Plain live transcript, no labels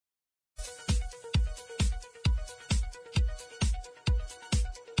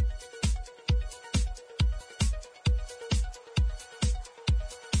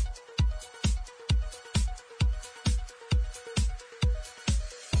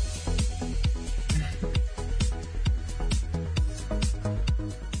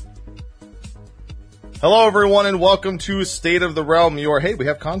Hello, everyone, and welcome to State of the Realm, your, hey, we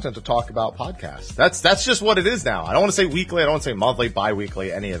have content to talk about podcast. That's just what it is now. I don't want to say weekly, I don't want to say monthly,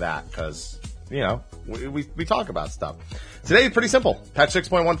 bi-weekly, any of that, because, you know, we talk about stuff. Today, pretty simple. Patch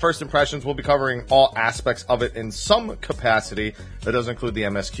 6.1 first impressions. We'll be covering all aspects of it in some capacity. That does include the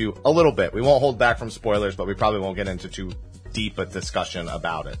MSQ a little bit. We won't hold back from spoilers, but we probably won't get into too deep a discussion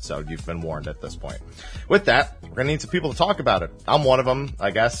about it, so you've been warned at this point. With that, we're going to need some people to talk about it. I'm one of them,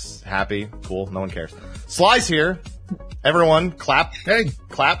 I guess. Happy. Cool. No one cares. Sly's here. Everyone, clap. Hey.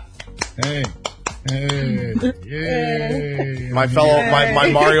 Clap. Hey. Hey. Yay. My fellow, my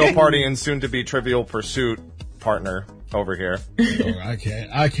Mario Party and soon-to-be Trivial Pursuit partner over here. Oh, I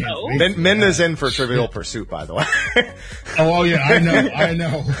can't. Min is in for Trivial Pursuit, by the way. Oh yeah, I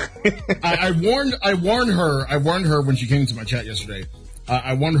know. I warned her when she came to my chat yesterday.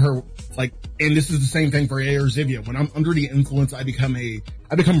 I warned her, like, and this is the same thing for AR Zivia. When I'm under the influence, I become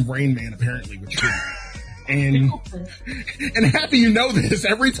Rain Man, apparently, which is and Happy, you know this.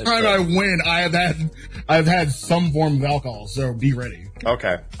 Every time I win, I've had some form of alcohol, so be ready.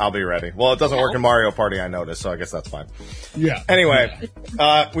 Okay, I'll be ready. Well, it doesn't work in Mario Party, I noticed, so I guess that's fine. Yeah. Anyway,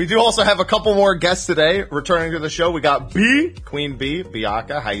 we do also have a couple more guests today returning to the show. We got Queen B,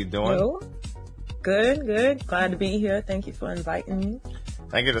 Bianca. How you doing? Hello. Good. Glad to be here. Thank you for inviting me.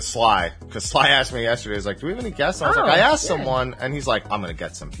 Thank you to Sly, because Sly asked me yesterday, he's like, do we have any guests? And I was like, I asked someone, and he's like, I'm going to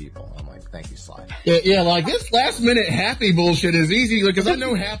get some people. I'm like, thank you, Sly. Yeah, like this last minute Happy bullshit is easy, because I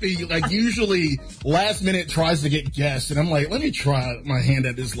know Happy, like, usually last minute tries to get guests, and I'm like, let me try my hand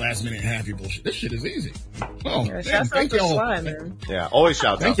at this last minute Happy bullshit. This shit is easy. Oh, Yeah, man, shouts out thank to y'all. Sly, man. Yeah, always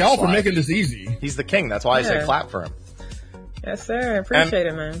shout out Thank to y'all for Sly. making this easy. He's the king. That's why I say Yeah. clap for him. Yes, sir. Appreciate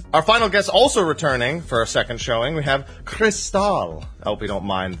it, man. Our final guest also returning for a second showing. We have Crystal. I hope you don't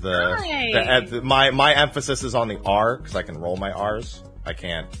mind my emphasis is on the R because I can roll my R's. I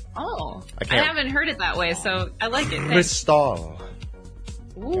can't. Oh, I I can't. haven't heard it that way, so I like it. Thanks. Crystal.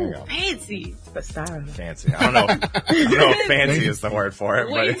 There you Ooh, go. fancy. But style. Fancy. I don't know if fancy is the word for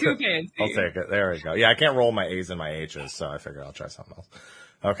it. Way but too fancy. I'll take it. There we go. Yeah, I can't roll my A's and my H's, so I figured I'll try something else.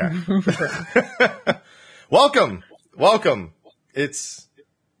 Okay. Welcome. It's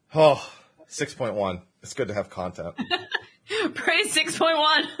 6.1. It's good to have content. Praise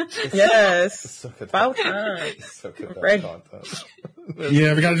 6.1. Yes. So good. About time. It's so good to have Ready. content.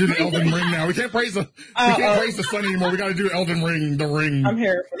 Yeah, we gotta do the Elden Ring now. We can't praise the sun anymore. We gotta do Elden Ring, the ring. I'm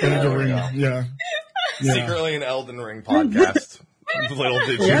here for The that. ring. Yeah. Secretly an Elden Ring podcast. Little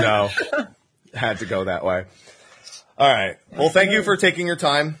did you know. Had to go that way. All right. Well, thank you for taking your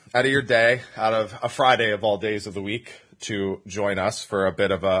time out of your day, out of a Friday of all days of the week, to join us for a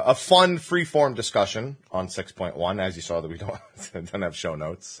bit of a fun, free-form discussion on 6.1. As you saw, that we don't have show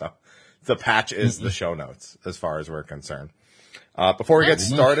notes, so the patch is the show notes as far as we're concerned. Before we get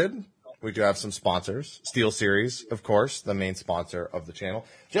started, we do have some sponsors. SteelSeries, of course, the main sponsor of the channel,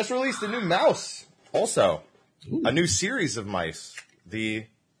 just released a new mouse. Also, a new series of mice, the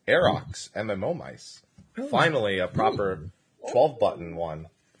Aerox MMO mice. Finally, a proper 12-button one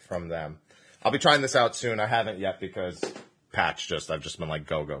from them. I'll be trying this out soon. I haven't yet because patch I've just been like,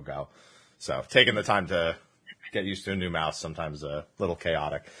 go. So taking the time to get used to a new mouse, sometimes a little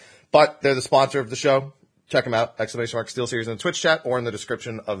chaotic. But they're the sponsor of the show. Check them out, ! SteelSeries in the Twitch chat or in the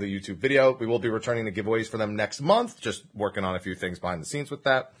description of the YouTube video. We will be returning the giveaways for them next month. Just working on a few things behind the scenes with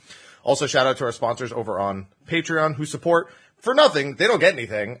that. Also, shout out to our sponsors over on Patreon who support for nothing. They don't get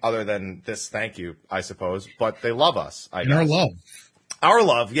anything other than this thank you, I suppose. But they love us, I guess. And our love. Our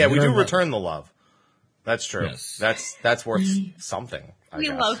love. Yeah, we Our do love. return the love. That's true. Yes. That's worth something, I We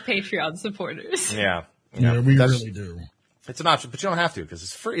guess. love Patreon supporters. Yeah. Yeah, we That's- really do. It's an option, but you don't have to because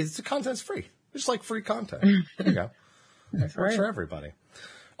it's free. The content's free. Just like free content. There you go. That's Works right. for everybody.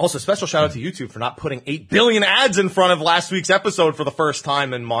 Also, special shout out to YouTube for not putting 8 billion ads in front of last week's episode for the first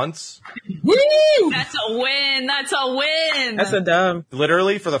time in months. Woo! That's a win. That's a win. That's a dub.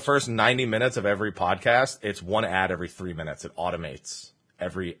 Literally, for the first 90 minutes of every podcast, it's one ad every 3 minutes. It automates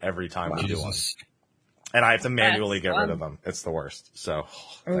every time we do one. Jesus. And I have to manually That's get rid fun. of them. It's the worst. So,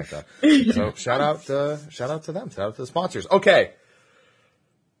 thank God. So shout out to them. Shout out to the sponsors. Okay.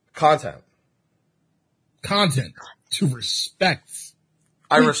 Content. Content to respect.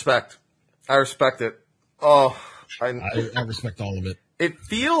 I respect it. Oh, I respect all of it. it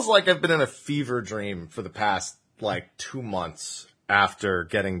feels like I've been in a fever dream for the past, 2 months after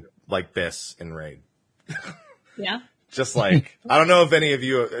getting, this in Raid. Yeah. Just I don't know if any of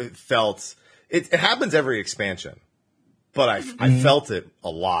you felt, it happens every expansion, but I felt it a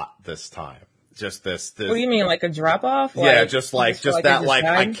lot this time. Just this. What do you mean, like a drop off? Yeah, just I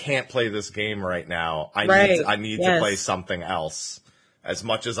died? can't play this game right now. I Right, need to yes. play something else. as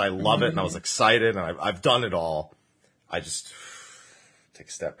much as I love it and I was excited and I've done it all, I just take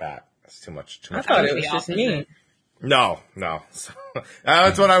a step back. It's too much. I thought it was just me. No.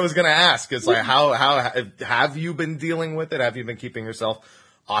 That's what I was going to ask. It's like, how have you been dealing with it? Have you been keeping yourself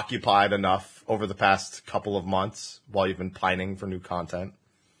occupied enough over the past couple of months while you've been pining for new content?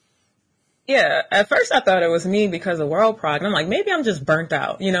 Yeah, at first I thought it was me because of World Prog. And I'm like, maybe I'm just burnt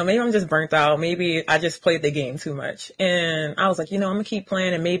out. Maybe I'm just burnt out. Maybe I just played the game too much. And I was like, I'm going to keep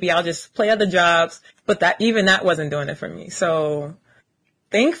playing and maybe I'll just play other jobs. But that wasn't doing it for me. So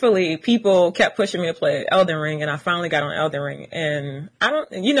thankfully, people kept pushing me to play Elden Ring, and I finally got on Elden Ring. And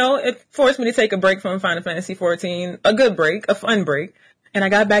it forced me to take a break from Final Fantasy XIV, a good break, a fun break. And I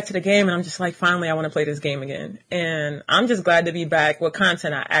got back to the game, and I'm just like, finally, I want to play this game again. And I'm just glad to be back with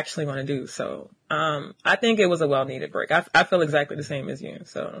content I actually want to do. So I think it was a well-needed break. I feel exactly the same as you.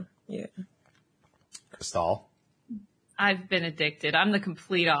 So, yeah. Crystal? I've been addicted. I'm the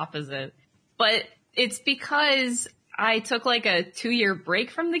complete opposite. But it's because I took like a 2-year break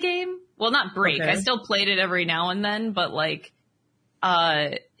from the game. Well, not break. Okay. I still played it every now and then, but like,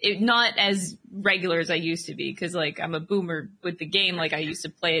 not as regular as I used to be. Cause like, I'm a boomer with the game. Like I used to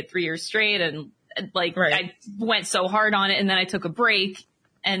play it 3 years straight and like, I went so hard on it and then I took a break.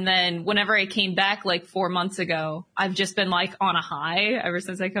 And then whenever I came back like 4 months ago, I've just been like on a high ever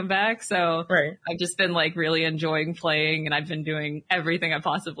since I come back. So I've just been like really enjoying playing and I've been doing everything I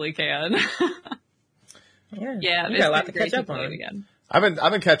possibly can. Yeah, you got a lot to catch up on again.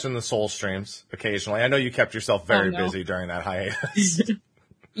 I've been catching the Soul streams occasionally. I know you kept yourself very busy during that hiatus.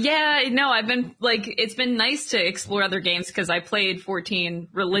 Yeah, no, I've been like, it's been nice to explore other games because I played 14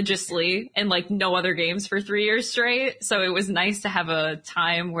 religiously and like no other games for 3 years straight. So it was nice to have a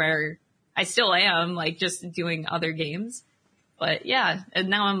time where I still am like just doing other games. But yeah, and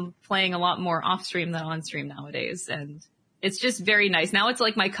now I'm playing a lot more off stream than on stream nowadays. And it's just very nice. Now it's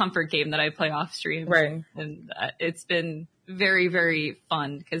like my comfort game that I play off stream. Right. And it's been very, very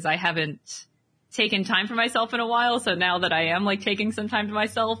fun because I haven't taken time for myself in a while. So now that I am like taking some time to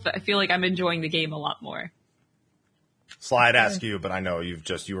myself, I feel like I'm enjoying the game a lot more. Sly, I'd ask you, but I know you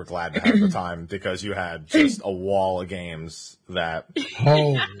were glad to have the time because you had just a wall of games that.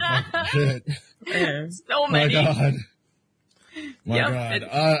 Oh, shit. So many. My God. My God.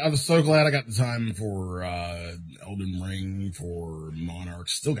 I was so glad I got the time for Elden Ring, for Monarch.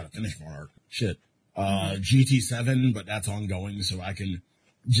 Still got to finish Monarch. Shit. GT7, but that's ongoing, so I can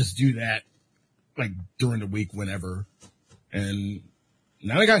just do that like during the week whenever. And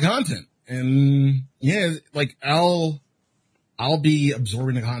now I got content. And yeah, like I'll be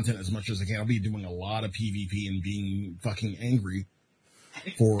absorbing the content as much as I can. I'll be doing a lot of PvP and being fucking angry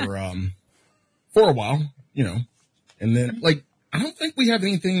for a while, And then, like, I don't think we have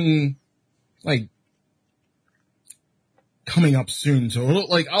anything, like, coming up soon. So,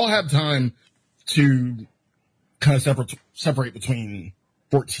 like, I'll have time to kind of separate between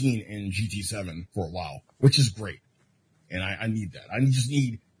 14 and GT7 for a while, which is great. And I need that. I just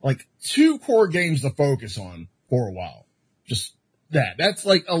need, like, 2 core games to focus on for a while. Just that. That's,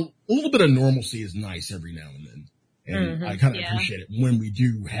 like, a little bit of normalcy is nice every now and then. And I kind of appreciate it when we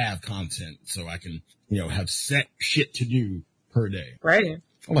do have content so I can, have set shit to do per day. Right.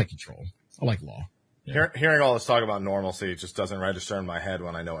 I like control. I like law. Yeah. Hearing all this talk about normalcy just doesn't register in my head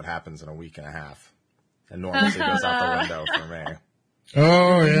when I know it happens in a week and a half. And normalcy goes out the window for me.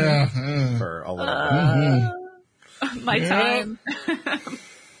 Oh, yeah. For a little bit. My time.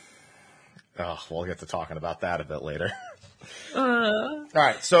 We'll get to talking about that a bit later. All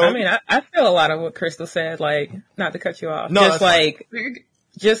right, so I mean, I feel a lot of what Crystal said. Like, not to cut you off, no,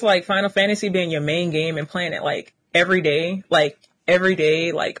 just like Final Fantasy being your main game and playing it like every day,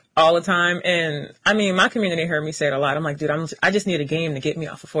 like all the time. And I mean, my community heard me say it a lot. I'm like, dude, I just need a game to get me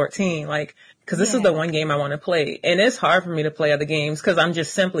off of 14, like, because this is the one game I want to play, and it's hard for me to play other games because I'm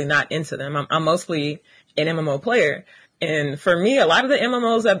just simply not into them. I'm mostly an MMO player, and for me, a lot of the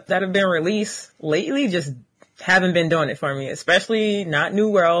MMOs that have been released lately just haven't been doing it for me, especially not New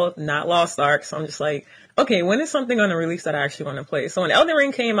World, not Lost Ark. So I'm just like, okay, when is something going to release that I actually want to play? So when Elden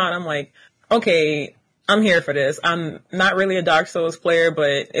Ring came out, I'm like, okay, I'm here for this. I'm not really a Dark Souls player,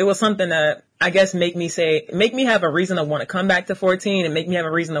 but it was something that I guess make me have a reason to want to come back to 14 and make me have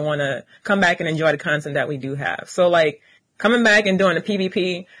a reason to want to come back and enjoy the content that we do have. So like coming back and doing the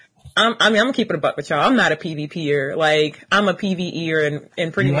PvP, I'm gonna keep it a buck with y'all. I'm not a PvPer. Like, I'm a PvEer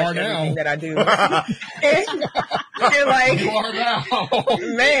in pretty much everything that I do. and like, you are now.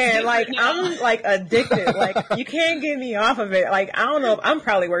 Man, like, I'm like addicted. Like, you can't get me off of it. Like, I don't know. I'm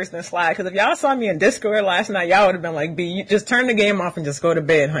probably worse than Sly, because if y'all saw me in Discord last night, y'all would have been like, B, you just turn the game off and just go to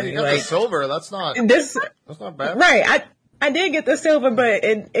bed, honey. You got like the silver. That's not bad. Right. I did get the silver, but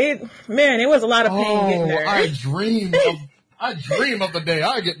it was a lot of pain getting there. I dream of the day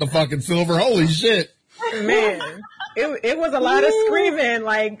I get the fucking silver. Holy shit. Man. It was a lot of screaming,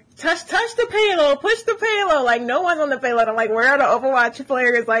 like, touch the payload, push the payload, like, no one's on the payload. I'm like, where are the Overwatch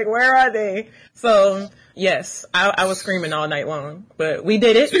players? Like, where are they? So, yes, I was screaming all night long, but we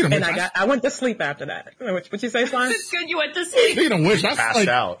did it, and I went to sleep after that. What you say, Slime? It's good you went to sleep. Speaking of which, Passed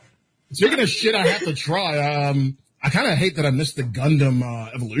out. Speaking of shit I have to try, I kind of hate that I missed the Gundam,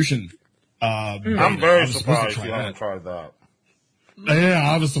 Evolution. I'm very surprised you haven't tried that. Yeah,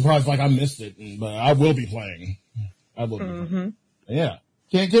 I was surprised, like, I missed it, but I will be playing. Yeah.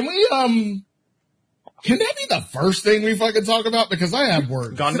 Can we, can that be the first thing we fucking talk about? Because I have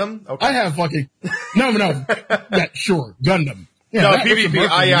work. Gundam? Okay. I have fucking, no. Yeah, sure. Gundam. Yeah, no, PvP.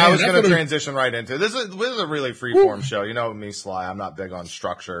 I was going to transition right into this. Is a really freeform show. You know me, Sly. I'm not big on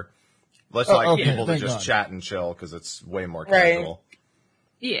structure. Let's people to just chat and chill because it's way more casual. Right.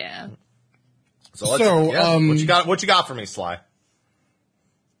 Yeah. So what you got for me, Sly?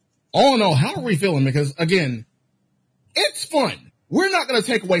 All in all, how are we feeling? Because again, it's fun. We're not going to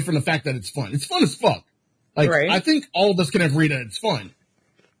take away from the fact that it's fun. It's fun as fuck. Like, I think all of us can agree that it's fun.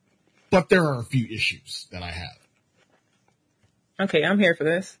 But there are a few issues that I have. Okay, I'm here for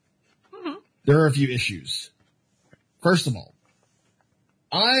this. There are a few issues. First of all,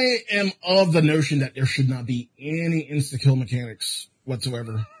 I am of the notion that there should not be any insta-kill mechanics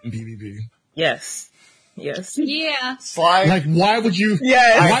whatsoever in PvP. Yes. Yeah. Sly. Like, why would you?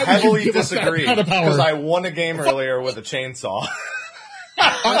 Yes. I why heavily would you give disagree us that kind of power? because I won a game earlier with a chainsaw.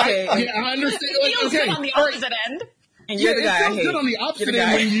 Okay. I understand. It feels good on the opposite end. And you're the guy it feels good on the opposite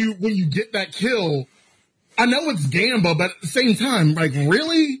end when you get that kill. I know it's Gamba, but at the same time, like,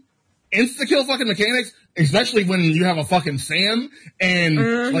 really? Insta-kill fucking mechanics? Especially when you have a fucking Sam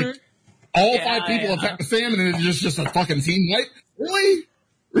and, like, all 5 people attack the Sam and it's just a fucking team wipe? Really?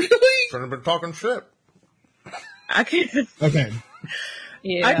 Shouldn't have been talking shit. I can't. Okay.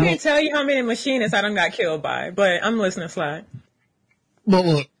 Yeah. I can't tell you how many machinists I done got killed by, but I'm listening, Sly. But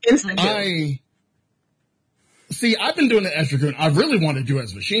look, Instant-kill. I've been doing it as Dragoon. I really want to do it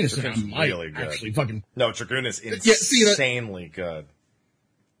as Machinist, and I might really good. actually fucking... No, Dragoon is insanely good.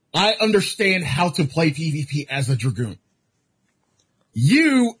 I understand how to play PvP as a Dragoon.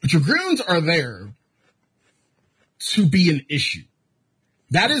 Dragoons are there to be an issue.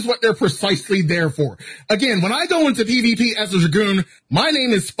 That is what they're precisely there for. Again, when I go into PvP as a Dragoon, my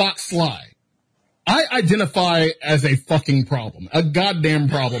name is Fox Sly. I identify as a fucking problem. A goddamn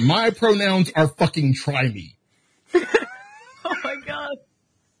problem. My pronouns are fucking try me. Oh my god.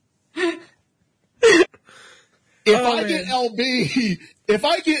 If I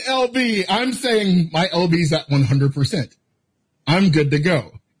get LB, I'm saying my LB's at 100%. I'm good to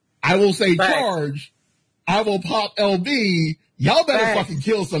go. I will say charge. I will pop LB. Y'all better fucking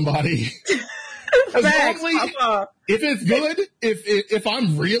kill somebody. If it's good, if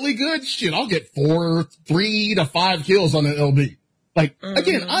I'm really good, shit, I'll get 3 to 5 kills on an LB. Like,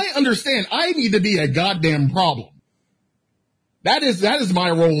 again, I understand I need to be a goddamn problem. That is my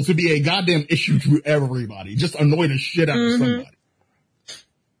role, to be a goddamn issue to everybody. Just annoy the shit out of somebody.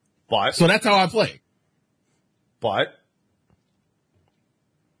 So that's how I play. But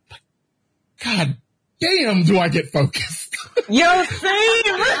God damn, do I get focused. Yo, same.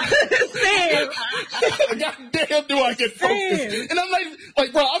 God damn, do I get focused. And I'm not even,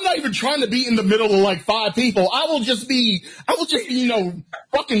 like, bro, I'm not even trying to be in the middle of like 5 people. I will just be,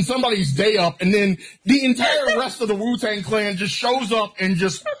 fucking somebody's day up, and then the entire rest of the Wu-Tang Clan just shows up and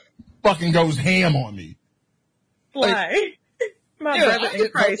just fucking goes ham on me. Why? My brother in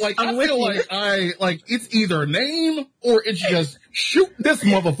Christ. I feel like it's either name or it's just shoot this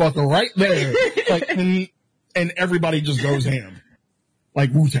motherfucker right there. Like, and everybody just goes ham.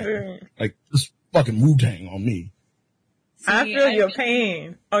 Like Wu-Tang. Like, just fucking Wu-Tang on me. I feel your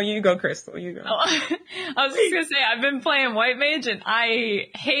pain. Oh, you go, Crystal. You go. Oh, I was just gonna say, I've been playing White Mage and I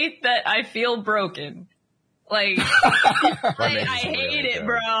hate that I feel broken. Like, I hate it,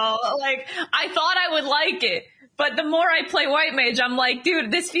 bro. Like, I thought I would like it. But the more I play White Mage, I'm like,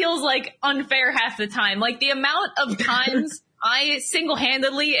 dude, this feels like unfair half the time. Like, the amount of times I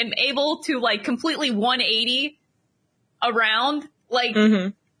single-handedly am able to, like, completely 180 around, like,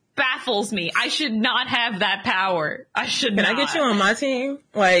 baffles me. I should not have that power. I should not. Can I get you on my team?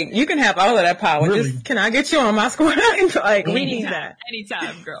 Like, you can have all of that power. Really? Just, can I get you on my squad? Like, we need that.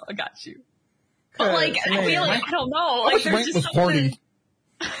 Anytime, girl. I got you. But, like, I feel like, I don't know. Like, there's just was something...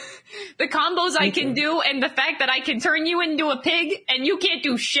 The combos I can do and the fact that I can turn you into a pig and you can't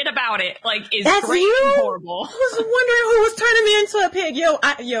do shit about it, like, is great and horrible. I was wondering who was turning me into a pig.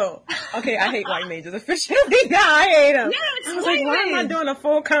 Okay, I hate white mages officially. Nah, I hate them. Yeah, I was like, why am I doing a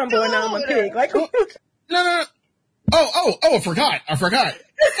full combo and now I'm a pig? Like, No. Oh, I forgot.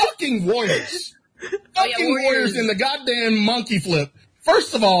 Fucking warriors. Warriors in the goddamn monkey flip.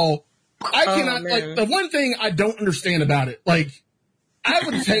 First of all, I cannot, like, the one thing I don't understand about it, like, I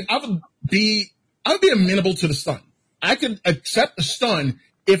would be amenable to the stun. I could accept the stun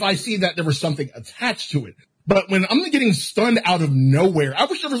if I see that there was something attached to it. But when I'm getting stunned out of nowhere, I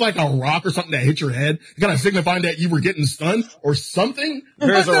wish there was like a rock or something that hit your head, kind of signifying that you were getting stunned or something.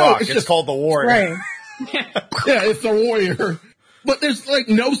 There's a rock. It's called the warrior. right. Yeah, it's the warrior. But there's like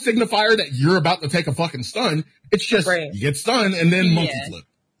no signifier that you're about to take a fucking stun. It's just you get stunned and then monkey flip.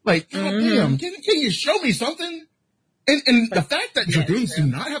 Like, goddamn, can you show me something? And the fact that Dragoons do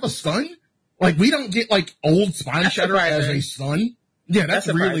not have a stun, like we don't get like old Spine Shatter as a stun. Yeah, that's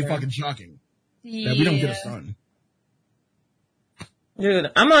really fucking shocking. Yeah, we don't get a stun.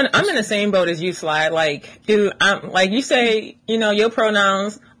 Dude, I'm in the same boat as you, Sly. Like, dude, I'm like you say, your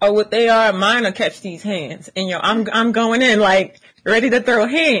pronouns are what they are. Mine are catch these hands, and I'm going in like ready to throw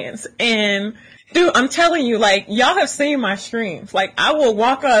hands. And dude, I'm telling you, like y'all have seen my streams. Like I will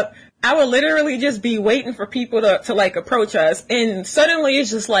walk up, I will literally just be waiting for people to like approach us, and suddenly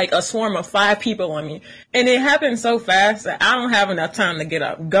it's just like a swarm of 5 people on me, and it happens so fast that I don't have enough time to get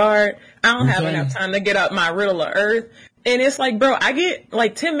up guard. I don't have enough time to get up my Riddle of Earth. And it's like, bro, I get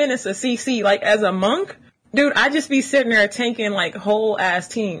like 10 minutes of CC, like as a monk, dude, I just be sitting there tanking like whole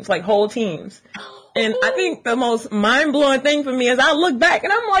teams. And I think the most mind blowing thing for me is I look back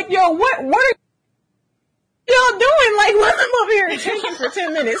and I'm like, yo, what are y'all doing? Like, when I'm over here tanking for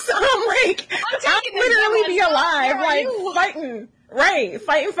 10 minutes, so I'm like, I'll literally be alive, like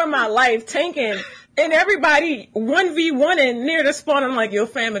fighting for my life, tanking. And everybody 1v1 near the spawn. I'm like, yo,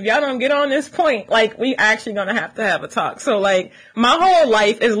 fam, if y'all don't get on this point, like, we actually gonna have to have a talk. So, like, my whole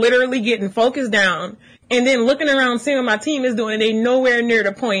life is literally getting focused down and then looking around, seeing what my team is doing, and they nowhere near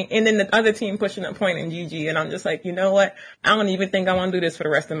the point, and then the other team pushing a point in GG. And I'm just like, you know what? I don't even think I want to do this for the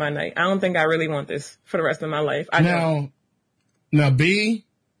rest of my night. I don't think I really want this for the rest of my life. Now, B,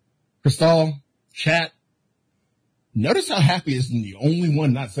 Crystal, chat, notice how Happy is the only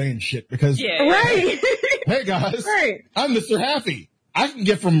one not saying shit because, right. Hey guys, right. I'm Mr. Happy. I can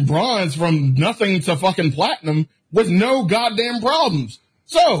get from bronze from nothing to fucking platinum with no goddamn problems.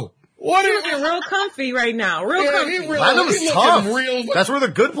 So, what You're looking real comfy right now. Real comfy. Platinum is tough. That's where the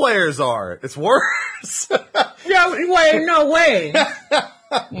good players are. It's worse. No way. No,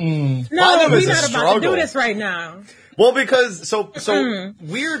 Platinum is we're a not about struggle. to do this right now. Well, because, so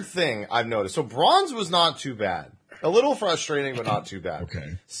weird thing I've noticed. So bronze was not too bad. A little frustrating, but not too bad.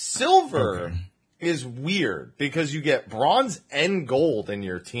 Okay. Silver is weird because you get bronze and gold in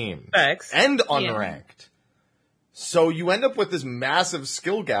your team. Facts. And unranked. So you end up with this massive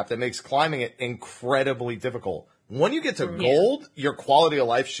skill gap that makes climbing it incredibly difficult. When you get to gold, your quality of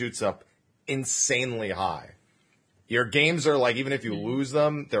life shoots up insanely high. Your games are like, even if you lose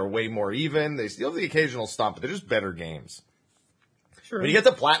them, they're way more even. They still have the occasional stomp, but they're just better games. True. When you get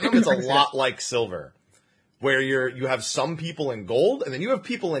to platinum, it's a lot like silver, where you have some people in gold, and then you have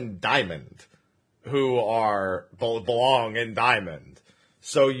people in diamond who belong in diamond.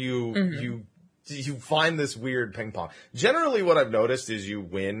 So you find this weird ping pong. Generally, what I've noticed is you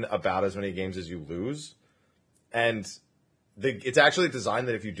win about as many games as you lose, and it's actually designed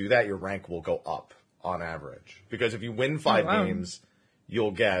that if you do that, your rank will go up on average. Because if you win 5 games,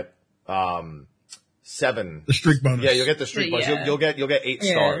 you'll get 7. The streak bonus. Yeah, you'll get the streak bonus. You'll get 8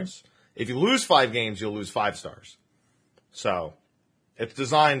 stars. If you lose 5 games, you'll lose 5 stars. So it's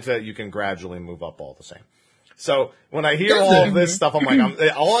designed that you can gradually move up all the same. So when I hear all of this stuff, I'm like,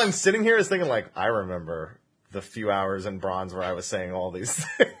 all I'm sitting here is thinking like, I remember the few hours in bronze where I was saying all these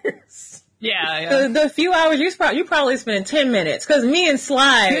things. Yeah. The few hours you probably spend 10 minutes, because me and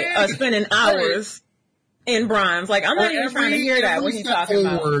Sly are spending hours in bronze. Like, I'm not even trying to hear that when you talking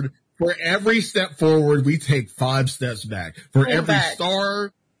about. For every step forward, we take 5 steps back. For every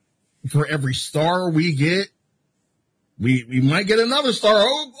star we get, we might get another star.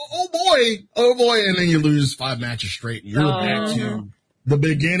 Oh boy, and then you lose 5 matches straight, and you're back to the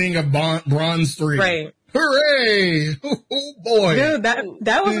beginning of bronze 3. Right. Hooray! Oh boy, dude,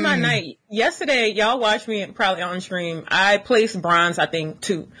 that was my night yesterday. Y'all watched me probably on stream. I placed bronze, I think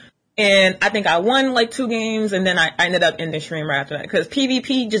 2, and I think I won like 2 games, and then I ended up in the stream right after that because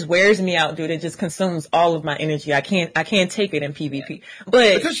PvP just wears me out, dude. It just consumes all of my energy. I can't take it in PvP,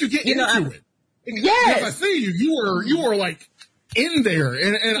 but because you get into it. Yes. Because I see you were like in there,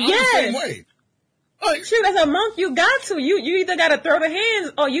 and I'm the same way. Like, shoot, as a monk, you got to. You either got to throw the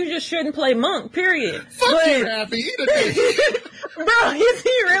hands or you just shouldn't play monk, period. Fuck you, Happy. Eat a dick. Bro, is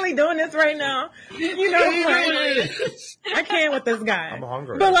he really doing this right now? You know, I can't with this guy. I'm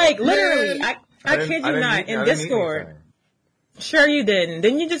hungry. But like, literally, I kid you not, in Discord. Sure you didn't.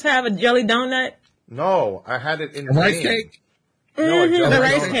 Didn't you just have a jelly donut? No, I had it in a rice cake. No, the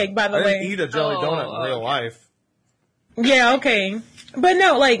rice cake, by the way. I didn't eat a jelly donut in real life. Yeah, okay. But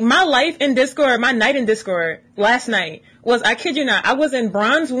no, like, my life in Discord, my night in Discord last night was, I kid you not, I was in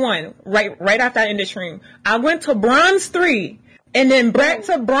Bronze 1 right after I ended stream. I went to Bronze 3 and then back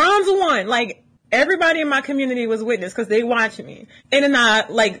to Bronze 1. Like, everybody in my community was witness because they watched me. And then I,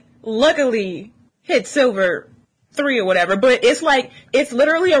 like, luckily hit Silver 3 or whatever, but it's like, it's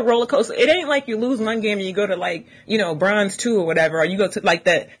literally a roller coaster. It ain't like you lose one game and you go to like, you know, Bronze 2 or whatever, or you go to like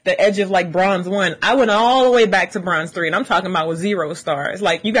the edge of like Bronze 1. I went all the way back to Bronze 3 and I'm talking about with 0 stars.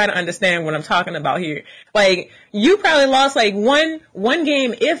 Like, you gotta understand what I'm talking about here. Like, you probably lost like one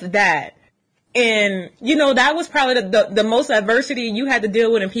game, if that. And, you know, that was probably the most adversity you had to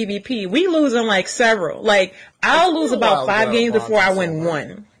deal with in PvP. We losing like several. Like, I'll lose about 5 games before I win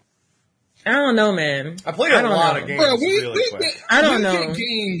 1. I don't know, man. I played a lot of games. Bro, I don't know. Get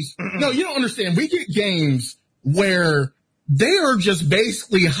games. No, you don't understand. We get games where they are just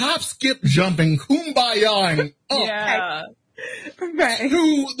basically hop, skip, jumping, kumbaya, and Yeah. Right.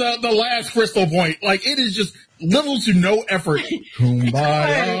 to the last crystal point. Like, it is just little to no effort.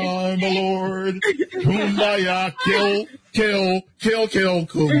 Kumbaya, my lord. Kumbaya, kill,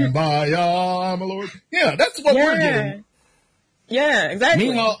 kumbaya, my lord. Yeah, that's what we're doing. Yeah, exactly.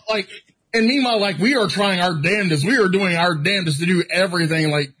 Meanwhile, like, we are trying our damnedest. We are doing our damnedest to do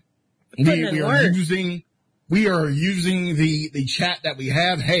everything. Like, we are using the chat that we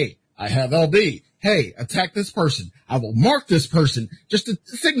have. Hey, I have LB. Hey, attack this person. I will mark this person just to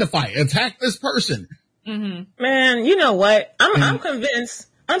signify, attack this person. Mm-hmm. Man, you know what? I'm convinced.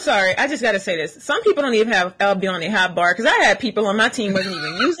 I'm sorry, I just gotta say this. Some people don't even have LB on their hot bar, because I had people on my team wasn't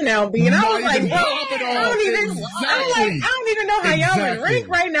even using LB, and I was like, bro, I don't even know how y'all would rank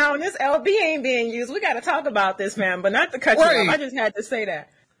right now, and this LB ain't being used. We gotta talk about this, man, but not to cut you off. I just had to say that.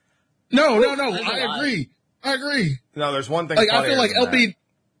 No, I agree. No, there's one thing. Like, I feel like LB.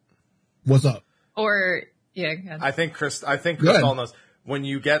 What's up? Or yeah, I think Crystal knows. When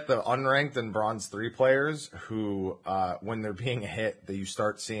you get the unranked and Bronze 3 players who, when they're being hit, that you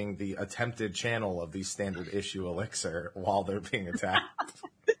start seeing the attempted channel of the standard issue elixir while they're being attacked.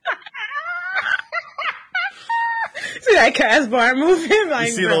 See that cast bar moving? Like,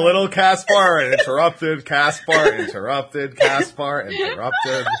 you see the little cast bar, interrupted, cast bar, interrupted, cast bar,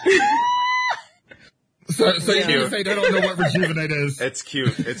 interrupted. So you can say they don't know what rejuvenate is. It's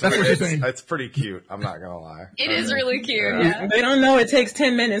cute. It's pretty cute. I'm not gonna lie. It is really cute. Yeah. They don't know it takes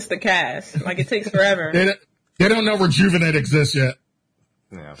 10 minutes to cast. Like, it takes forever. They don't know rejuvenate exists yet.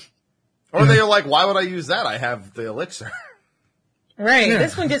 Yeah. Or they're like, why would I use that? I have the elixir. Right. Yeah.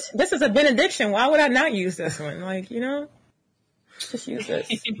 This is a benediction. Why would I not use this one? Like, you know, just use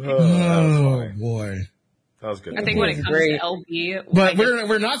this. Oh boy. That was good. I think when it comes to LB, but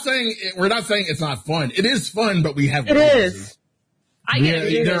we're not saying it's not fun. It is fun, but we have grievances.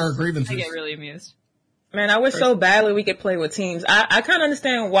 There are grievances. I get really amused. Man, I wish so badly we could play with teams. I kind of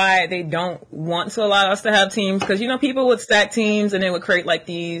understand why they don't want to allow us to have teams, because, you know, people would stack teams and they would create like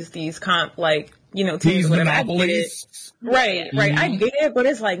these comp, like, you know, teams. These monopolies. Right. I get it, but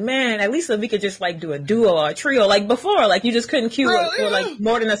it's like, man, at least if we could just like do a duo or a trio, like before, like you just couldn't queue for like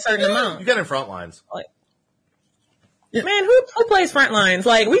more than a certain amount. You get in front lines. Like, man, who plays front lines?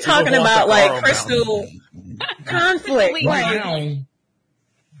 Like, we talking about like Crystal conflict. Right now,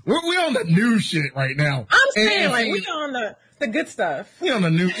 we're on the new shit right now. I'm saying, like, we on the good stuff. We on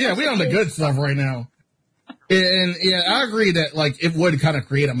the good stuff right now. And yeah, I agree that like it would kind of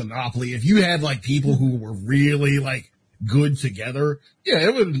create a monopoly if you had like people who were really like good together. Yeah,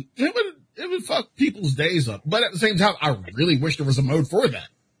 it would fuck people's days up. But at the same time, I really wish there was a mode for that.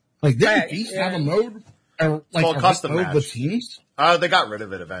 Like, didn't Beast have a mode? Like custom match with teams? They got rid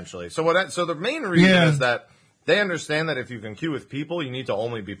of it eventually. So the main reason is that they understand that if you can queue with people, you need to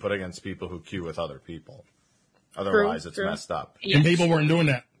only be put against people who queue with other people. Otherwise, it's messed up. Yes. And people weren't doing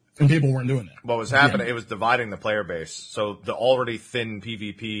that. What was happening? It was dividing the player base. So the already thin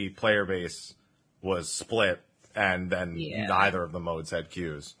PvP player base was split, and then neither of the modes had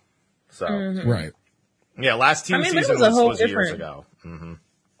queues. So right. Yeah, last team season was years ago. Mm-hmm.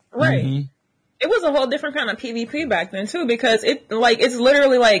 Right. Mm-hmm. it was a whole different kind of PvP back then too, because it's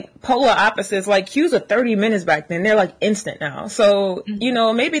literally like polar opposites. Like queues are 30 minutes back then. They're like instant now. So,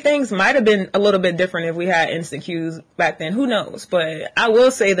 maybe things might have been a little bit different if we had instant queues back then. Who knows? But I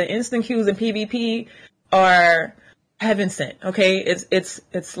will say the instant queues in PvP are heaven sent. Okay.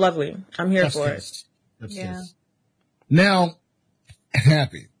 It's lovely. I'm here for it. Yeah. Now,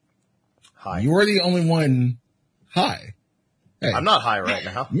 Happy. Hi. You're the only one. Hi. Hey. I'm not high right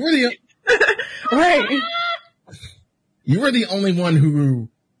now. Right. You are the only one who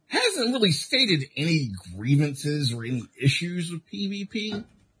hasn't really stated any grievances or any issues with PvP.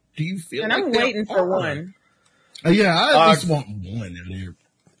 Do you feel and like I'm waiting for one. Yeah, I at least want one in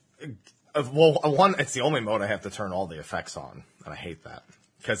there. Well, one, it's the only mode I have to turn all the effects on, and I hate that.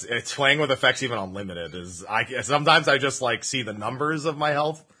 Because it's playing with effects even on limited sometimes I just like see the numbers of my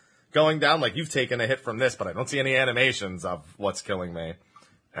health going down. Like you've taken a hit from this, but I don't see any animations of what's killing me.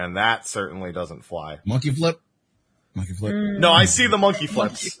 And that certainly doesn't fly. Monkey flip? No, I see the monkey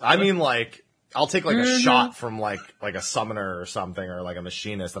flips. I mean, like, I'll take like a shot from like a summoner or something, or like a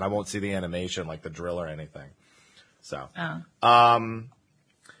machinist, and I won't see the animation like the drill or anything. So,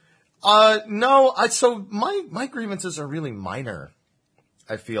 no, so my grievances are really minor.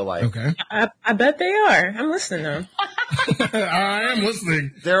 I feel like. Okay. I bet they are. I'm listening though. I am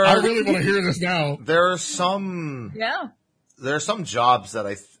listening. I really want to hear this now. There are some. Yeah. There are some jobs that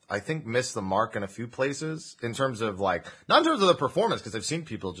I think miss the mark in a few places in terms of like, not in terms of the performance, because I've seen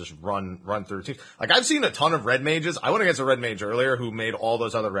people just run through teams. Like I've seen a ton of red mages. I went against a red mage earlier who made all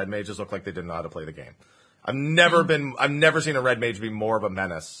those other red mages look like they didn't know how to play the game. I've never seen a red mage be more of a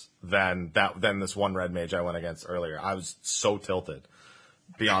menace than this one red mage I went against earlier. I was so tilted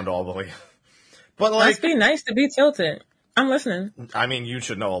beyond all belief. But like, must be nice to be tilted. I'm listening. I mean, you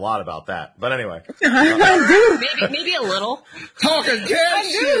should know a lot about that. But anyway. I do. Maybe a little. Talking cat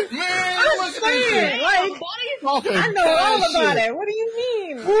shit, man. I'm saying, I know all about it. What do you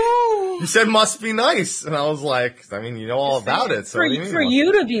mean? You said must be nice. And I was like, I mean, you know all about it. So for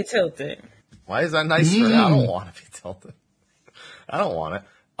you to be tilted. Why is that nice for I don't want to be tilted. I don't want it.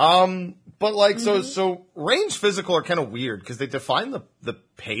 But like, so range physical are kind of weird because they define the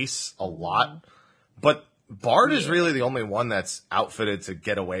pace a lot, but Bard is really the only one that's outfitted to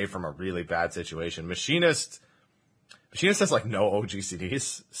get away from a really bad situation. Machinist has like no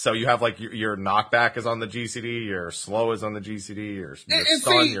OGCDs. So you have like your knockback is on the GCD, your slow is on the GCD, your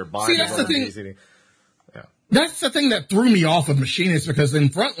stun, your bind is on the GCD. Yeah. That's the thing that threw me off of Machinist, because in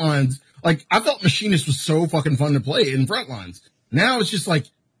Frontlines, like I thought Machinist was so fucking fun to play in Frontlines. Now it's just like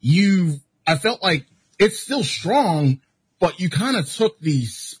I felt like it's still strong, but you kind of took the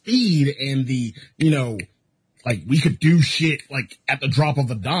speed and the, like we could do shit like at the drop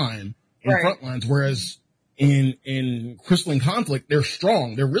of a dime in Frontlines, whereas in Crystalline Conflict, they're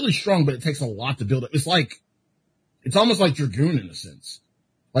strong. They're really strong, but it takes a lot to build it. It's almost like Dragoon in a sense.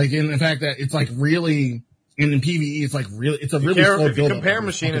 Like in the fact that it's like really, and in PvE, it's like really, it's a really slow build. If you compare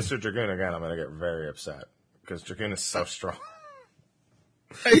Machinist to Dragoon again, I'm going to get very upset because Dragoon is so strong.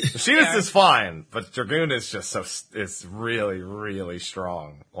 Machinist is fine, but Dragoon is just it's really, really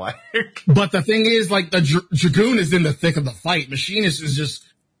strong. Like, but the thing is, like, the Dragoon is in the thick of the fight. Machinist is just,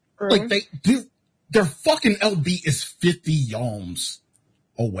 like, their fucking LB is 50 yalms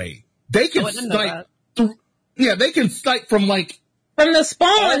away. They can snipe they can snipe from the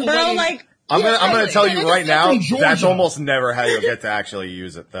spawn, bro, like. I'm gonna tell you right now, that's almost never how you'll get to actually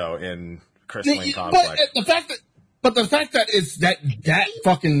use it, though, in Crystalline Conflict. But the fact that it's that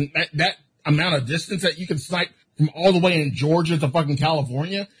amount of distance that you can snipe from all the way in Georgia to fucking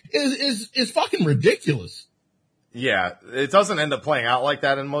California is fucking ridiculous. Yeah, it doesn't end up playing out like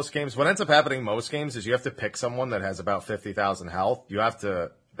that in most games. What ends up happening in most games is you have to pick someone that has about 50,000 health. You have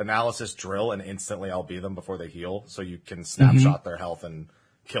to analysis drill and instantly LB them before they heal, so you can snapshot their health and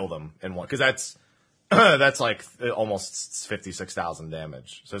kill them in one. Because that's like almost 56,000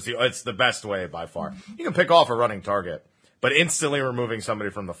 damage. So it's the best way by far. You can pick off a running target, but instantly removing somebody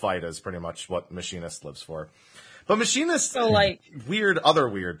from the fight is pretty much what Machinist lives for. But Machinist, other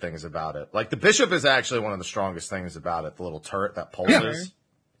weird things about it. Like the Bishop is actually one of the strongest things about it. The little turret that pulses.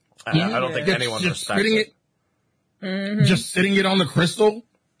 I don't think anyone respects it. Just sitting it on the crystal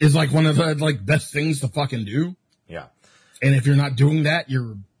is like one of the best things to fucking do. Yeah. And if you're not doing that,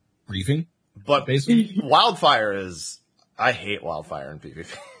 you're briefing. But basically, Wildfire I hate Wildfire in PvP.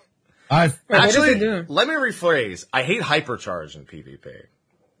 Let me rephrase. I hate Hypercharge in PvP.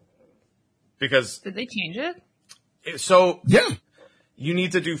 Because. Did they change it? You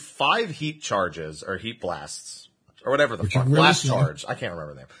need to do 5 heat charges or heat blasts or whatever the fuck. Blast charge. I can't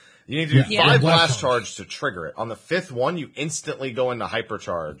remember the name. You need to do 5 blast charge to trigger it. On the 5th one, you instantly go into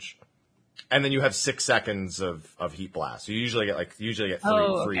Hypercharge and then you have 6 seconds of heat blast. So you usually get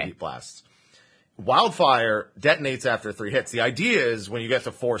three heat blasts. Wildfire detonates after 3 hits. The idea is when you get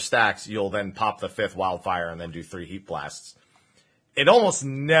to 4 stacks, you'll then pop the 5th wildfire and then do 3 heat blasts. It almost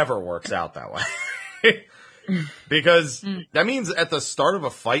never works out that way. Because that means at the start of a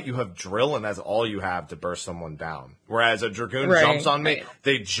fight, you have drill and that's all you have to burst someone down. Whereas a Dragoon jumps on me,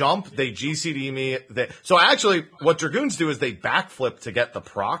 they jump, they GCD me. So actually, what Dragoons do is they backflip to get the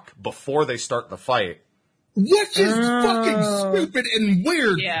proc before they start the fight. Which is fucking stupid and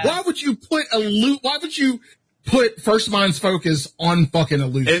weird. Yeah. Why would you put First Mind's focus on fucking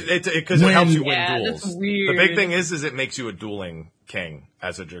illusion? Because it helps you win duels. That's weird. The big thing is it makes you a dueling king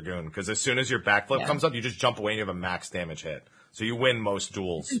as a Dragoon. Because as soon as your backflip comes up, you just jump away and you have a max damage hit. So you win most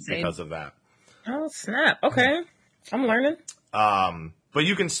duels because of that. Oh, snap. Okay. I'm learning. But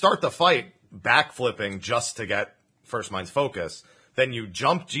you can start the fight backflipping just to get First Mind's focus. Then you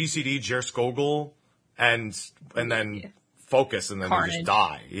jump GCD, Jer Skogul, and then focus, and then Carnage. you just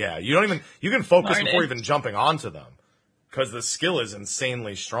die. Yeah, you can focus before even jumping onto them, because the skill is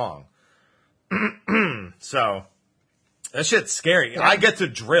insanely strong. So, that shit's scary. I get to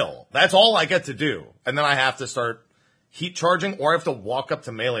drill. That's all I get to do. And then I have to start heat charging, or I have to walk up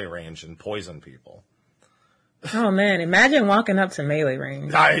to melee range and poison people. Oh man, imagine walking up to melee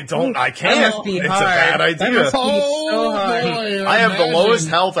range. I can't. That must be It's hard. a bad idea. That must be so hard. boy, I have the imagine. lowest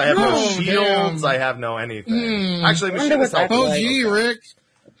health. I have no shields. Damn. I have no anything. Actually, Wonder machinist what health. that Oh, like. gee, Rick.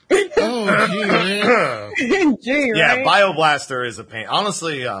 Oh, gee, Rick. Gee, Yeah, right? Bioblaster is a pain.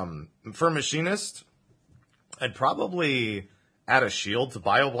 Honestly, for machinist, I'd probably add a shield to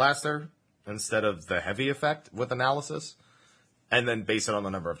Bioblaster instead of the heavy effect with analysis, and then base it on the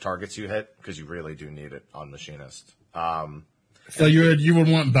number of targets you hit, because you really do need it on machinist. So you would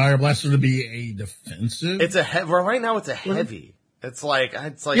want Bioblaster to be a defensive? It's a right now. It's a heavy. It's like yeah,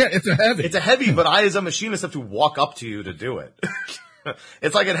 it's a heavy. It's a heavy, but I as a machinist have to walk up to you to do it.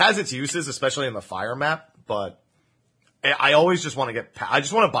 It's like it has its uses, especially in the fire map, but I always just want to I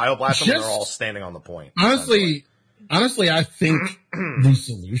just want to Bioblast them when they're all standing on the point. Honestly, I think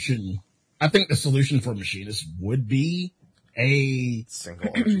the solution for machinist would be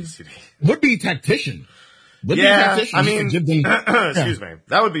Single OGCD. would be tactician. Yeah, Tactician. I You mean, could give them, excuse me,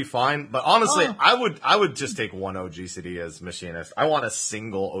 that would be fine. But honestly, I would just take one OGCD as machinist. I want a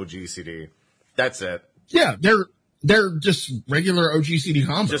single OGCD. That's it. Yeah, they're just regular OGCD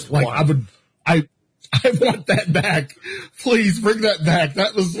combos. Just like one. I want that back. Please bring that back.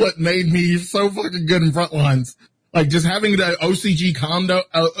 That was what made me so fucking good in Frontlines. Like just having the OGCD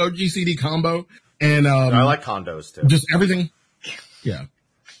combo, and I like condos too. just everything. Yeah,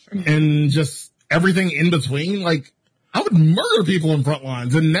 and just everything in between. Like I would murder people in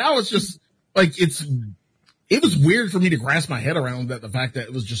Frontlines, and now it's just like it was weird for me to grasp my head around the fact that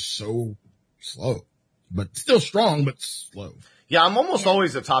it was just so slow, but still strong, but slow. Yeah, I'm almost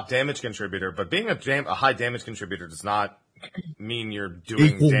always a top damage contributor, but being a high damage contributor does not mean you're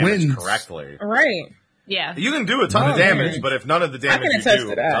doing Equal damage wins. correctly. Right. Yeah. You can do a ton of damage, but if none of the damage can you attest do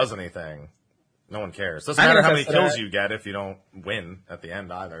to that. does anything, no one cares. Doesn't I can matter how many attest to kills that. you get if you don't win at the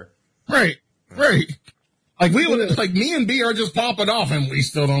end either. Right. Like like me and B are just popping off, and we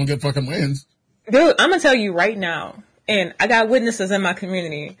still don't get fucking wins. Dude, I'm gonna tell you right now, and I got witnesses in my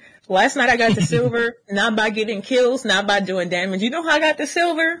community. Last night I got the silver, not by getting kills, not by doing damage. You know how I got the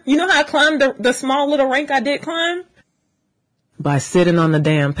silver? You know how I climbed the small little rank I did climb? By sitting on the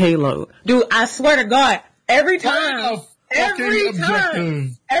damn payload. Dude, I swear to God, every time, every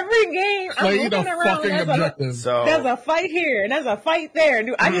game, I'm Play the looking around, fucking objective. So there's a fight here, and there's a fight there.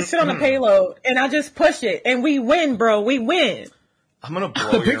 Dude, I just sit on the payload, and I just push it, and we win, bro. We win. I'm gonna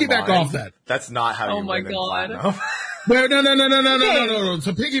blow To your piggyback mind. off that. That's not how Oh you my win in God. Platinum. No.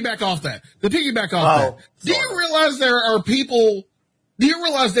 To piggyback off that. Do you realize there are people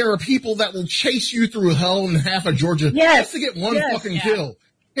that will chase you through hell and half of Georgia just to get one fucking kill?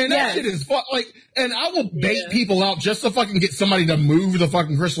 And that shit is and I will bait people out just to fucking get somebody to move the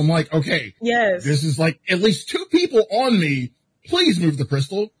fucking crystal. I'm like, okay, Yes. this is like at least 2 people on me. Please move the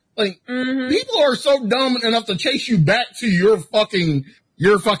crystal. Like, people are so dumb enough to chase you back to your fucking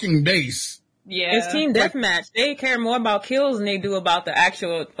base. Yeah. It's team deathmatch. They care more about kills than they do about the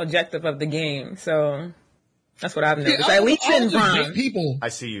actual objective of the game. So that's what I've noticed. At least I'll in just Prime. bait people. I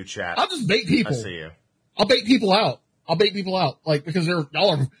see you, chat. I'll just bait people. I see you. I'll bait people out. Like, because y'all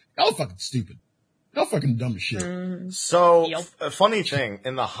are fucking stupid. Y'all fucking dumb as shit. So, Yep. a funny thing,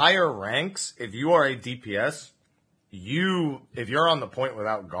 in the higher ranks, if you are a DPS, if you're on the point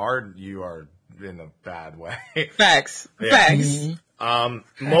without guard, you are in a bad way. Facts. Yeah. Facts.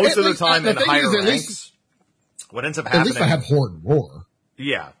 Most of the least- time the in thing higher is, at ranks, what ends up At happening. least I have Horde Roar.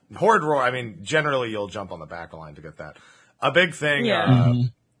 Yeah. Horde Roar, I mean, generally you'll jump on the back line to get that. A big thing,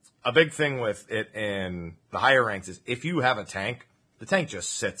 a big thing with it in the higher ranks is if you have a tank, the tank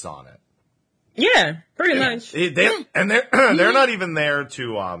just sits on it. Yeah, pretty much. They're not even there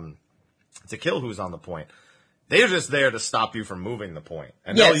to kill who's on the point. They're just there to stop you from moving the point.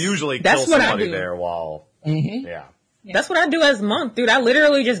 And they'll usually kill somebody there while, yeah. That's what I do as monk, dude. I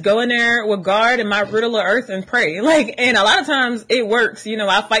literally just go in there with guard and my riddle of earth and pray. Like, and a lot of times it works. You know,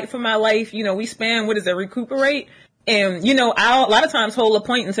 I fight for my life. You know, we spam, recuperate. And, you know, I'll a lot of times hold a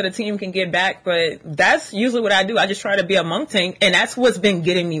point until the team can get back, but that's usually what I do. I just try to be a monk tank, and that's what's been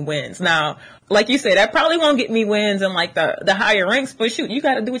getting me wins. Now, like you said, that probably won't get me wins in like the higher ranks, but shoot, you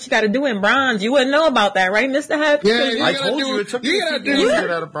gotta do what you gotta do in bronze. You wouldn't know about that, right, Mr. Happy? Yeah, I told you it took me a few years to get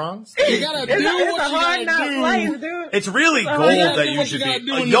out of bronze. You gotta do what you gotta do. Life, dude. It's really gold that you should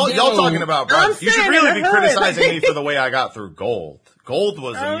be. Y'all talking about bronze. You should really be criticizing me for the way I got through gold. Gold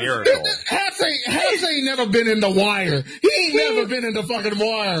was a miracle. Has ain't never been in the wire. He ain't never been in the fucking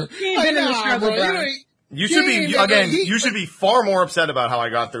wire. He ain't been in the struggle, bro. You should be, again, you should be far more upset about how I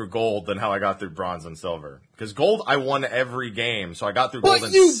got through gold than how I got through bronze and silver. Because gold, I won every game, so I got through gold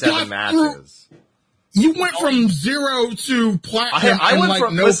in 7 matches. You went from 0 to platinum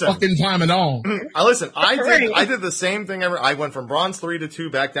fucking time at all. I did the same thing. I went from bronze 3 to 2,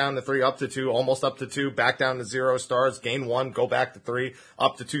 back down to 3, up to 2, almost up to 2, back down to 0 stars, gain 1, go back to 3,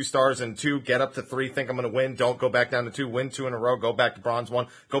 up to 2 stars and 2, get up to 3, think I'm going to win, don't go back down to 2, win 2 in a row, go back to bronze 1,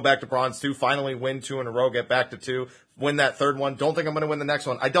 go back to bronze 2, finally win 2 in a row, get back to 2, win that third one, don't think I'm going to win the next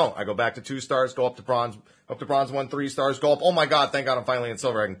one. I don't. I go back to 2 stars, go up to bronze 1, 3 stars, go up. Oh my God, thank God I'm finally in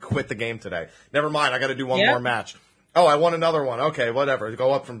silver. I can quit the game today. Never mind, I got to do one more match. Oh, I won another one. Okay, whatever.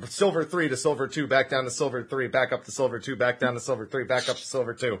 Go up from silver 3 to silver 2, back down to silver 3, back up to silver 2, back down to silver 3, back up to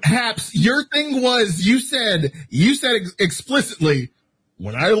silver 2. Haps, your thing was you said explicitly,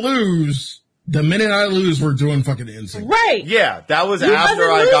 when I lose, the minute I lose, we're doing fucking insane. Right. Yeah, that was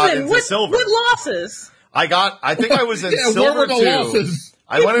after I got into silver. With losses. I think I was in silver 2. Losses?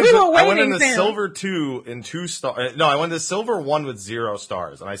 I went into silver 2 in 2 stars. No, I went to silver 1 with 0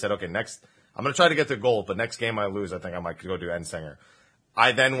 stars. And I said, okay, next, I'm going to try to get to gold, but next game I lose, I think I might go do Endsinger.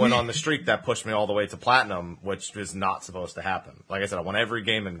 I then went on the streak that pushed me all the way to platinum, which is not supposed to happen. Like I said, I won every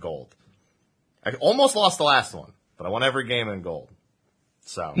game in gold. I almost lost the last one, but I won every game in gold.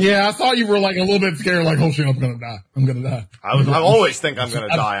 So. Yeah, I thought you were like a little bit scared, like, oh shit, I'm going to die. I always think I'm going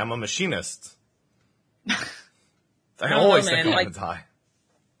to die. I'm a machinist. I always think I'm going to die.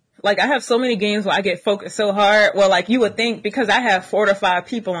 Like, I have so many games where I get focused so hard. Well, like, you would think because I have 4 to 5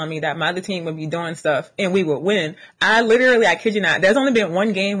 people on me that my other team would be doing stuff and we would win. I kid you not, there's only been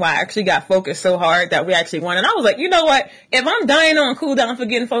one game where I actually got focused so hard that we actually won. And I was like, you know what? If I'm dying on cooldown for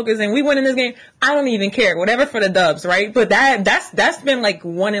getting focused and we win in this game, I don't even care. Whatever for the dubs, right? But that's been like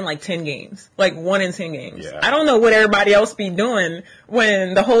 1 in like 10 games. Like 1 in 10 games. Yeah. I don't know what everybody else be doing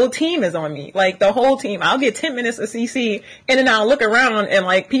when the whole team is on me. Like, the whole team. I'll get 10 minutes of CC and then I'll look around and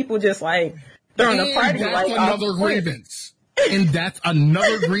like people just like throwing a party. That's like another grievance. And that's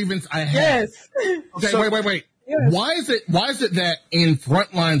another grievance I have. Yes. Okay, so, wait. Yes. Why is it that in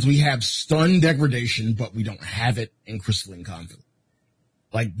Frontlines we have stun degradation, but we don't have it in Crystalline Conflict?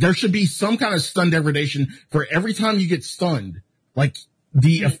 Like, there should be some kind of stun degradation for every time you get stunned, like,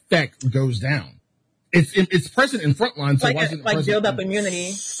 the effect goes down. It's present in Frontline, so why isn't it present build up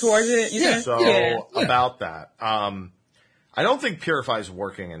immunity towards it? About that, I don't think Purify's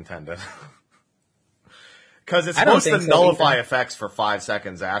working intended. Because it's supposed to nullify effects for 5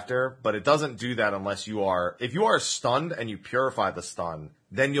 seconds after, but it doesn't do that unless if you are stunned and you purify the stun,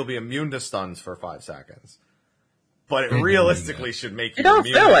 then you'll be immune to stuns for 5 seconds. But it realistically should make you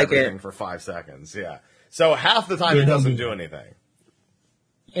immune to everything for 5 seconds, yeah. So half the time it doesn't do anything.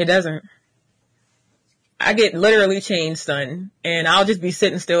 It doesn't. I get literally chain stun, and I'll just be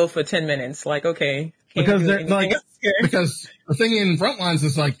sitting still for 10 minutes, like, okay. Because the thing in Frontlines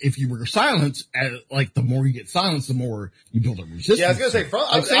is like, if you were silenced, like the more you get silenced, the more you build up resistance. Yeah, I was going to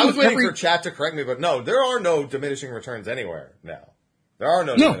say, I was waiting for chat to correct me, but no, there are no diminishing returns anywhere now. There are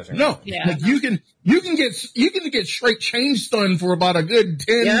no diminishing returns. Yeah. Like you can get straight chain stun for about a good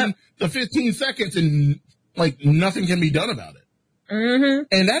 10 to 15 seconds and like nothing can be done about it. Mm-hmm.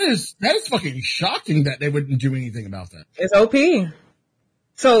 And that is fucking shocking that they wouldn't do anything about that. It's OP.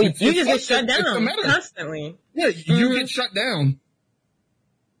 So you just get shut down constantly. Yeah, you get shut down.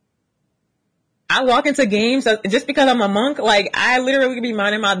 I walk into games just because I'm a monk. Like, I literally could be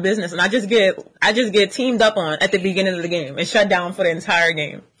minding my business, and I just get teamed up on at the beginning of the game and shut down for the entire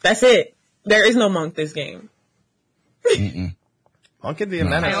game. That's it. There is no monk this game. Monk can be a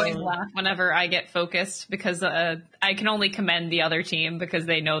menace. I always laugh whenever I get focused because I can only commend the other team because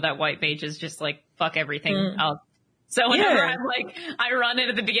they know that white mages just like fuck everything up. So whenever I'm like, I run in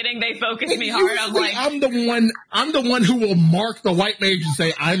at the beginning, they focus me hard. I'm like, I'm the one who will mark the white mage and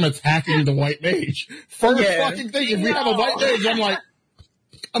say, I'm attacking the white mage. First fucking thing, if we have a white mage, I'm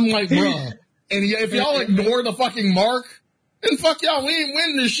like, bruh. And if y'all ignore the fucking mark, then fuck y'all, we ain't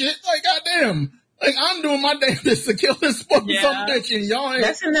winning this shit. Like, goddamn. Like, I'm doing my damnedest to kill this fucking bitch, and y'all ain't.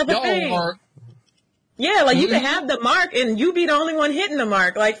 That's another thing. Yeah, like, you can have the mark, and you be the only one hitting the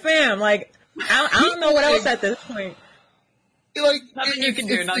mark. Like, fam, like, I don't know what else at this point. Like, nothing you can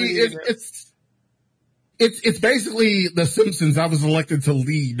do. It's basically The Simpsons. I was elected to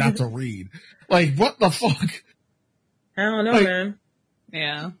lead, not to read. Like, what the fuck? I don't know, man.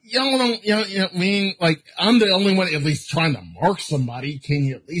 Yeah. Y'all don't, you know what I mean? Like, I'm the only one at least trying to mark somebody. Can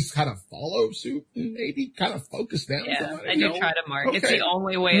you at least kind of follow suit and maybe kind of focus down? Yeah, I do try to mark. Okay. It's the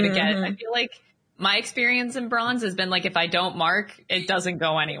only way to get it. I feel like my experience in bronze has been like, if I don't mark, it doesn't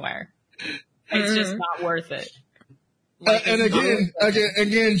go anywhere. It's just not worth it. Like, and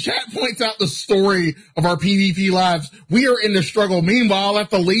again, chat points out the story of our PvP lives. We are in the struggle. Meanwhile, at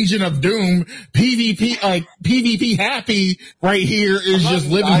the Legion of Doom, PvP happy right here is just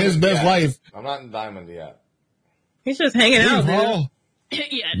living his best life. I'm not in Diamond yet. He's just hanging out, dude.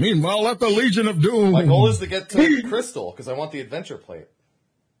 Meanwhile, at the Legion of Doom. My goal is to get to Crystal because I want the adventure plate.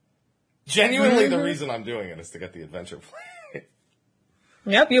 Genuinely, the reason I'm doing it is to get the adventure plate.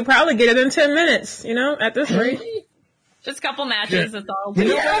 Yep, you'll probably get it in 10 minutes, at this rate. Just a couple matches, that's all.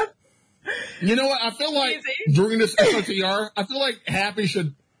 You know what? I feel like during this SOTR, I feel like Happy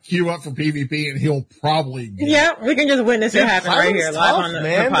should queue up for PvP and he'll probably get it. We can just witness it happen right here live on the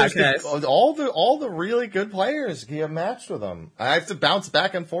podcast. All the really good players, you have matched with them. I have to bounce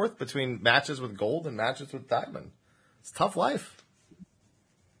back and forth between matches with gold and matches with diamond. It's tough life.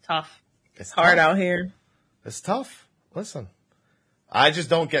 Tough. It's hard out here. It's tough. Listen, I just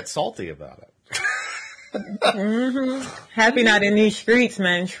don't get salty about it. Happy not in these streets,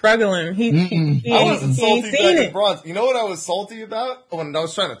 man. Struggling. I wasn't salty back in bronze. You know what I was salty about? When I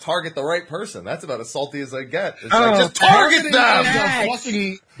was trying to target the right person. That's about as salty as I get. It's like, just target them!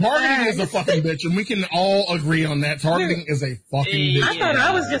 Targeting is a fucking bitch, and we can all agree on that. Targeting is a fucking bitch. I thought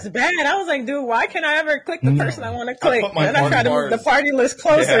I was just bad. I was like, dude, why can't I ever click the person I want to click? And I try to move the party list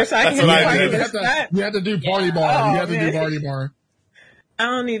closer so I can hit the party list. You have to do party bar. You have to do party bar. I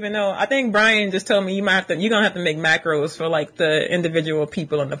don't even know. I think Brian just told me you're gonna have to make macros for like the individual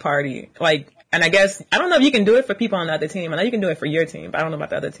people in the party. Like, and I guess, I don't know if you can do it for people on the other team. I know you can do it for your team, but I don't know about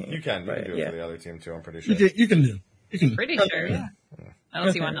the other team. You can do it for the other team too, I'm pretty sure. You can do. Pretty sure, yeah. I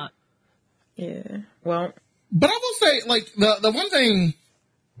don't see why not. Yeah. Well. But I will say, like, the one thing,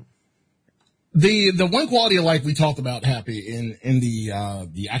 the one quality of life we talked about, Happy, in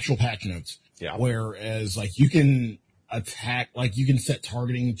the actual patch notes. Yeah. Whereas, like, you can attack, like, you can set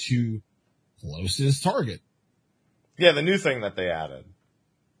targeting to closest target. Yeah, the new thing that they added.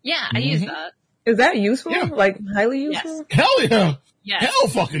 Yeah, I use that. Is that useful? Yeah. Like, highly useful? Yes. Hell yeah. Yes. Hell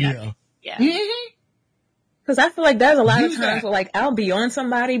fucking yeah. Yeah. Because I feel like there's a lot of times where, like, I'll be on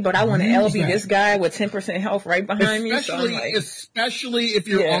somebody, but I want to LB this guy with 10% health right behind me. So especially if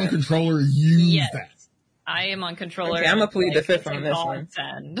you're on controller, use that. I am on controller. Okay, I'm going to plead the fifth on this one.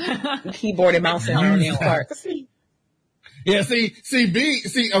 Keyboard and mouse and only parts. Yeah,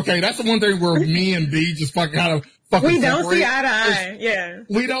 okay, that's the one thing where me and B just fucking kind of fucking we don't see eye to eye,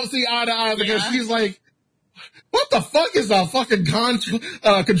 We don't see eye to eye because she's like, what the fuck is a fucking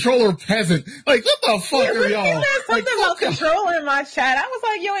controller peasant? Like, what the fuck are y'all? There's something about controller in my chat. I was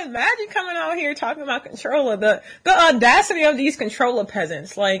like, yo, imagine coming out here talking about controller. The audacity of these controller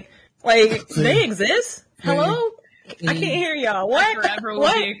peasants. Like they exist? Hello? I can't hear y'all. What? Forever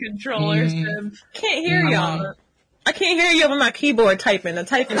will be a controller. Can't hear y'all. I can't hear you over my keyboard typing. The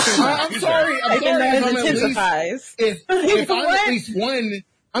typing too much. I'm sorry. I'm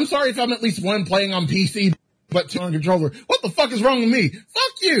sorry if I'm at least one playing on PC, but two on controller. What the fuck is wrong with me?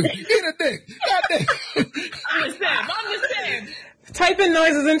 Fuck you. Eat a dick. Goddamn. I'm the same. Typing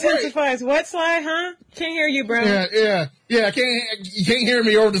noises intensifies. What, Sly, huh? Can't hear you, bro. Yeah. You can't hear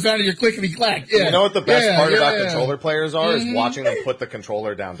me over the sound of your clickety clack. Yeah. You know what the best part about controller players are is watching them put the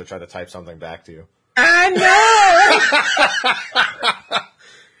controller down to try to type something back to you. I know.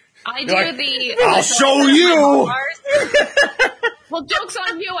 I do I'll show you. Well, joke's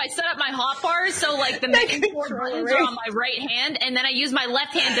on you. I set up my hotbar so like the main four buttons are on my right hand, and then I use my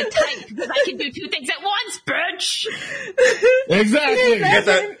left hand to type because I can do two things at once, bitch. Exactly. You get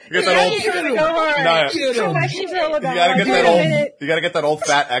that old. You gotta get that old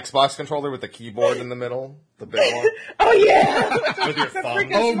fat Xbox controller with the keyboard in the middle, the big one. Oh yeah. With your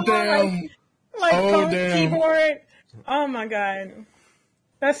thumb. Oh damn. Keyboard. Oh my god.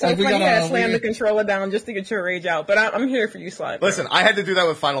 That's so funny. You gotta slam the controller down just to get your rage out. But I'm here for you, Slide. Listen, I had to do that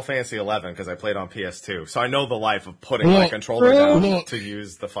with Final Fantasy 11 because I played on PS2, so I know the life of putting my controller down to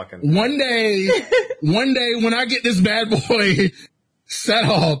use the fucking. One day when I get this bad boy set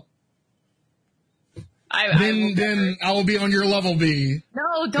up, then I will be on your level, B.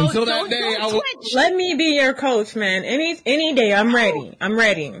 No, don't. Until that day, I will. Let me be your coach, man. Any day, I'm ready. I'm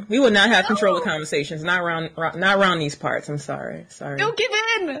ready. We will not have controller conversations. Not around these parts. I'm sorry. Don't give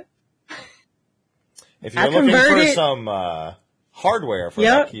in. If you're looking for some hardware for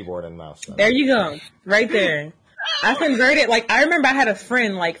that keyboard and mouse, there you go, right there. I converted. Like I remember, I had a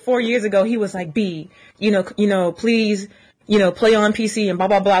friend like 4 years ago. He was like, "B, please." Play on PC and blah,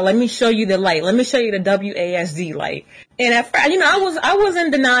 blah, blah. Let me show you the light. Let me show you the WASD light. And at first, I was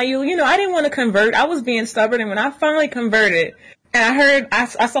in denial. I didn't want to convert. I was being stubborn. And when I finally converted and I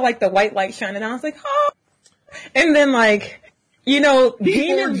saw like the white light shining, I was like, oh. And then like, being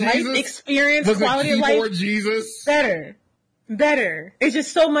in life experience, quality of life. Jesus. Better. It's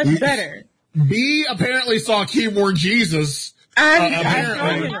just so much better. B apparently saw Keyboard Jesus. I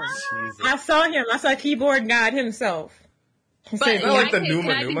saw him. I saw Keyboard God himself. But like the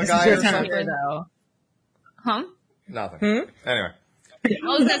Numa guy or something? Though. Huh? Nothing. Anyway. I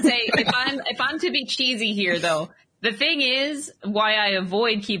was gonna say, if I'm to be cheesy here though, the thing is why I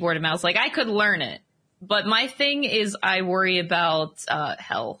avoid keyboard and mouse, like I could learn it, but my thing is I worry about,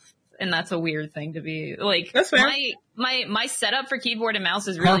 health. And that's a weird thing to be like, that's fair. My setup for keyboard and mouse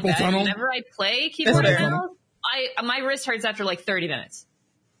is really bad. Whenever I play keyboard and mouse, my wrist hurts after like 30 minutes.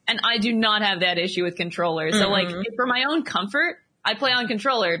 And I do not have that issue with controllers. So like for my own comfort, I play on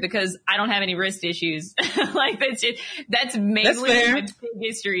controller because I don't have any wrist issues. Like that's mainly the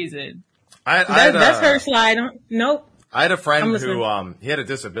biggest reason. That's her Slide. Nope. I had a friend who he had a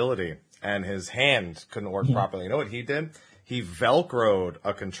disability and his hand couldn't work properly. You know what he did? He Velcroed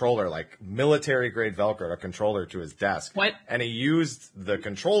a controller, like military grade Velcroed a controller to his desk. What? And he used the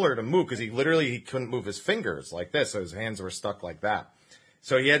controller to move because he couldn't move his fingers like this, so his hands were stuck like that.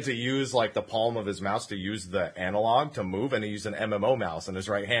 So he had to use like the palm of his mouse to use the analog to move, and he used an MMO mouse in his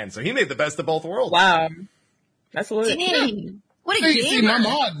right hand. So he made the best of both worlds. Wow, that's lit. Dang. What a gamer! See, my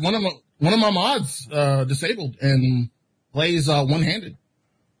mod, one of my mods, disabled and plays one-handed.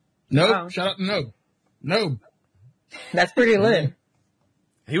 Nope. Wow. Shout out to Nope. That's pretty lit.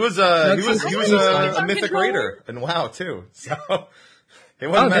 He was a mythic raider in WoW too. So he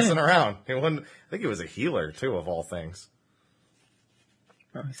wasn't messing around. I think he was a healer too, of all things.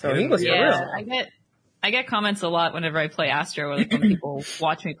 So he was real. I get comments a lot whenever I play Astro, like when people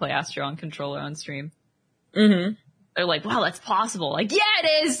watch me play Astro on controller on stream. Mm-hmm. They're like, wow, that's possible. Like, yeah,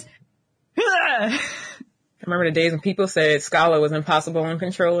 it is. I remember the days when people said Scala was impossible on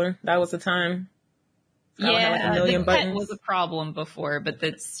controller. That was the time. Scala had like a million buttons. Was a problem before, but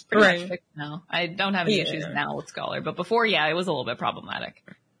that's pretty much fixed now. I don't have any issues now with Scholar, but before, it was a little bit problematic.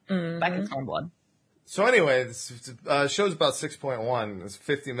 Back in Stormblood. So anyway, this show's about 6.1. It's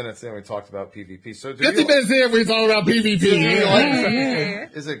 50 minutes in. We talked about PvP. So 50 minutes in, we talked about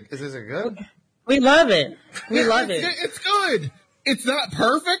PvP. Is it good? We love it. It's good. It's not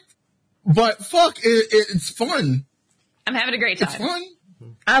perfect, but fuck, it's fun. I'm having a great time. It's fun.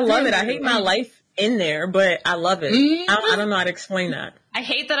 I love it. I hate my life in there, but I love it. I don't know how to explain that. I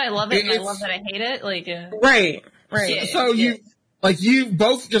hate that I love it, and I love that I hate it. Like, right. So you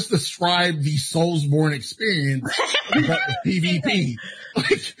both just described the Soulsborne experience, but with PvP.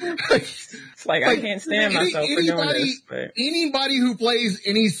 It's like I can't stand myself for doing this. But. Anybody who plays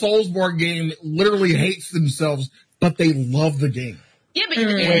any Soulsborne game literally hates themselves, but they love the game. Yeah, but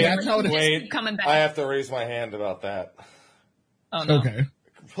that's how it is. Wait, coming back. I have to raise my hand about that. Oh no. Okay.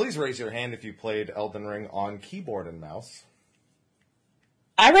 Please raise your hand if you played Elden Ring on keyboard and mouse.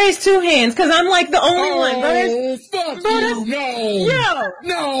 I raised 2 hands because I'm like the only one. Oh, fuck you!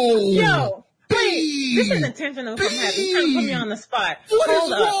 No! Wait, this is intentional from Heaven. You're trying to put me on the spot. What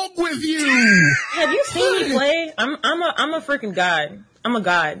is wrong with you? Have you seen me play? I'm a freaking god. I'm a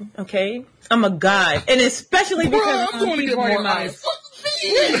god, okay? I'm a god. And especially because I'm going to get more eyes.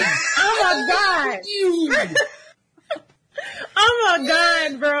 I'm a god. I'm a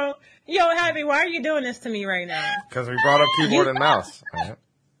god, bro. Yo, Happy, why are you doing this to me right now? Because we brought up keyboard and mouse. Right.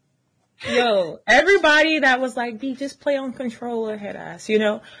 Yo, everybody that was like, B, just play on controller, head ass, you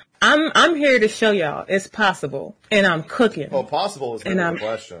know? I'm here to show y'all it's possible, and I'm cooking. Well, possible is the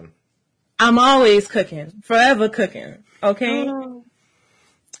question. I'm always cooking, forever cooking, okay?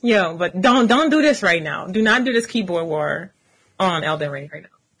 Yo, but don't do this right now. Do not do this keyboard war on Elden Ring right now.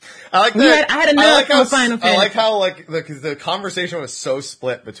 I like that. I had enough from Final Fantasy. I like how like the conversation was so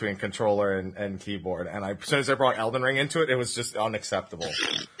split between controller and keyboard, and as soon as I brought Elden Ring into it, it was just unacceptable.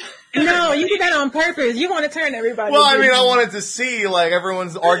 No, you did that on purpose. You want to turn everybody. Well, I mean, I wanted to see like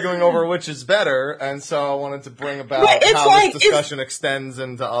everyone's arguing over which is better, and so I wanted to bring about how this discussion extends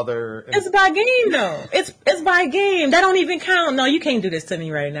into other. It's by game though. It's by game. That don't even count. No, you can't do this to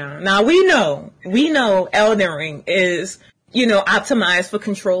me right now. Now we know Elden Ring is, you know, optimized for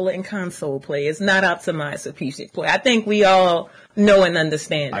controller and console play. It's not optimized for PC play. I think we all know and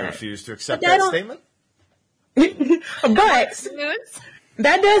understand that. I refuse to accept that statement. But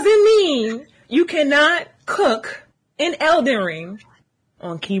that doesn't mean you cannot cook in Elden Ring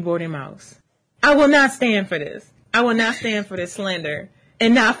on keyboard and mouse. I will not stand for this. I will not stand for this slander.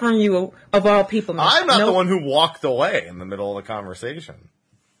 And not from you, of all people. I'm not the one who walked away in the middle of the conversation.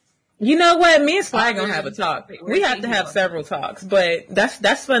 You know what? Me and Sly gonna have a talk. We have to have several talks, but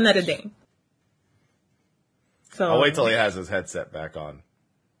that's for another day. So I'll wait till he has his headset back on.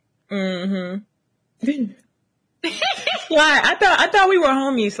 Sly, I thought we were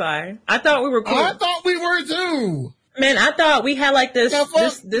homies, Sly. I thought we were cool. I thought we were too. Man, I thought we had like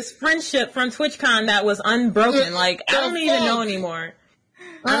this friendship from TwitchCon that was unbroken. Like I don't even know anymore.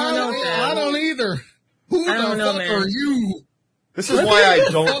 I don't know. I don't either. Who the fuck are you? This is why I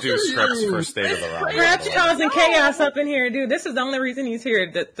don't do scripts for State of the Realm. Perhaps causing chaos up in here, dude. This is the only reason he's here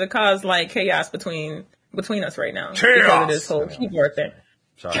to cause like chaos between us right now. Chaos! Because of this whole keyboard thing.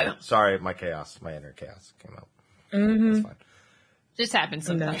 Sorry, my inner chaos came out. That's fine. Just happens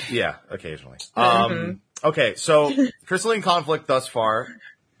sometimes. Yeah, occasionally. Okay, so Crystalline Conflict thus far,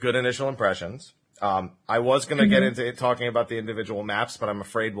 good initial impressions. I was going to get into it talking about the individual maps, but I'm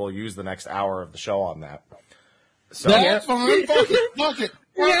afraid we'll use the next hour of the show on that. So that's fine. Fuck it.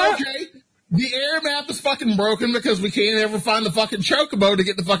 Well, okay. The air map is fucking broken because we can't ever find the fucking chocobo to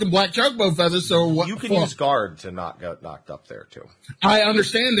get the fucking black chocobo feathers. So what? You can use guard to not get knocked up there too. I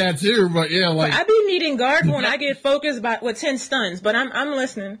understand that too, but yeah, like I be needing guard when I get focused with 10 stuns, but I'm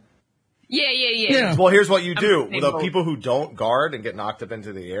listening. Yeah. Well, here's what you do. The people who don't guard and get knocked up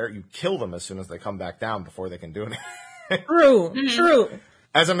into the air, you kill them as soon as they come back down before they can do anything. True.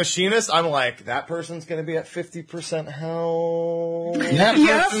 As a machinist, I'm like, that person's going to be at 50% health. I'm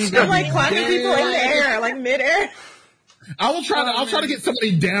like clocking people in the air, like midair. I'll try to get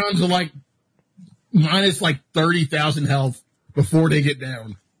somebody down to like minus like 30,000 health before they get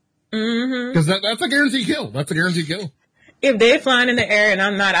down. Because that's a guaranteed kill. If they're flying in the air and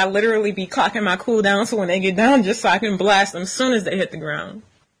I'm not, I literally be clocking my cooldown so when they get down, just so I can blast them as soon as they hit the ground.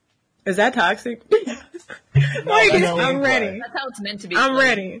 Is that toxic? I'm ready. That's how it's meant to be. I'm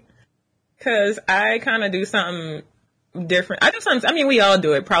ready. Cause I kind of do something different. I do something, I mean, we all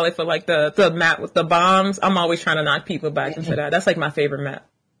do it probably for like the map with the bombs. I'm always trying to knock people back into that. That's like my favorite map.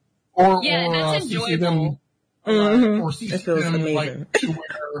 That's enjoyable. Or it feels amazing. Like, to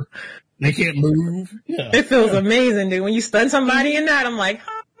where they can't move. Yeah. It feels amazing, dude. When you stun somebody in that, I'm like,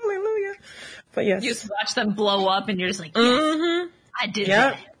 hallelujah. But yes. You just watch them blow up and you're just like, yes, I did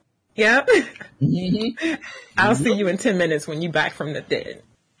that. Yep. I'll see you in 10 minutes when you back from the dead.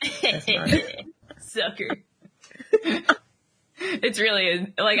 Sucker. It's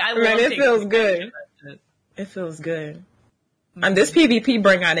really, like, I love it feels good. It feels good. And this PvP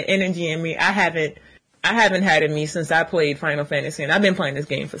bring out an energy in me I haven't had in me since I played Final Fantasy, and I've been playing this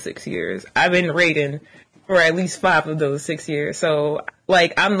game for 6 years. I've been raiding for at least 5 of those 6 years. So,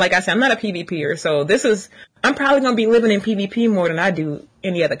 like I said, I'm not a PvPer, so I'm probably going to be living in PvP more than I do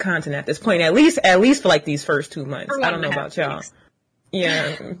any other content at this point, at least for like these first 2 months. I don't know about y'all.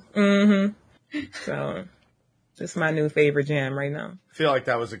 Yeah. So, just my new favorite jam right now. I feel like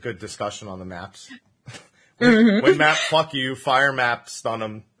that was a good discussion on the maps. When map, fuck you. Fire map, stun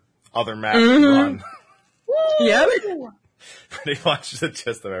them. Other map, run. Yep. Pretty much the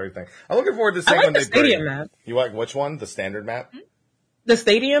gist of everything. I'm looking forward to seeing when they stadium map. You like which one? The standard map? The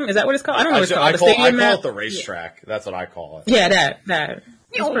stadium? Is that what it's called? I don't know what it's called. I call it the racetrack. That's what I call it. Yeah, that.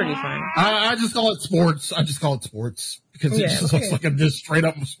 It's pretty fun. I just call it sports. Because it just looks like a just straight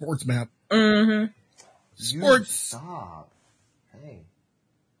up sports map. Sports. Stop. Hey.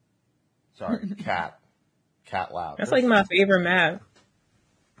 Sorry, cat loud. That's like my favorite map.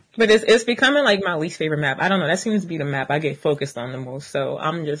 But it's becoming like my least favorite map. I don't know. That seems to be the map I get focused on the most. So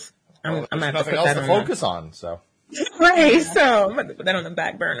I'm at nothing else to focus on. So Right, so I'm going to put that on the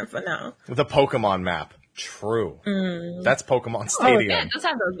back burner for now. The Pokemon map. True. That's Pokemon Yeah, Stadium. it does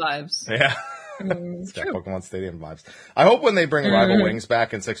have those vibes. Yeah. It's got Pokemon Stadium vibes. I hope when they bring Rival Wings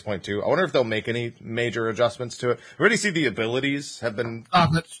back in 6.2, I wonder if they'll make any major adjustments to it. I already see the abilities have been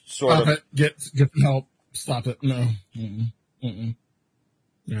Stop it. sort Stop of it. Get the help. Stop it. No.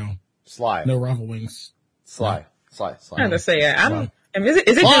 No. Sly. No Rival Wings. Sly. I have to say, is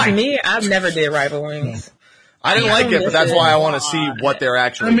it Why? just me? I've never did Rival Wings. I didn't like it, but that's why I want to see what they're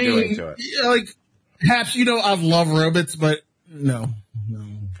actually doing to it. Yeah, like, Haps, I love robots, but no.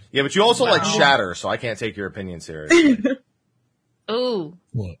 Yeah, but you also like Shatter, so I can't take your opinion seriously. Ooh.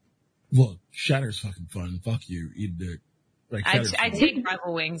 Look, Shatter's fucking fun. Fuck you, eat a dick. Like, I take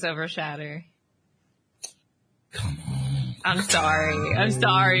Rival Wings over Shatter. Come on. I'm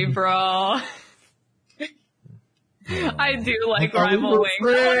sorry, bro. I do like Rival Wings. I'm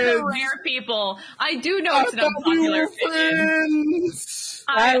one of the rare people. I do know it's an unpopular opinion.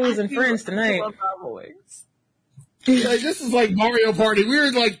 I was in Friends tonight. love Rival Wings. Yeah, this is like Mario Party. We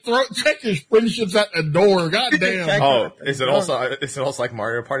were like check your friendships at the door. God damn. Oh, is it also like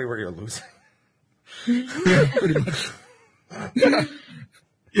Mario Party where you're losing? Yeah, pretty much.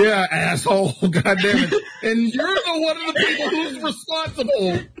 Yeah, asshole. God damn it. And you're one of the people who's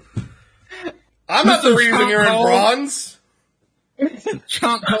responsible. I'm not the reason you're in bronze.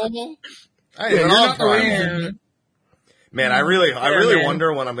 Chomp Cole. I ain't even on prime. reason. Man, I really man.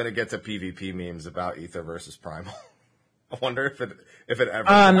 wonder when I'm going to get to PvP memes about Ether versus Primal. I wonder if it ever.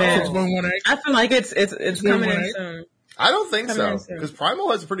 Oh man, 6.18. I feel like it's coming in soon. I don't think Coming so in soon. because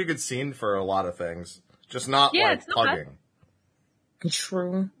Primal has a pretty good scene for a lot of things, just not Yeah, like it's not bad. pugging.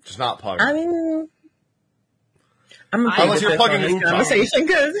 True. Just not pugging. I mean, I'm gonna Unless you're plugging this Wukong. conversation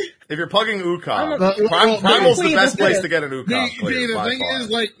because If you're pugging Ukon, Well, Primal's the please, best let's place do to get an Ukon.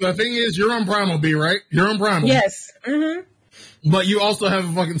 The thing is, you're on Primal B, right? You're on Primal. yes, But you also have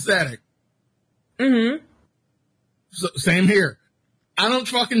a fucking static. So, same here. I don't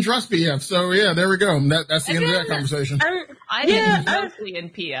fucking trust PF, so yeah, there we go. That's the end of that conversation. I am mostly in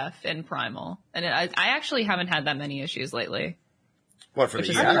PF and Primal, and I actually haven't had that many issues lately. What, for the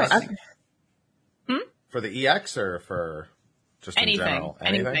is- EX? I- For the EX or for just in general?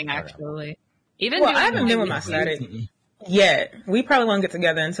 Anything Okay. actually. Even Well, doing I haven't been with my like- static yet. We probably won't get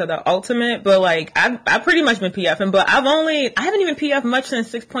together until the ultimate, but like I've pretty much been PFing, but I haven't even PF much since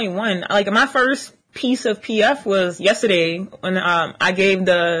 6.1. Like my first piece of PF was yesterday when I gave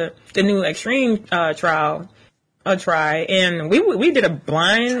the new extreme trial a try, and we did a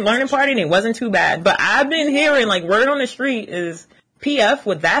blind learning party and it wasn't too bad. But I've been hearing like word on the street is PF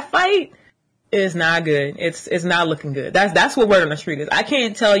with that fight is not good. It's not looking good. That's what word on the street is. I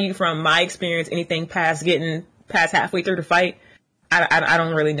can't tell you from my experience anything past getting past halfway through the fight. I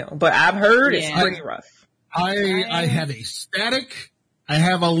don't really know, but I've heard it's pretty rough. I have a static. I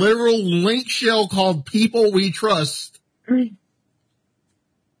have a literal link shell called People We Trust. And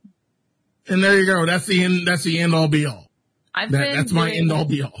there you go. That's the end all be all. That's my end all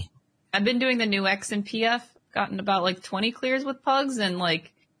be all. I've been doing the new X and PF, gotten about like 20 clears with pugs, and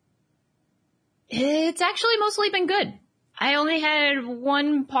like, it's actually mostly been good. I only had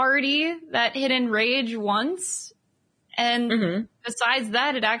one party that hit in rage once, and besides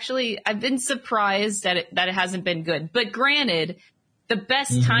that, I've been surprised that it hasn't been good. But granted, the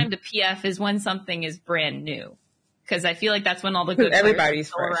best time to PF is when something is brand new, because I feel like that's when all the good everybody's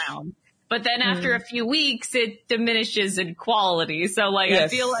players fresh. go around. But then after a few weeks, it diminishes in quality. So like, I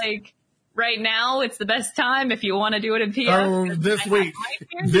feel like right now it's the best time if you want to do it in PF. Oh, this week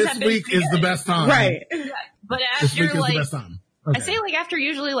is the best time. Right. But This week after is like, the best time. Okay. I say like after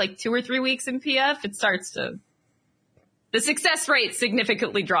usually like 2 or 3 weeks in PF, it starts to, the success rate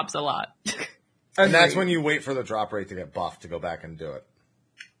significantly drops a lot. And that's when you wait for the drop rate to get buffed to go back and do it.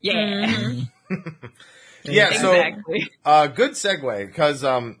 Yeah. Yeah, Exactly. so good segue, because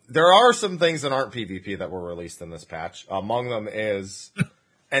there are some things that aren't PvP that were released in this patch. Among them is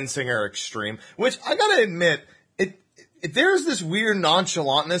Endsinger Extreme, which I gotta admit, there's this weird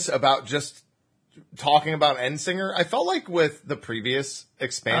nonchalantness about just talking about Endsinger. I felt like with the previous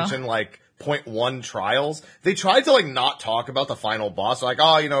expansion, like 0.1 trials, they tried to like not talk about the final boss. Like,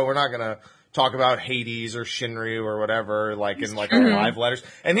 oh, we're not gonna talk about Hades or Shinryu or whatever, like in like our live letters.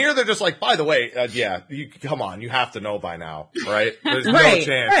 And here they're just like, by the way, come on, you have to know by now, right? There's no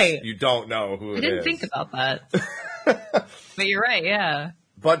chance you don't know who it is. I didn't think about that. But you're right, yeah.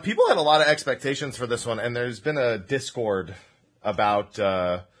 But people had a lot of expectations for this one, and there's been a discord about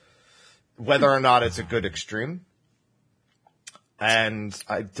whether or not it's a good extreme. And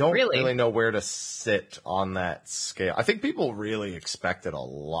I don't really know where to sit on that scale. I think people really expected a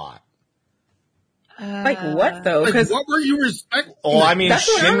lot. Like what though? Like, Because what were you respecting? Oh, I mean, That's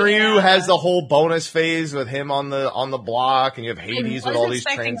what I'm- Shinryu has the whole bonus phase with him on the block, and you have Hades with all these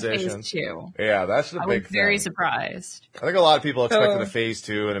transitions. Phase 2. Yeah, that's the I big was very thing. surprised. I think a lot of people expected So- a phase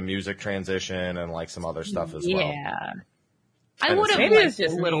 2 and a music transition and like some other stuff as well. Yeah. I And would have maybe liked it's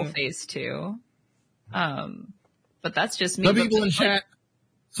just a little me. phase 2. But that's just me. Some But people in chat,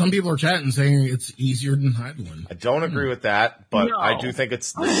 some people are chatting saying it's easier than Heidelin. I don't agree with that, but No. I do think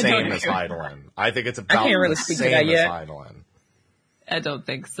it's the same as Heidelin. I think it's about can't really the speak to same that as yet. Heidelin. I don't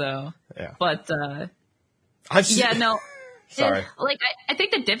think so. Yeah. But, I've seen, yeah, no. Sorry. Like, I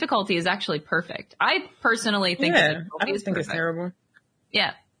think the difficulty is actually perfect. I personally think the yeah, I difficulty don't is think it's perfect. terrible.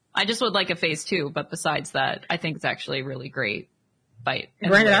 Yeah. I just would like a phase 2, but besides that, I think it's actually a really great fight.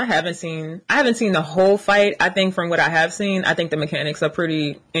 And Granted, like- I haven't seen the whole fight. I think from what I have seen, I think the mechanics are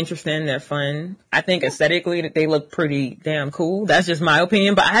pretty interesting. They're fun. I think aesthetically that they look pretty damn cool. That's just my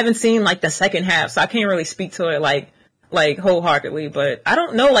opinion, but I haven't seen like the second half, so I can't really speak to it like wholeheartedly, but I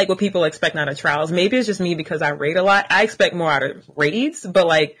don't know like what people expect out of Trials. Maybe it's just me because I raid a lot. I expect more out of raids, but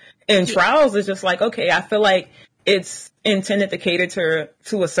like in Trials it's just like, okay, I feel like it's intended to cater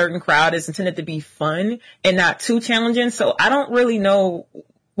to a certain crowd. It's intended to be fun and not too challenging. So I don't really know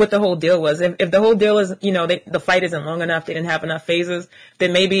what the whole deal was. If the whole deal is, the fight isn't long enough, they didn't have enough phases,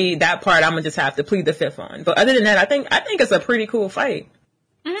 then maybe that part I'm gonna just have to plead the fifth on. But other than that, I think it's a pretty cool fight.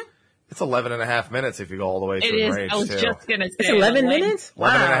 It's 11 and a half minutes if you go all the way It to is. Enrage, I was too. just gonna say It's 11 like, minutes?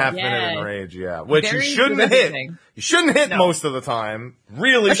 11 and a half Wow. minute Yeah. Enrage, yeah. Which Very you shouldn't hit. interesting. You shouldn't hit No. most of the time.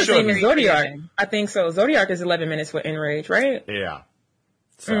 Really That's the same as shouldn't. Zodiac. I think so. Zodiac is 11 minutes with Enrage, right? Yeah.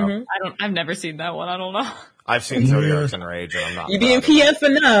 So, I've never seen that one. I don't know. I've seen Zodiac's Enrage and I'm not You being proud of it.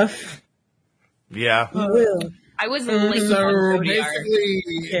 PF enough. Yeah. You will. I was late So on Zodiac.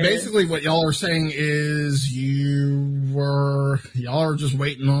 basically what y'all are saying is y'all are just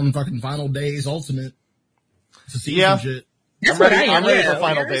waiting on fucking Final Days Ultimate to see Yeah. some shit. That's I'm ready, what I am. I'm ready Yeah. for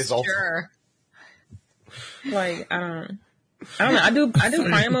Final Yours? Days Ultimate. Sure. Like, I don't know. I do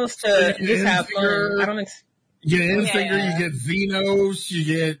primals to just have fun. I don't. You get Instinger, Yeah. you get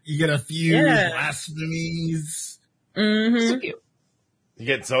Xenos, you get a few Yeah. Blasphemies. Mm-hmm. So cute. You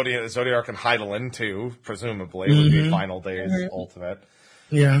get Zodiac and Heidelin too, presumably, would be Final Days Ultimate.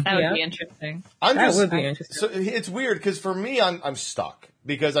 Yeah. That would Yeah. be interesting. That would be interesting. So it's weird because for me, I'm stuck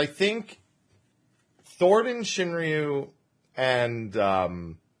because I think Thornton, Shinryu, and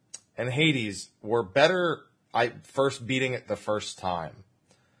Hades were better. First beating it the first time.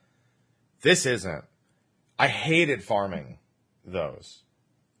 This isn't. I hated farming those.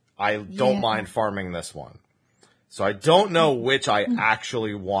 I don't mind farming this one. So I don't know which I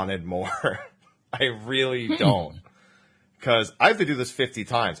actually wanted more. I really don't. Because I have to do this 50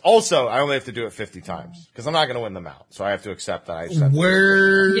 times. Also, I only have to do it 50 times. Because I'm not going to win them out. So I have to accept that I just have to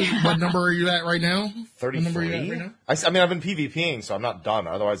What number are you at right now? What number are you at 33? right now? I mean, I've been PvPing, so I'm not done.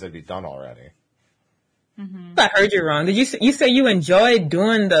 Otherwise, I'd be done already. I heard you wrong. Did you say you enjoyed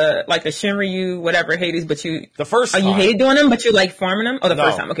doing the Shinryu, whatever, Hades, but you The first time. you hate doing them, but you like farming them? Oh, the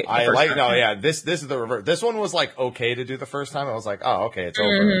first time. Okay, the first time. This is the reverse. This one was like okay to do the first time. I was like, oh, okay, it's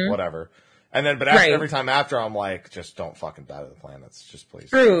over, whatever. And then, but Right. every time after, I'm like, just don't fucking die to the planets, just please.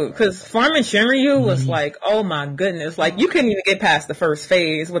 True, because farming Shinryu was like, oh my goodness, like you couldn't even get past the first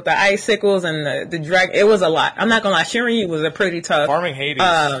phase with the icicles and the dragon. It was a lot. I'm not gonna lie, Shinryu was a pretty tough. Farming Hades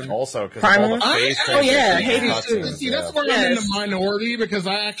also because Primal? all the phase Oh, yeah, transitions, Hades too. cutscenes, See, that's yeah. where I'm in Yes. the minority because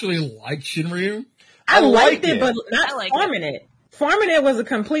I actually like Shinryu. I liked like it, it. but not I like farming it. Farming it was a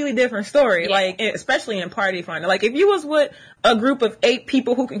completely different story, Yeah. like especially in Party Finder. Like if you was with a group of 8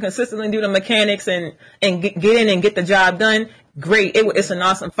 people who can consistently do the mechanics and get in and get the job done, great. It's an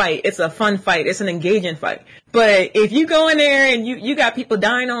awesome fight. It's a fun fight. It's an engaging fight. But if you go in there and you got people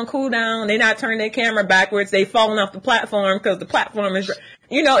dying on cooldown, they not turning their camera backwards, they falling off the platform because the platform is,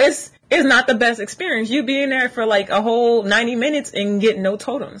 it's not the best experience. You be in there for like a whole 90 minutes and get no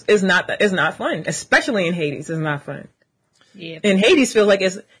totems. It's not fun, especially in Hades. It's not fun. Yeah. And Hades feels like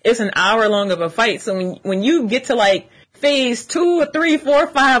it's an hour long of a fight. So when you get to like phase 2 or 3, 4,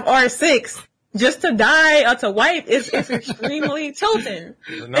 5, or 6, just to die or to wipe, it's extremely tilting.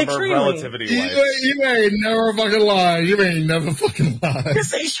 The number Extremely. of relativity You, wipes. you ain't never fucking lie. You ain't never fucking lie.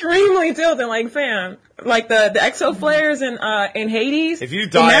 It's extremely tilting. Like fam, like the exo flares in Hades. If you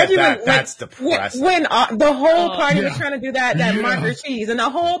die at imagine that, that's depressing. When the whole party was yeah. trying to do that Yeah. marker cheese, and the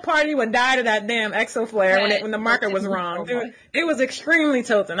whole party would die to that damn exo flare Right. when the marker was wrong. Dude, it was extremely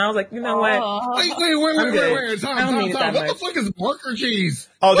tilting. I was like, you know what? Wait, I'm good. wait. I don't need it that What the much. fuck is marker cheese?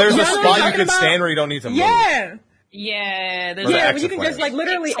 Oh, there's You a know what I'm spot you talking can about? stand where you don't need to move. Yeah. Yeah, there's Yeah, the but you can exo just like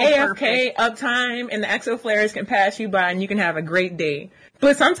literally It's so AFK uptime, and the exo flares can pass you by, and you can have a great day.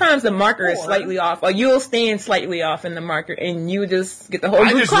 But sometimes the marker is slightly off, or you'll stand slightly off in the marker, and you just get the whole. I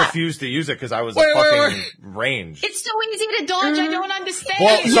group just clap. refused to use it because I was Wait, fucking ranged. It's so easy to dodge. I don't understand.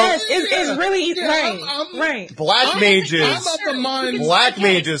 Well, so- Yes, it's really easy. Yeah, Right. Black mages. I'm of the mind. Black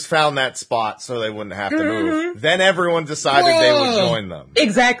mages found that spot so they wouldn't have to move. Then everyone decided they would Whoa. join them.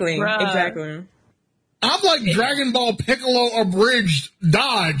 Exactly. Bruh. Exactly. I'm like Dragon Ball Piccolo abridged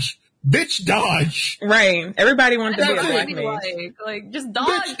dodge. Bitch dodge. Right. Everybody wants to be a That's black it. mage. Like just dodge.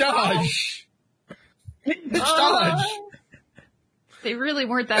 Bitch dodge. Bitch dodge. They really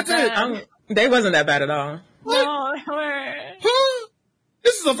weren't that That's it. bad. They wasn't that bad at all. No, they weren't. Huh?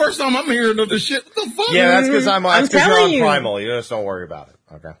 This is the first time I'm hearing of this shit. What the fuck? Yeah, that's because I'm you're telling on you. primal. You just don't worry about it.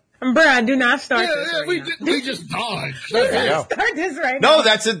 Okay. Bruh, do not start Yeah, this yeah, right now. we just dodged. There you go. Start this right now. No,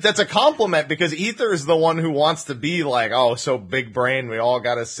 that's a compliment because Ether is the one who wants to be like, oh, so big brain. We all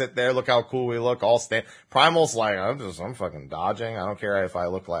got to sit there. Look how cool we look. All stand. Primal's like, I'm fucking dodging. I don't care if I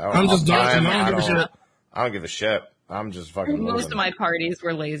look like, I'm just dodging. I don't give a shit. I don't give a shit. I'm just fucking Most moving. of my parties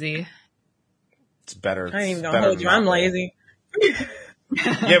were lazy. It's better. I ain't even it's gonna better hold you. than I'm not. lazy.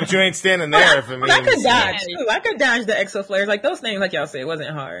 Yeah, but you ain't standing there if it means. I could you know. dodge too. I could dodge the exo flares. Like those things, like y'all said, it wasn't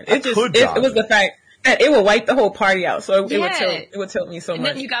hard. I It just could it dodge was the fact that it would wipe the whole party out. So it would Yeah. tilt me so And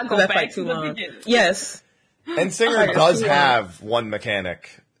much. then you gotta 'cause go that's back like too to the long. beginning. And Yes. Oh, Singer it's does too long. have one mechanic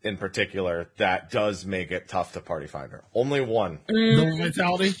in particular that does make it tough to party finder. Only one. Double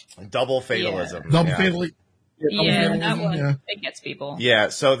fatality. Double fatalism. Double Yeah. fatality. Yeah, that one, Yeah. it gets people. Yeah,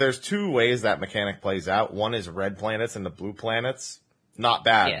 so there's two ways that mechanic plays out. One is red planets and the blue planets. Not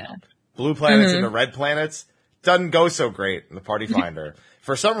bad. Yeah. Blue planets and the red planets doesn't go so great in the party finder.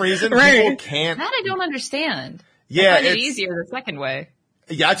 For some reason, Right. people can't. That I don't understand. Yeah, I find it it's, easier the second way.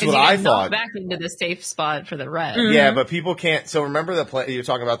 yeah, that's 'Cause what you I get knocked thought. back into the safe spot for the red. Yeah, but people can't. So remember you're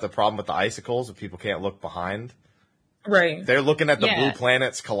talking about the problem with the icicles, if people can't look behind. Right. They're looking at the Yeah. blue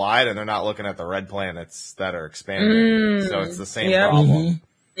planets collide, and they're not looking at the red planets that are expanding. So it's the same Yeah. problem.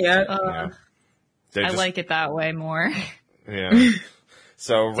 Yeah. Yeah. They're I just- like it that way more. Yeah.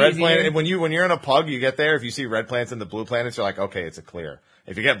 So red easier. planet, when you're in a pug, you get there. If you see red planets and the blue planets, you're like, okay, it's a clear.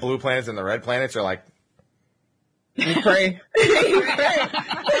 If you get blue planets and the red planets, you're like, You pray. You pray.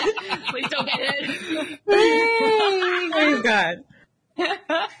 Please don't get it. Praise God.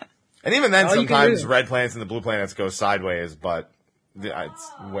 and even then, All you can sometimes do. red planets and the blue planets go sideways, but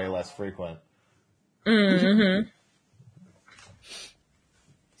it's way less frequent.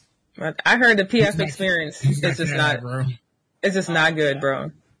 But I heard the PF experience is just Yeah, not. bro. It's just not good,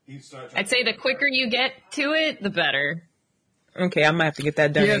 bro. I'd say the quicker you get to it, the better. Okay, I might have to get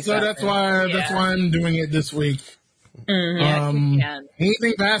that done. Yeah, so ASAP that's then. why I'm doing it this week. Yeah, you can.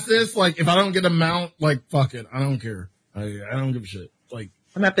 Anything past this, like if I don't get a mount, like fuck it, I don't care. I don't give a shit. Like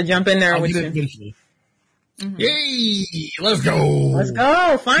I'm gonna have to jump in there I'll with get it you. eventually. Yay! Let's go. Let's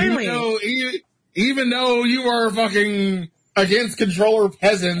go! Finally. Even though you are fucking against controller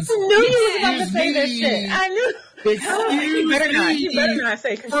peasants, I knew you was about to excuse say this me. shit. I knew. Excuse You better not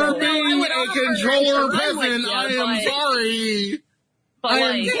say for controller. being would a offer controller to run with peasant. you, I am but- sorry. But I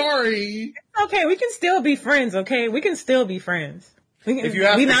am like, sorry. Okay, we can still be friends. Okay, we can still be friends. We can, If you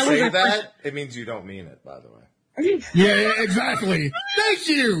have we to not say losing that, it means you don't mean it, by the way. friendship. Yeah, exactly. Thank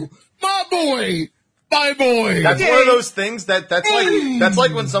you, my boy. My boy. That's one of those things that's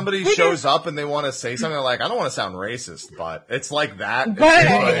like when somebody can- shows up and they want to say something like, I don't want to sound racist, but it's like that. It's But-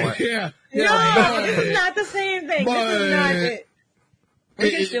 just like- yeah. No, this is not the same thing. This is not it. We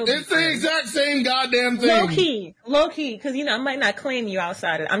can still be It's the friends. exact same goddamn thing. Low key, because I might not claim you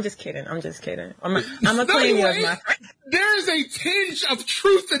outside. I'm just kidding. I'm gonna claim you as my friend. There is a tinge of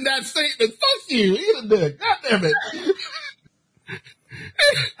truth in that statement. Fuck you. Eat a dick. God damn it.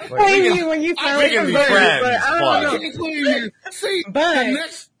 Claim you when you we finally can be convert, friends, but I but- don't I know. can claim you. See,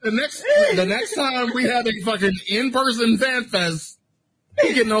 But- the next time we have a fucking in-person fan fest,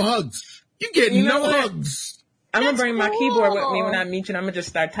 you get no hugs. You get You know no what? hugs. I'm gonna bring my keyboard with me when I meet you, and I'm gonna just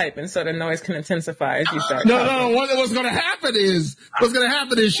start typing so the noise can intensify as you start. No, talking. what's gonna happen is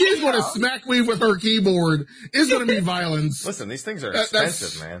she's gonna smack me with her keyboard. It's gonna be violence. Listen, these things are That's-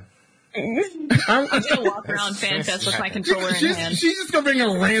 expensive, man. I'm I'm gonna walk around FanFest with my controller in hand. She's just gonna bring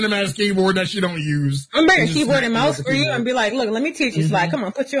a random ass keyboard that she don't use. I'm bringing a Just keyboard smack and me mouse with the for you keyboard. and be like, look, let me teach you. Slide. Come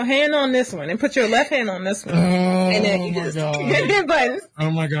on, put your hand on this one and put your left hand on this one. Oh And then you my just god. hit buttons.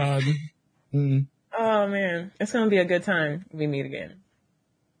 Oh my god. Mm. Oh man, it's gonna be a good time when we meet again.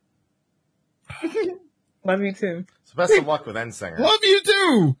 Love you too. So best of luck with Endsinger. Love you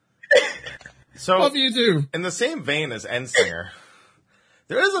too. So Love you too. in the same vein as Endsinger,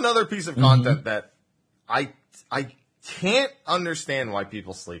 there is another piece of content that I can't understand why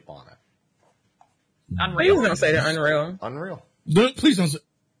people sleep on it. Unreal. Please don't say that. Unreal. Unreal. Please don't say.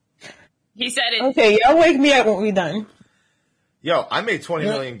 He said it. Okay, y'all wake me up when we done. Yo, I made 20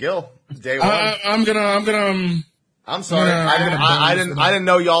 million gil day one. I'm sorry. I didn't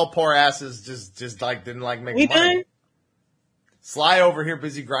know y'all poor asses just like didn't like making money. Done? Sly over here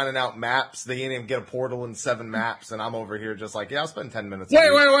busy grinding out maps. They ain't even get a portal in 7 maps, and I'm over here just like, yeah, I'll spend 10 minutes. Wait,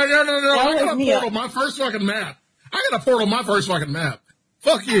 no. I got a portal my first fucking map.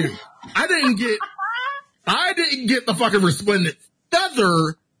 Fuck you. I didn't get the fucking resplendent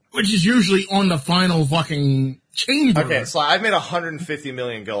feather, which is usually on the final fucking chamber. Okay, so I've made 150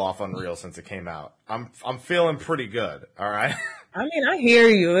 million gil off Unreal since it came out. I'm feeling pretty good. All right. I mean, I hear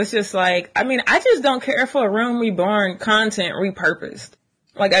you. It's just like, I mean, I just don't care for Realm Reborn content repurposed.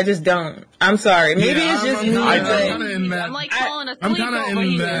 Like, I just don't. I'm sorry. Maybe it's just me. I'm like falling asleep. I'm kind of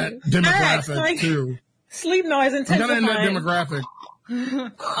in that demographic too. Sleep noise intensifying. I'm kind of in that demographic.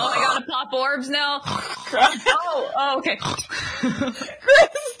 Oh, I gotta pop orbs now. Oh, okay.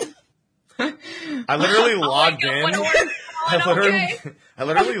 I literally logged in. I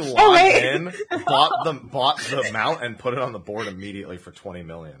literally logged in, bought the mount, and put it on the board immediately for 20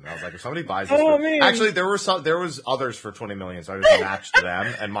 million. I was like, if somebody buys this, actually there was others for 20 million, so I just matched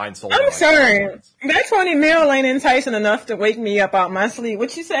them, and mine sold. I'm sorry, that 20 mil ain't enticing enough to wake me up out my sleep.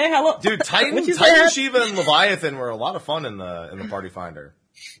 What you say? Hello, dude. Titan, Shiva, and Leviathan were a lot of fun in the Party Finder.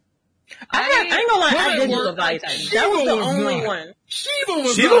 I ain't gonna lie, I did do Leviathan. That was the only one. Shiva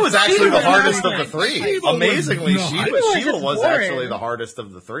was actually the hardest of the three. Amazingly, Shiva was actually the hardest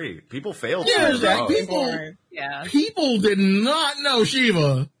of the three. People failed. People did not know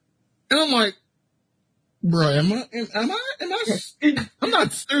Shiva, and I'm like, bro, am I? I'm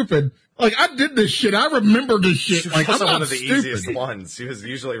not stupid. Like, I did this shit. I remember this shit. Like, I'm not one of the stupid. easiest ones. She was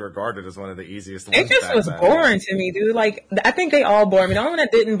usually regarded as one of the easiest ones. It just was boring to me, dude. Like, I think they all bore me. The only one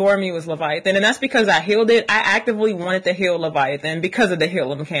that didn't bore me was Leviathan, and that's because I healed it. I actively wanted to heal Leviathan because of the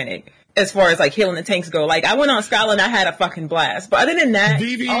heal mechanic. As far as, like, healing the tanks go. Like, I went on Scala and I had a fucking blast. But other than that,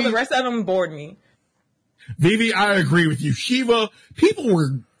 all the rest of them bored me. Vivi, I agree with you. Shiva, people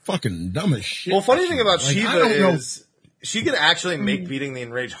were fucking dumb as shit. Well, funny thing about Shiva is she can actually make beating the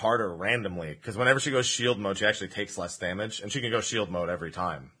Enrage harder randomly, because whenever she goes shield mode, she actually takes less damage, and she can go shield mode every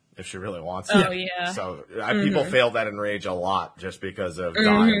time if she really wants to. Oh, yeah. So people fail that Enrage a lot just because of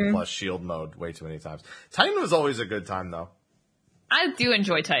dying plus shield mode way too many times. Titan was always a good time, though. I do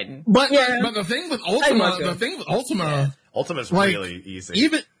enjoy Titan. But the thing with Ultima, Ultima's like, really easy.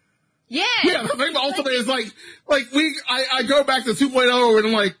 Yeah, the thing with Ultimate is I go back to 2.0 and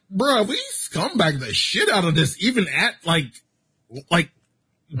I'm like, bro, we scumbag the shit out of this, even at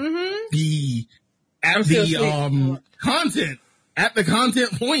the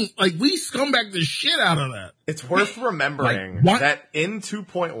content point, like, we scumbag the shit out of that. It's worth remembering that in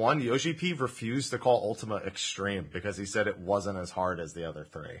 2.1, Yoshi P refused to call Ultima Extreme because he said it wasn't as hard as the other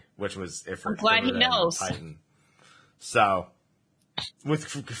three, which was Ifrit. I'm glad he knows. Titan. So,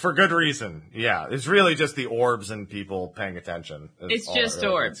 for good reason. Yeah, it's really just the orbs and people paying attention. It's just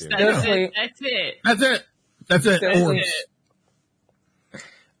orbs. That's it. Orbs.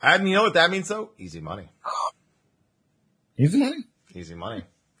 And you know what that means, though? Easy money. Easy money? Easy money.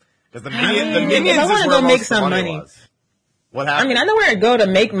 Because the minions I is want to where go make most some money money. was. What happened? I mean, I know where to go to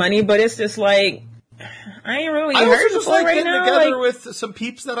make money, but it's just like, I ain't really heard just before like right getting now. together with some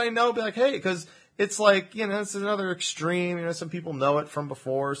peeps that I know, be like, hey, because it's like, you know, it's another extreme. You know, some people know it from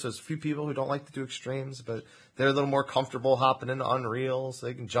before, so there's a few people who don't like to do extremes, but they're a little more comfortable hopping into Unreal, so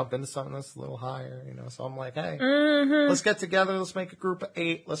they can jump into something that's a little higher, you know. So I'm like, hey, let's get together, let's make a group of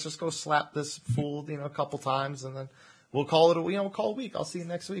 8, let's just go slap this fool, you know, a couple times, and then we'll call it a week. I'll see you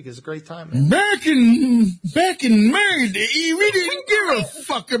next week. It's a great time, man. Back in May, we didn't give a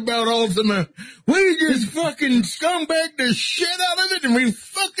fuck about Ultima. We just fucking scumbagged the shit out of it, and we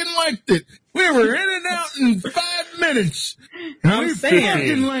fucking liked it. We were in and out in 5 minutes. We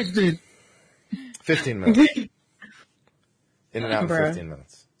fucking liked it. 15 minutes. In and out in 15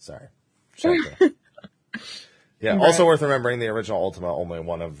 minutes. Sorry. Yeah. Also worth remembering, the original Ultima, only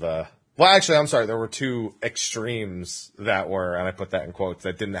one of the. Well, actually, I'm sorry. There were 2 extremes that were, and I put that in quotes,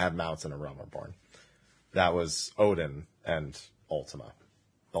 that didn't have mounts in A Realm Reborn. That was Odin and Ultima.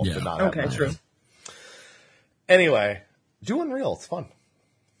 Both did not have mounts. True. Anyway, do Unreal. It's fun.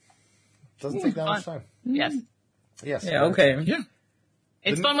 Doesn't take that much time. Yes. Yes. Yeah, okay. Yeah.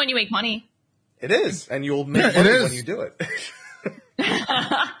 It's fun when you make money. It is, and you'll make money when you do it.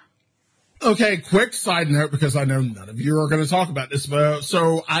 Okay, quick side note, because I know none of you are going to talk about this,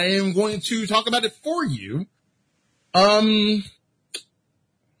 so I am going to talk about it for you. Crafter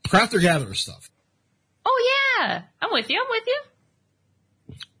Gatherer stuff. Oh yeah, I'm with you.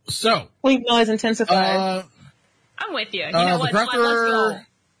 So Sleep noise intensified. I'm with you. You know what?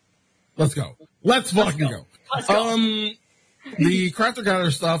 Let's go. Let's fucking go. Let's go. The Crafter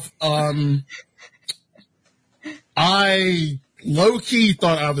Gather stuff, I low-key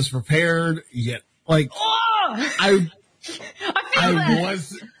thought I was prepared, yet, like, I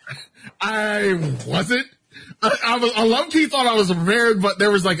wasn't. I low-key thought I was prepared, but there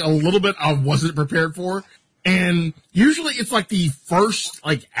was, like, a little bit I wasn't prepared for. And usually it's, like, the first,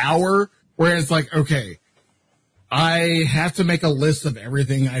 like, hour where it's like, okay, I have to make a list of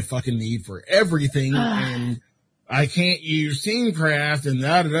everything I fucking need for everything, and I can't use Teamcraft and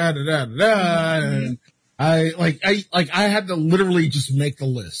and I had to literally just make the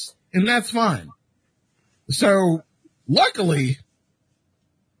list, and that's fine. So luckily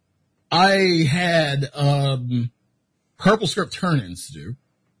I had purple script turn-ins to do.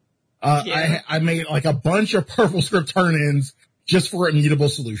 I made like a bunch of purple script turn-ins just for a Immutable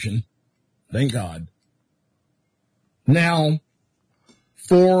Solution. Thank God. Now,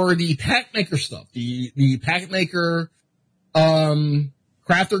 for the pack maker stuff, the pack maker,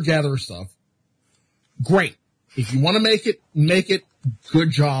 crafter gatherer stuff, great. If you want to make it, good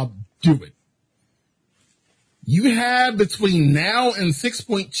job, do it. You have between now and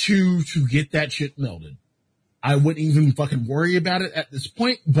 6.2 to get that shit melded. I wouldn't even fucking worry about it at this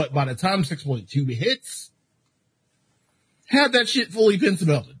point, but by the time 6.2 hits, have that shit fully pencil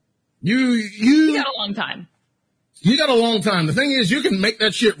melded. You got a long time. You got a long time. The thing is, you can make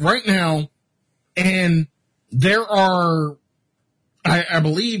that shit right now, and there are, I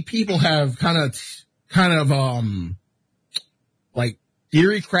believe people have kind of, like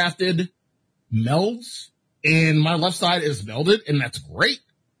theory crafted melds, and my left side is melded, and that's great.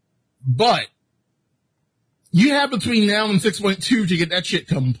 But you have between now and 6.2 to get that shit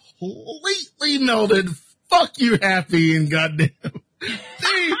completely melded. Fuck you, Happy, and goddamn.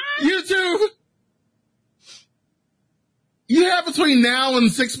 See, you two. You have between now and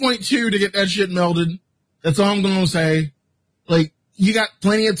 6.2 to get that shit melded. That's all I'm going to say. Like, you got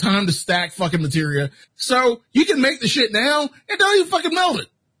plenty of time to stack fucking materia. So, you can make the shit now and don't even fucking meld it.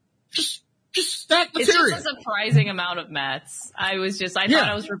 Just stack materia. It's just a surprising amount of mats. I thought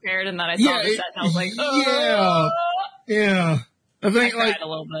I was prepared, and then I saw the set and I was like, oh. Yeah. I think, cried a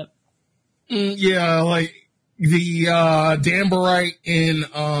little bit. Like, the, Damberite in,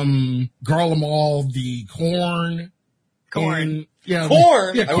 Garlemald, the corn. Corn.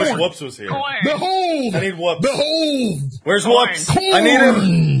 Corn? Yeah, I wish Whoops was here. Corn. Behold! I need Whoops. Behold! Where's Corn. Whoops?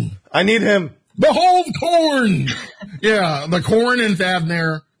 Corn! I need him. Behold corn! Yeah, the corn and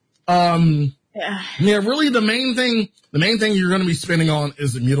Thavnair. Really the main thing you're going to be spending on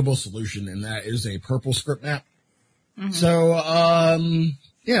is Immutable Solution, and that is a purple script map. Mm-hmm. So,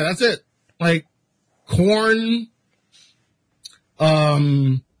 that's it. Like, corn,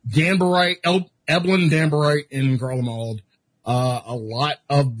 Damberite, Eblin, Damberite, and Garlemald. A lot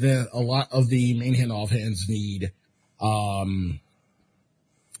of the main hand offhands need,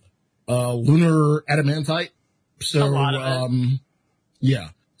 lunar adamantite. So, a lot of it. Yeah.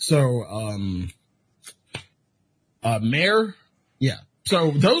 So, mare. Yeah.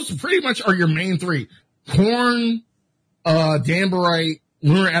 So those pretty much are your main three. Corn, Damberite,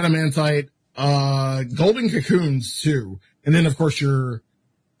 lunar adamantite, golden cocoons too. And then of course your,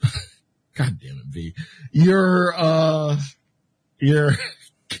 God damn it, V. Your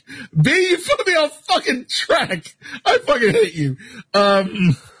B, you put me on fucking track. I fucking hate you.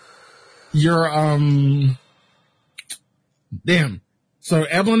 Damn. So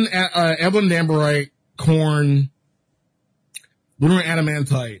Eblin, Damberite, corn, lunar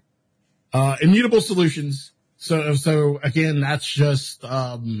adamantite, Immutable Solutions. So again, that's just,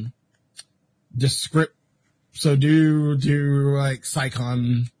 script. So do like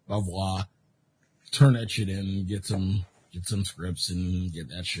Psychon, blah, blah, turn that shit in, get some scripts and get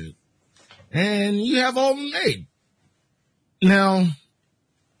that shit. And you have all made. Now,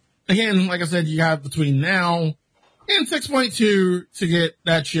 again, like I said, you have between now and 6.2 to get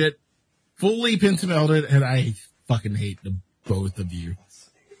that shit fully pentamelded, and I fucking hate the both of you.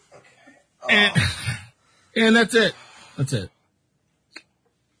 And that's it. That's it.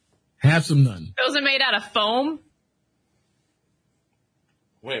 Have some none. Those are made out of foam.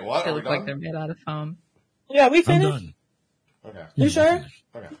 Wait, what? They look like they're made out of foam. Yeah, we I'm finished. done. Okay. You sure?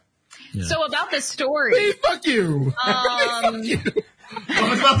 Okay. Yeah. So about the story. Hey, fuck you. Fuck you.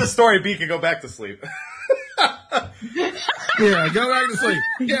 Well, it's about the story. B can go back to sleep. Yeah, go back to sleep.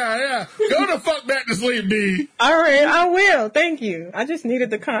 Yeah. Go the fuck back to sleep, B. All right, I will. Thank you. I just needed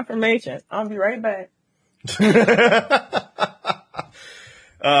the confirmation. I'll be right back.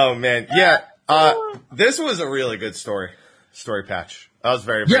 Oh man, yeah. This was a really good story patch. I was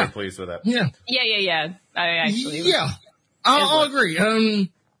very, very pleased with it. Yeah. I actually. Yeah. I'll agree.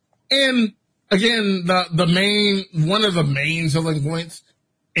 And again, one of the main selling points,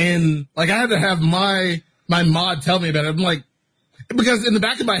 and like I had to have my mod tell me about it. I'm like, because in the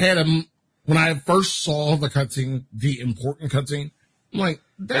back of my head, when I first saw the cutscene, the important cutscene, I'm like,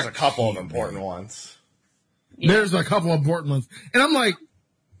 there's a couple of important ones. There's a couple of important ones. And I'm like,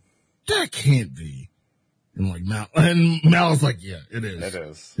 that can't be. And like Mal was like, yeah, it is. It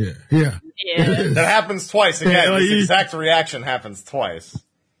is. Yeah. That happens twice. Again, like, this exact reaction happens twice.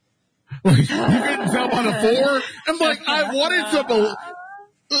 Like, you couldn't tell by the 4? I'm like, I wanted to believe.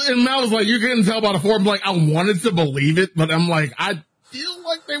 And Mal was like, you couldn't tell by the 4. I'm like, I wanted to believe it, but I'm like, I feel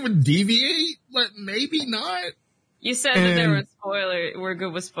like they would deviate, but maybe not. You said that there were spoilers. We're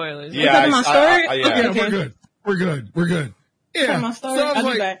good with spoilers. Yeah, talking about story? Okay, Okay. We're good. Yeah. Talking about story? So I was I'll be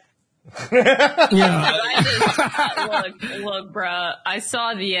like, back. yeah. Look, bruh. I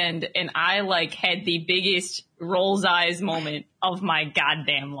saw the end and I like had the biggest rolls eyes moment of my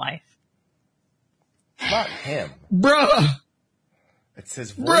goddamn life. Not him. Bruh. It's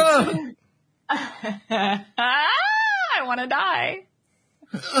his voice. Bruh. I want to die.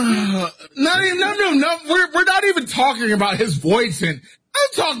 No. We're not even talking about his voice, and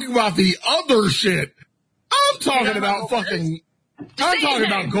I'm talking about the other shit. I'm talking about fucking. I'm talking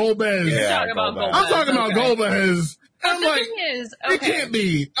about Golbez. Yeah, I'm talking about Golbez. I'm the like, thing is, it can't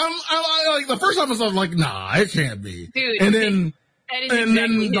be. I like the first time I was like, nah, it can't be. Dude, and then that is and exactly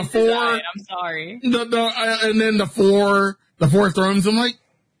then the his 4. design. I'm sorry. And then the 4 Thrones. I'm like,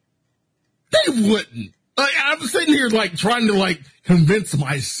 they wouldn't. Like, I'm sitting here like trying to like convince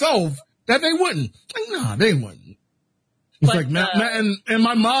myself that they wouldn't. Like, nah, they wouldn't. It's like, and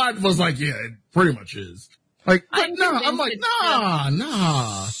my mod was like, yeah, it pretty much is. Like, I'm like,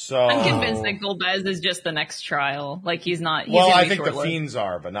 nah. So I'm convinced that Golbez is just the next trial. Like he's not. He's I think the Fiends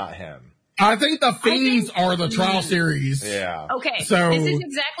are, but not him. I think the Fiends are the trial series. Yeah. Okay. So this is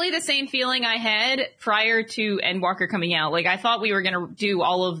exactly the same feeling I had prior to Endwalker coming out. Like I thought we were going to do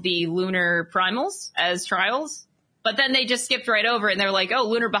all of the Lunar Primals as trials, but then they just skipped right over it and they're like, oh,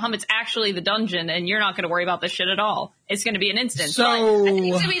 Lunar Bahamut's actually the dungeon and you're not going to worry about this shit at all. It's going to be an instance. So but I think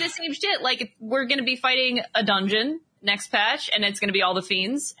it's going to be the same shit. Like we're going to be fighting a dungeon next patch and it's going to be all the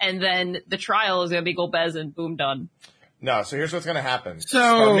Fiends and then the trial is going to be Golbez and boom, done. No, so here's what's going to happen. So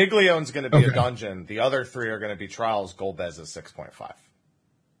Scarmiglione's going to be a dungeon. The other 3 are going to be trials. Golbez is 6.5.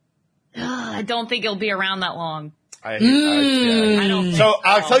 I don't think it'll be around that long. I don't. So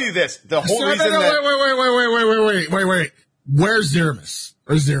I'll tell you this: the whole reason wait. Where's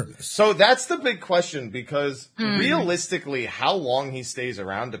Zeramis? So that's the big question because realistically, how long he stays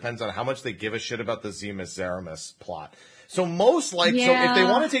around depends on how much they give a shit about the Zeramis plot. So most likely, so if they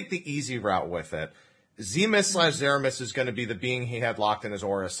want to take the easy route with it, Zeramis is going to be the being he had locked in his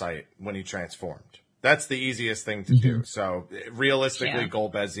aura sight when he transformed. That's the easiest thing to do. So realistically,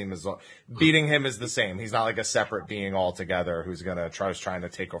 Golbez Zemus, beating him is the same. He's not like a separate being altogether who's trying to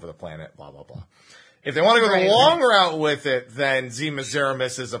take over the planet, blah, blah, blah. If they want to go the long route with it, then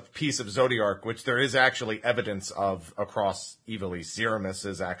Zeramis is a piece of Zodiark, which there is actually evidence of across Ivalice. Zeramis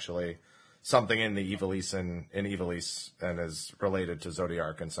is actually something in the Ivalice and is related to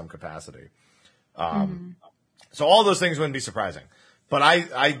Zodiark in some capacity. So all those things wouldn't be surprising. But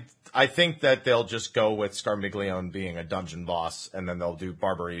I think that they'll just go with Scarmiglione being a dungeon boss, and then they'll do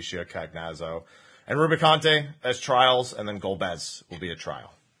Barbariscia, Cagnazzo, and Rubicante as trials, and then Golbez will be a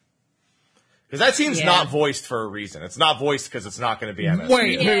trial. Because that seems not voiced for a reason. It's not voiced because it's not going to be MS.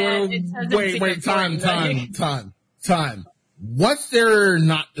 Wait, time. What's there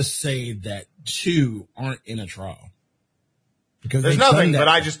not to say that 2 aren't in a trial? Because there's nothing, but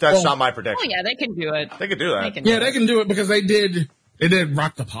that's not my prediction. Oh yeah, they can do it. They could do that. They can do it because they did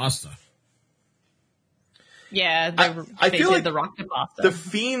Rock the Pasta. Yeah, I feel like the Rock the Pasta. The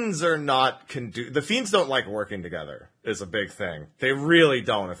Fiends are not the Fiends don't like working together is a big thing. They really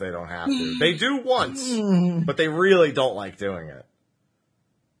don't if they don't have to. They do once, but they really don't like doing it.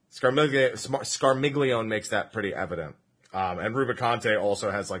 Scarmiglione makes that pretty evident. And Rubicante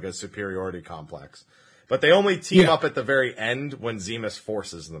also has like a superiority complex. But they only team up at the very end when Zemus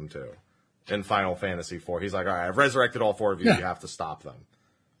forces them to. In Final Fantasy IV. He's like, all right, I've resurrected all 4 of you. You have to stop them.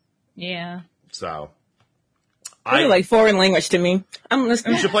 Yeah. So. Really like foreign language to me. I'm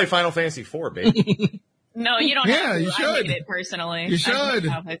listening. You should play Final Fantasy IV, baby. No, you don't have to. You should. I hate it personally. You should. I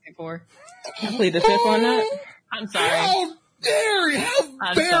Final Fantasy IV. I played the 5th on that. I'm sorry.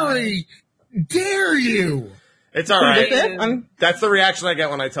 How very dare you? It's all right. The That's the reaction I get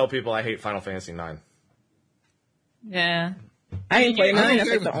when I tell people I hate Final Fantasy IX. Yeah. I ain't played 9. That's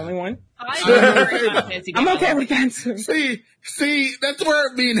like the only one. I'm okay with that too. See, that's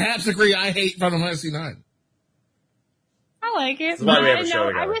where me and Haps agree. I hate Final Fantasy 9. I like it. That's why we have a show I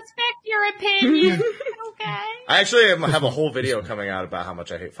together. respect your opinion. Okay. I actually have a whole video coming out about how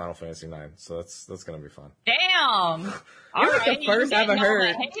much I hate Final Fantasy 9, so that's gonna be fun. Damn. You're like the first I've ever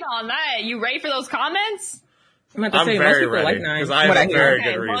heard. Hate on that. You ready for those comments? I'm about to say, most very people ready like 9. because I have a very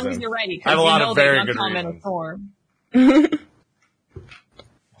good As long as reason. you're ready, I have a lot of very good reasons.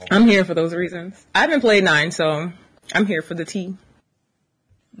 I'm here for those reasons. I haven't played 9, so I'm here for the tea.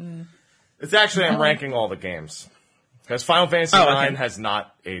 It's actually I'm ranking all the games because Final Fantasy 9 has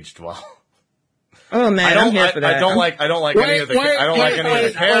not aged well. Oh man, I'm here for that. I don't like any of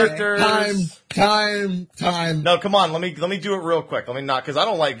the characters. Time. No, come on. Let me do it real quick. Let me not because I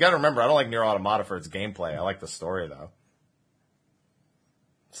don't like. Gotta remember, I don't like Nier Automata for its gameplay. I like the story though.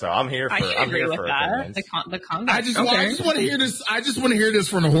 So I'm here for. I'm here for opinions. The combat. I just want to hear this. I just want to hear this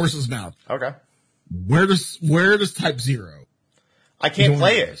from the horse's mouth. Okay. Where does Type 0? I can't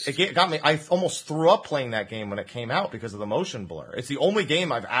play it. It got me. I almost threw up playing that game when it came out because of the motion blur. It's the only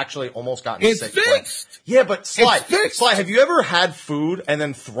game I've actually almost gotten sick playing. Fixed. Yeah, but Sly, have you ever had food and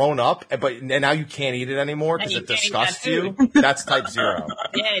then thrown up, and now you can't eat it anymore because it disgusts you? That's Type 0.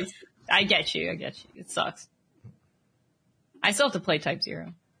 Yeah, I get you. It sucks. I still have to play Type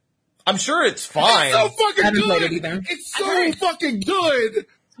 0. I'm sure it's fine. It's so fucking I haven't played good. it either. It's so fucking good.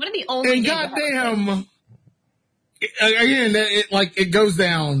 It's one of the only And games goddamn, again, it goes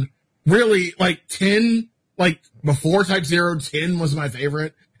down really like 10, like before Type 0, 10 was my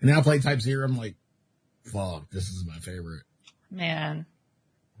favorite. And now I play Type 0, I'm like, fuck, this is my favorite. Man.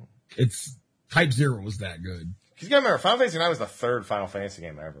 It's Type 0 was that good. You gotta remember, Final Fantasy IX was the third Final Fantasy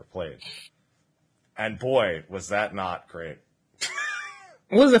game I ever played. And boy, was that not great.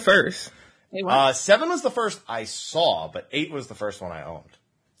 What was the first? 7 was the first I saw, but 8 was the first one I owned.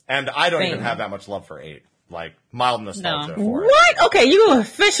 And I don't even have that much love for 8. Like, mild nostalgia for it. What? Okay, you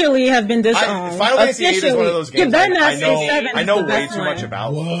officially have been disowned. Final Fantasy 8 is one of those games you better not say 7 I know is the way best too one. much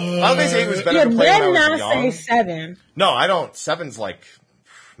about. What? Final Fantasy 8 was better You to play when I better was not young. say 7. No, I don't. 7's like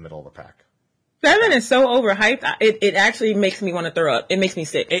middle of the pack. 7 is so overhyped. It actually makes me want to throw up. It makes me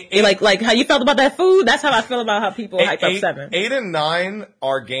sick. It like how you felt about that food. That's how I feel about how people hype up 7. 8 and 9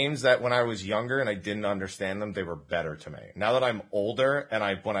 are games that when I was younger and I didn't understand them, they were better to me. Now that I'm older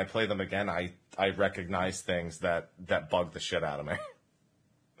and when I play them again, I recognize things that bug the shit out of me.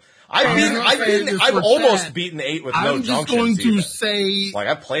 I've almost beaten 8 with no junctions. I'm just going to say, like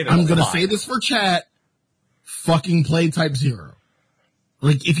I played it. I'm going to say this for chat. Fucking play Type 0.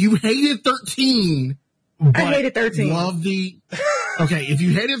 Like, if you hated 13, I hated 13. Love okay, if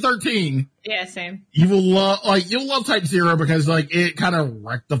you hated 13, yeah, same. you'll love Type 0 because, like, it kind of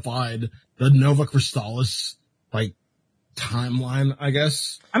rectified the Nova Crystallis, like, timeline, I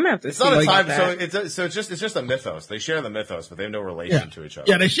guess. I'm gonna have to It's see not a about time, that. so it's just a mythos. They share the mythos, but they have no relation to each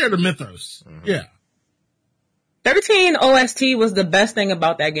other. Yeah, they share the mythos. Mm-hmm. Yeah. 13 OST was the best thing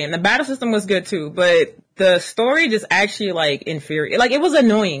about that game. The battle system was good too, but the story just actually like infuriating. Like it was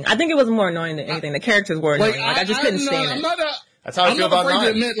annoying. I think it was more annoying than anything. The characters were annoying. Like I just couldn't stand it. That's how I feel about 9.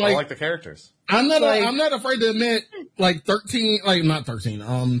 Admit, I like the characters. I'm not afraid to admit, like 13, like not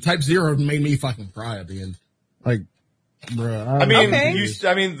 13. Type 0 made me fucking cry at the end. Like, bruh.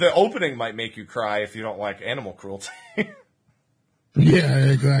 I mean, the opening might make you cry if you don't like animal cruelty. Yeah,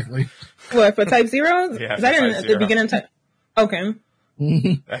 exactly. What, for Type 0? Yeah, Is that in at the beginning of Type? Okay.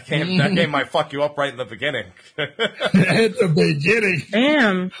 That game might fuck you up right in the beginning. At the beginning.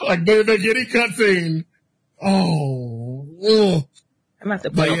 Damn. Like the beginning cutscene. Oh. Ugh. I'm about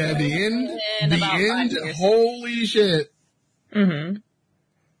to play. But yeah, the end, holy shit. Mm-hmm.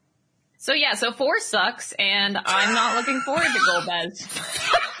 So 4 sucks, and I'm not looking forward to Golbez.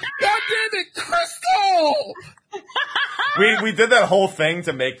 God damn it, Crystal! We did that whole thing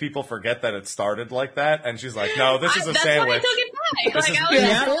to make people forget that it started like that, and she's like, "No, this is a That's sandwich. why I took it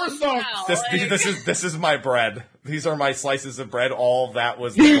back. This is my bread. These are my slices of bread. All that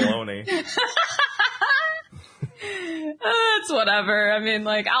was the bologna." It's whatever. I mean,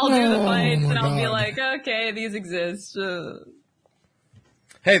 like, I'll do the fights, and I'll be like, okay, these exist.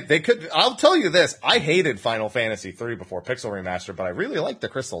 Hey, I'll tell you this. I hated Final Fantasy 3 before Pixel Remaster, but I really liked the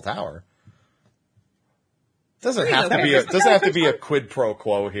Crystal Tower. Doesn't have to be a quid pro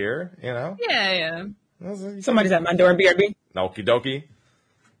quo here, you know? Yeah. Somebody's at my door, BRB. Okie dokie.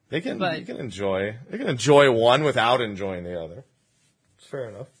 You can enjoy one without enjoying the other. It's fair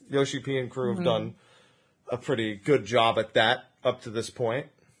enough. Yoshi P and crew have done a pretty good job at that up to this point.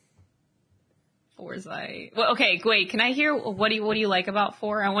 Forza. Well, okay, wait. Can I hear what do you like about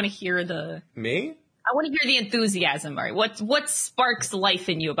 4? I want to hear the. Me? I want to hear the enthusiasm, Murray. What sparks life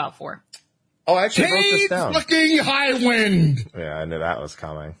in you about 4? Oh, I actually wrote this Cade down. fucking Highwind. Yeah, I knew that was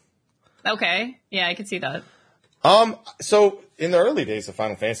coming. Okay. Yeah, I can see that. So in the early days of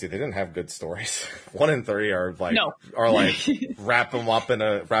Final Fantasy, they didn't have good stories. 1 and 3 are like wrap them up in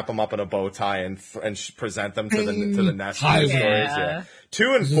a bow tie and present them to the nest stories. Yeah.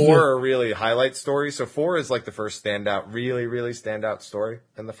 2 and 4 are really highlight stories. So 4 is like the first really standout story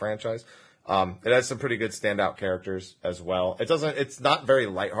in the franchise. It has some pretty good standout characters as well. It's not very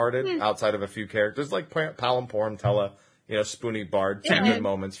lighthearted outside of a few characters like Palamporum, Tella. Spoony Bard, some good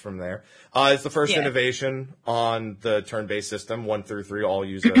moments from there. It's the first innovation on the turn-based system. 1 through 3 all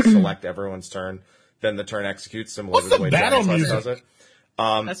use a select everyone's turn, then the turn executes, similar to the way Dragon Quest does it.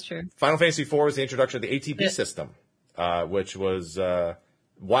 That's true. Final Fantasy IV was the introduction of the ATB system, which was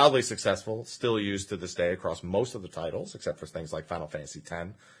wildly successful, still used to this day across most of the titles, except for things like Final Fantasy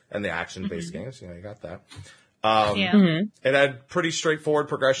X and the action-based games. You got that. It had pretty straightforward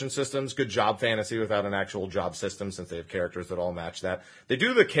progression systems, good job fantasy without an actual job system since they have characters that all match that. They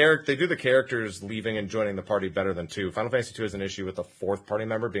do the characters leaving and joining the party better than 2. Final Fantasy 2 has an issue with the 4th party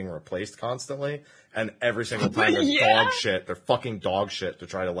member being replaced constantly, and every single time they're fucking dog shit to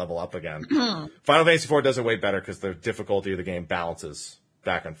try to level up again. Final Fantasy 4 does it way better because the difficulty of the game balances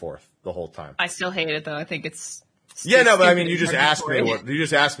back and forth the whole time. I still hate it though. I think it's but I mean, you just asked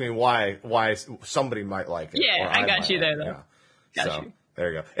me why somebody might like it. Yeah, I got you there though. Yeah. So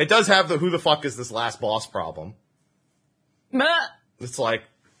there you go. It does have the who the fuck is this last boss problem. It's like,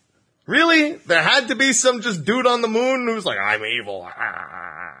 really? There had to be some just dude on the moon who's like, I'm evil.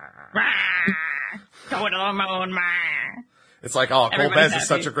 Go to the moon. It's like, oh, Cole Bez is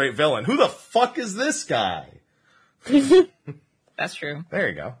such a great villain. Who the fuck is this guy? That's true. There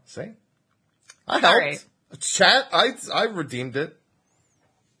you go. See? I helped. Right. Chat, I redeemed it.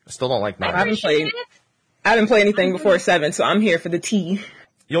 I still don't like 9. I didn't play anything before 7, so I'm here for the tea.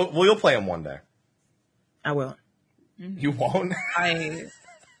 You'll play them one day. I will. You won't?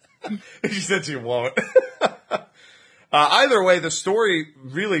 She said you won't. Either way, the story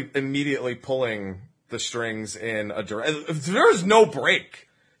really immediately pulling the strings in a direction. There's no break.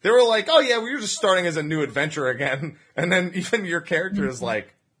 They were like, oh yeah, we were just starting as a new adventure again. And then even your character is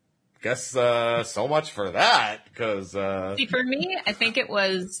like, guess so much for that, because see, for me, I think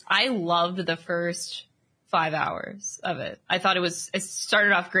I loved the first 5 hours of it. I thought it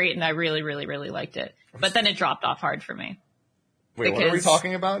started off great, and I really, really, really liked it. But then it dropped off hard for me. Wait, what are we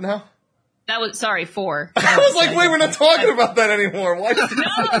talking about now? That was 4. I was like, wait, we're not talking about that anymore. Why? No,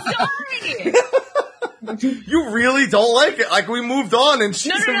 sorry. You really don't like it? Like, we moved on, and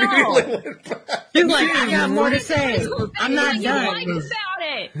she's immediately went back. She's like, I got more to say. I'm not done. About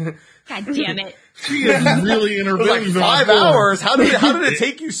it. God damn it. She is really in her feelings. Like 5 hours? How did it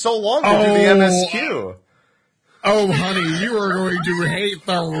take you so long to do the MSQ? Oh, honey, you are going to hate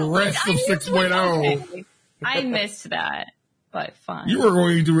the rest of 6.0. I missed that, but fine. You are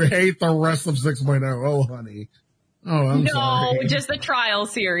going to hate the rest of 6.0. Oh, honey. Oh, I'm sorry. No, just the trial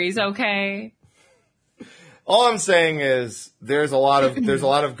series, okay? All I'm saying is there's a lot of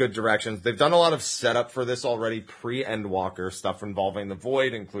good directions. They've done a lot of setup for this already pre-Endwalker stuff involving the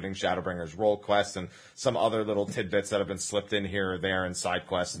Void, including Shadowbringer's role quests and some other little tidbits that have been slipped in here or there in side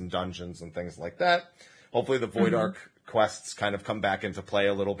quests and dungeons and things like that. Hopefully the Void Arc quests kind of come back into play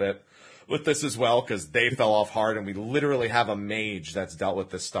a little bit with this as well, because they fell off hard, and we literally have a mage that's dealt with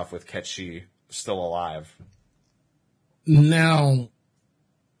this stuff with Ketchi still alive. Now,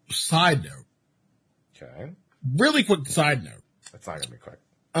 side note. Okay. Really quick side note. It's not gonna be quick.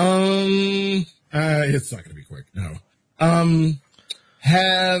 It's not gonna be quick. No.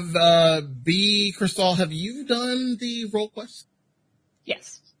 B. Crystal, have you done the role quest?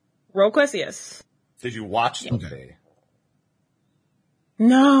 Yes. Role quest, yes. Did you watch them? Okay.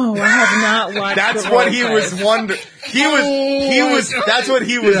 No, I have not watched. That's what he was wondering. That's what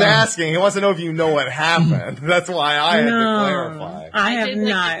he was asking. He wants to know if you know what happened. That's why I had to clarify. I have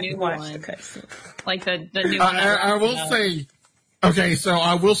not watched the cutscene. Like the new one. I will say, okay, so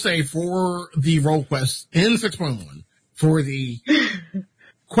I will say for the role quest in 6.1, for the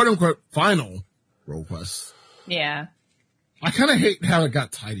quote unquote final role quest. Yeah. I kind of hate how it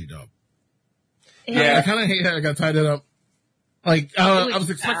got tidied up. Yeah. I kind of hate how it got tidied up. Like, I was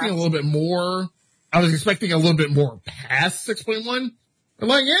expecting a little bit more. I was expecting a little bit more past 6.1. I'm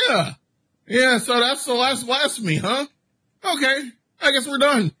like, yeah, so that's the last blasphemy, huh? Okay, I guess we're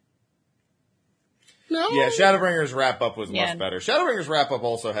done. No. Yeah, Shadowbringer's wrap-up was much better. Shadowbringer's wrap-up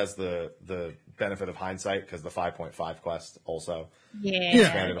also has the benefit of hindsight, because the 5.5 quest also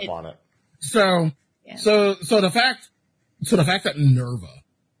expanded upon it. So the fact that Nerva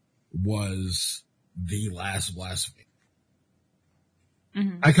was the last blasphemy.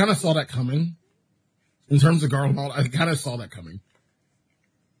 Mm-hmm. I kind of saw that coming. In terms of Garlemald, I kind of saw that coming.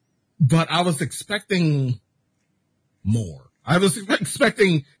 But I was expecting more. I was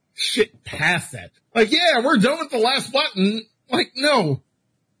expecting shit past that. Like, yeah, we're done with the last button. Like, no.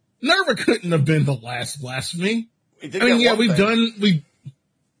 Nerva couldn't have been the last blasphemy.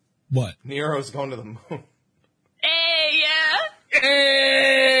 What? Nero's going to the moon. Hey, yeah.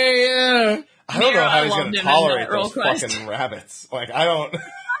 Hey, yeah. I don't know how he's going to tolerate those fucking rabbits. Like, I don't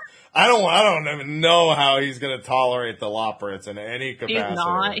even know how he's going to tolerate the Loporrits in any capacity. He's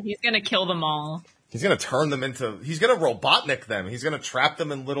not. He's going to kill them all. He's going to turn them into, he's going to Robotnik them. He's going to trap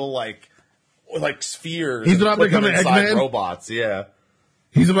them in little, like spheres. He's about to become an Eggman? Robots, yeah.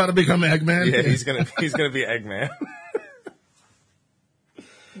 He's about to become Eggman? Yeah, he's going to be Eggman.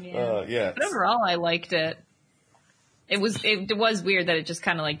 Yeah. But overall, I liked it. It was weird that it just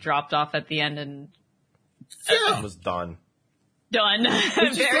kind of like dropped off at the end and it was done. Done.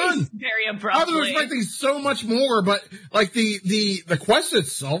 Very abruptly. I was expecting so much more, but like the quest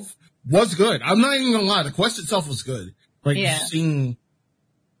itself was good. I'm not even gonna lie, the quest itself was good. Like seeing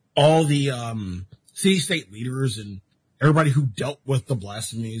all the city-state leaders and everybody who dealt with the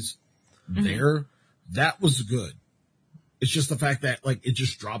blasphemies there, that was good. It's just the fact that like it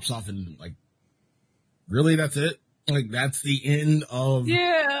just drops off and like really that's it? Like that's the end of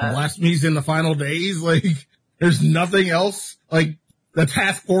blasphemies in the final days? Like there's nothing else? Like the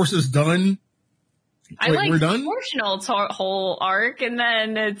task force is done? We're done? Proportional's whole arc and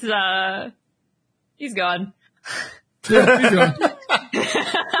then it's he's gone. Yeah, he's gone.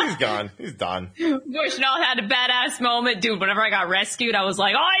 He's gone. He's done. Proportional had a badass moment. Dude, whenever I got rescued, I was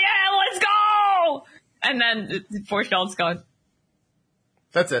like, oh yeah, let's go! And then Proportional's gone.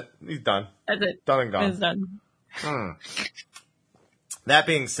 That's it. He's done. That's it. Done and gone. It's done. That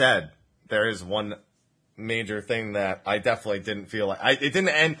being said, there is one major thing that I definitely didn't feel like it didn't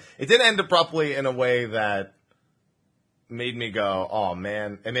end abruptly in a way that made me go, oh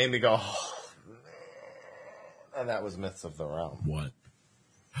man. It made me go, oh, man. And that was Myths of the Realm. What?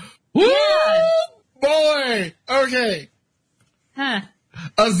 Woo! Boy! Okay. Huh.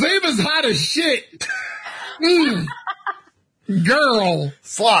 Azima's hot as shit. Girl.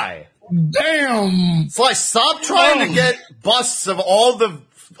 Sly. Damn. Sly, stop trying to get busts of all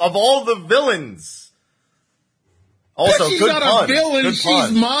the villains. Also, she's good not pun. A villain. Good she's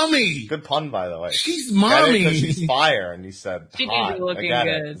pun. Mommy. Good pun, by the way. She's Mommy. Because she's fire, and you said she hot. Did be looking I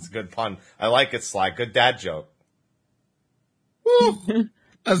get good. it. It's a good pun. I like it, Sly. Good dad joke.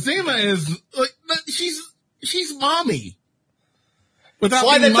 Azima is like she's Mommy. Without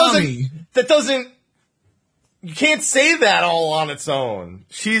Sly, being Mommy. That doesn't. You can't say that all on its own.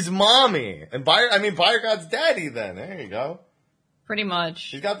 She's Mommy, and Bayergod's daddy. Then there you go. Pretty much.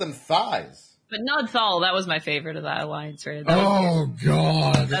 She's got them thighs. But Nodthal, that was my favorite of that alliance, right? That oh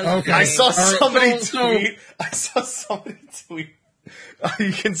God! Okay, I saw somebody tweet.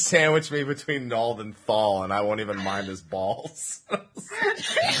 You can sandwich me between Nald and Thal, and I won't even mind his balls.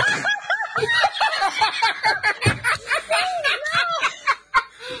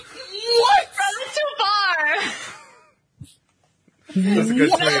 What? That's too far. That's a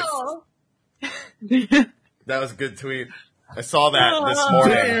good tweet. That was a good tweet. I saw that this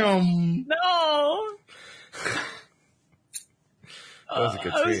morning. Damn. No. That was a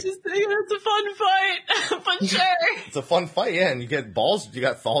good tweet. I was just thinking it's a fun fight. For sure. It's a fun fight, yeah, and you get balls. You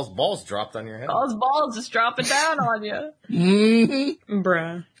got Thal's balls dropped on your head. Thal's balls just dropping down on you. Mm-hmm.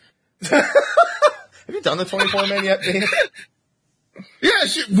 Bruh. Have you done the 24-man yet, Dave? Yeah,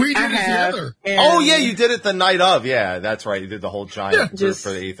 we did it together. Oh, yeah, you did it the night of. Yeah, that's right. You did the whole giant group for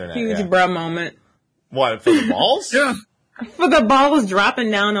the Ethernet. Huge bruh moment. What, for the balls? Yeah. For the balls dropping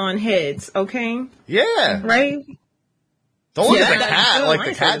down on heads, okay? Yeah. Right? Don't look at the cat like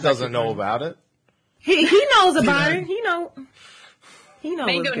the cat doesn't know about it. He knows about it. He knows.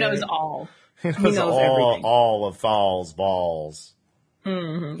 Mango knows all. He knows everything. All of Thal's balls.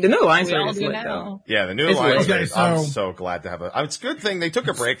 Mm-hmm. The new Alliance We all is do lit, now. though. Yeah, the new It's Alliance lit. race. Okay, I'm so- so glad to have it. It's a good thing they took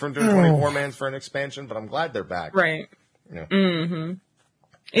a break from doing 24-mans for an expansion, but I'm glad they're back. Right. Yeah. Mm-hmm.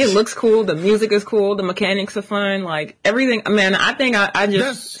 It looks cool. The music is cool. The mechanics are fun. Like, everything. Man, I think I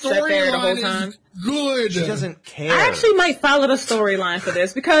just sat there the whole time. Is good. She doesn't care. I actually might follow the storyline for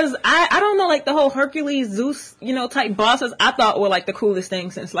this because I don't know, like the whole Hercules, Zeus, type bosses I thought were like the coolest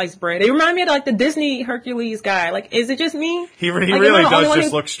thing since sliced bread. They remind me of like the Disney Hercules guy. Like, is it just me? He Like, really am I the only does one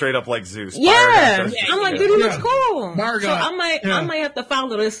just who- look straight up like Zeus. Yeah. Bayergot I'm like, does. dude, he looks cool. Bayergot. So I might have to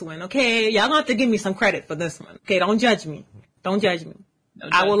follow this one. Okay. Y'all gonna have to give me some credit for this one. Okay. Don't judge me. Don't judge me.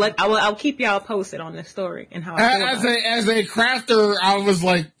 I'll keep y'all posted on this story and how I feel about it. As a crafter, I was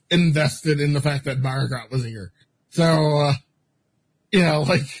like, invested in the fact that Bargot was here. So,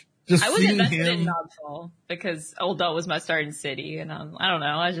 just I was seeing invested in him. Nobsol because Old Dot was my starting city, and I don't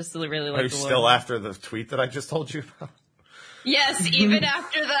know. I just really like. Are you still after the tweet that I just told you about? Yes, even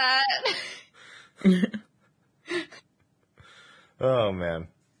after that. Oh man.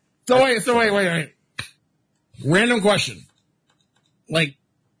 So wait. Random question.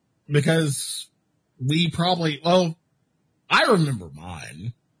 Because I remember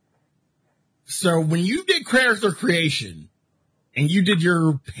mine. So when you did character creation and you did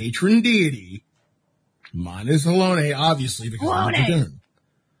your patron deity, mine is Halone, obviously, because I'm a Dragoon.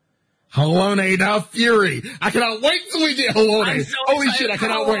 Halone the Fury. I cannot wait till we get Halone. So Holy shit, I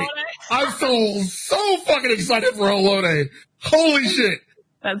cannot wait. I'm so fucking excited for Halone. Holy shit.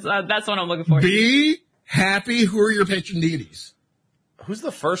 That's what I'm looking for. Be happy. Who are your patron deities? Who's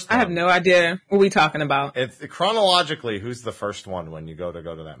the first one? I have no idea what we talking about. It's chronologically, who's the first one when you go to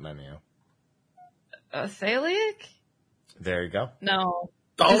that menu? Thaliak? There you go. No.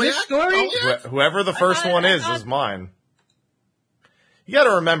 Is this story? Whoever the first one is mine. You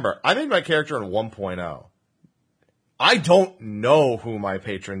gotta remember, I made my character in 1.0. I don't know who my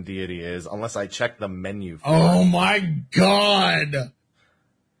patron deity is unless I check the menu for Oh it. my god.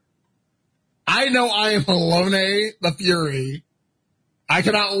 I know I am Halone the Fury. I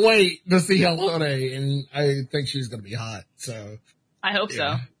cannot wait to see Halone, and I think she's gonna be hot, so. I hope so.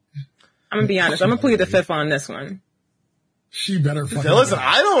 I'm gonna be honest. I'm gonna plead the fifth on this one. She better fucking. Now, listen, go.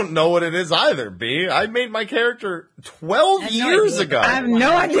 I don't know what it is either, B. I made my character 12 years ago. I have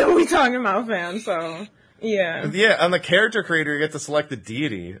no idea what we talking about, fam. So, yeah. Yeah, on the character creator, you get to select the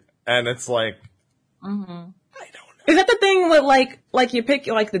deity, and it's like, Is that the thing with like you pick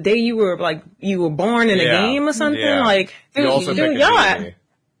like the day you were born in a game or something? Yeah. Like, You also pick a deity.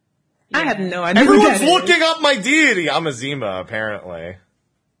 I have no idea. Everyone's looking up my deity. I'm a Zima, apparently.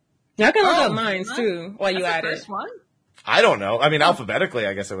 Y'all can look up mine too while you at it. First one? I don't know. I mean, alphabetically,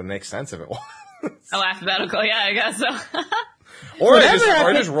 I guess it would make sense if it was. Oh, alphabetical. Yeah, I guess so. Or I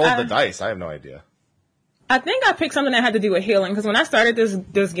Whatever, just rolled the dice. I have no idea. I think I picked something that had to do with healing because when I started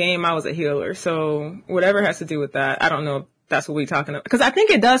this game, I was a healer. So whatever has to do with that, I don't know if that's what we're talking about. Because I think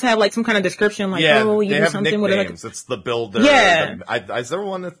it does have like some kind of description, like Yeah, you they do have something nicknames. with It's the builder. Yeah. Is there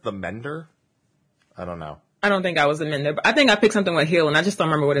one that's the mender? I don't know. I don't think I was a mender, but I think I picked something with healing. I just don't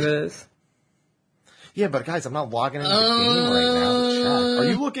remember what it is. Yeah, but guys, I'm not logging into the game right now to check. Are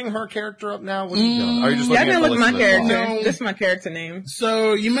you looking her character up now? What are you doing? Are you just Yeah, I looking can at the look at my list of the character. boss? No. This is my character name.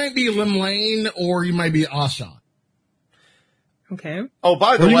 So you might be Lim Lane, or you might be Ashan. Okay. Oh,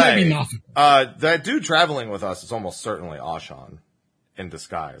 by the Or you might be way, Nafu. that dude traveling with us is almost certainly Ashan in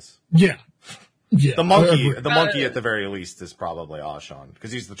disguise. Yeah. The monkey at the very least is probably Ashan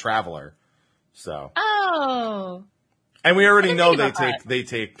because he's the traveler. So, Oh. and we already know think about they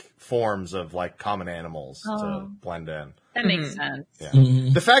take forms of like common animals to blend in. That makes sense. Yeah.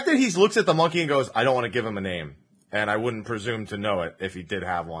 Mm-hmm. The fact that he looks at the monkey and goes, "I don't want to give him a name," and I wouldn't presume to know it if he did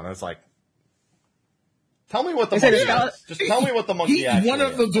have one. It's like, tell me what the monkey is. Just tell me what the monkey He's actually one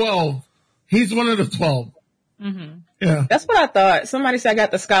of is. the 12. He's one of the 12. Mm-hmm. Yeah. That's what I thought. Somebody said I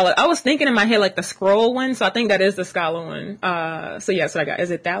got the scholar. I was thinking in my head like the scroll one, so I think that is the scholar one. So yeah, so I got,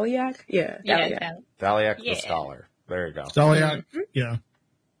 is it Thaliak? Yeah. Thaliak. Yeah. Thaliak Yeah. the scholar. There you go. Daliak. Yeah.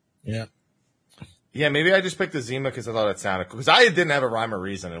 Yeah. Yeah, maybe I just picked the Zima because I thought it sounded cool. Because I didn't have a rhyme or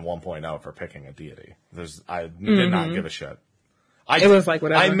reason in 1.0 for picking a deity. I did not give a shit. It was like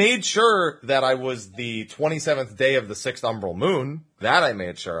whatever. I made sure that I was the 27th day of the 6th umbral moon. That I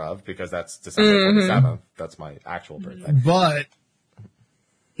made sure of because that's December 27th. That's my actual birthday. But,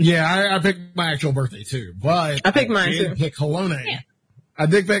 yeah, I picked my actual birthday too. But I picked mine did too. pick Halone. Yeah. I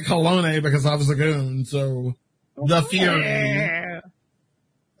did pick Halone because I was a goon, so the Fury. Yeah.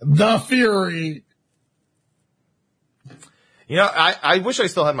 The Fury. You know, I wish I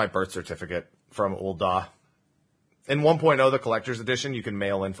still had my birth certificate from Ul'dah. In 1.0, the collector's edition, you can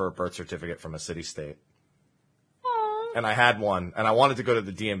mail in for a birth certificate from a city-state. And I had one, and I wanted to go to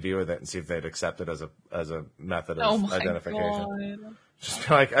the DMV with it and see if they'd accept it as a method of identification. God. Just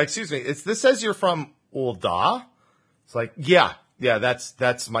be like, excuse me, this says you're from Ul'dah? It's like, yeah,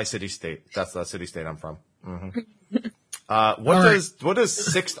 that's my city-state. That's the city-state I'm from. Mm-hmm. What does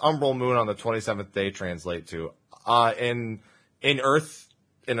 6th umbral moon on the 27th day translate to? In an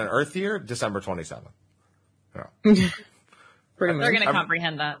Earth year, December 27th. Yeah. Pretty much. They're going to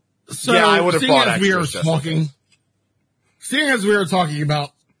comprehend that. So, Yeah, I would have seeing bought as we are extras just in case. seeing as we are talking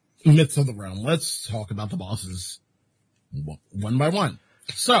about myths of the realm, let's talk about the bosses one by one.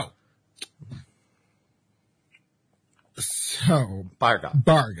 So Bargot.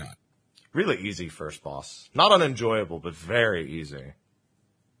 Bargot. Really easy first boss. Not unenjoyable, but very easy.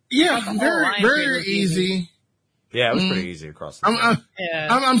 Yeah, very easy. Yeah, it was pretty easy across the board.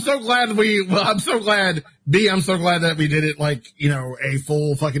 I'm so glad I'm so glad that we did it like, a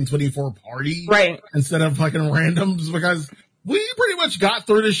full fucking 24 party. Right. Instead of fucking randoms, because we pretty much got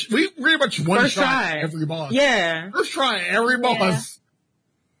through this. We pretty much one First shot try. every boss. Yeah. First try every boss.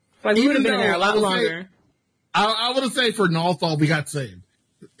 Like, we would have Even been there a lot longer. I want to say for Nalthal, we got saved.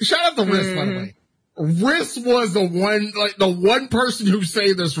 Shout out to Riss, by the way. Riss was the one person who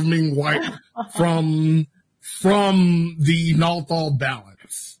saved us from being wiped from the Nalthal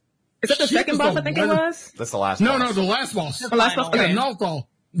balance. Is that the second boss? I think it was. That's the last. No, boss. the last boss. The last boss. Yeah, Okay. Nalthal.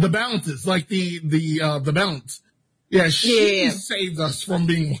 The balances, like the balance. Yeah, she saved us from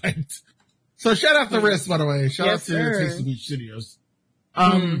being wiped. So shout out to Riss, by the way. Shout out to Tasty Beach Studios.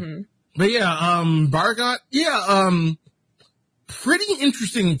 But yeah, Bargot, pretty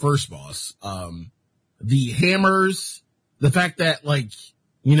interesting first boss. The hammers, the fact that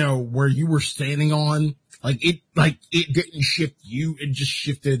where you were standing on, it didn't shift you, it just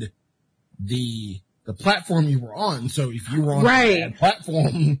shifted the platform you were on. So if you were on that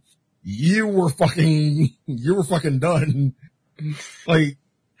platform, you were fucking done. I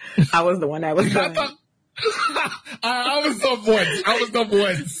was the one that was done. I was done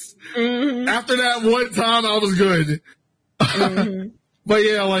once. Mm-hmm. After that one time, I was good. Mm-hmm. But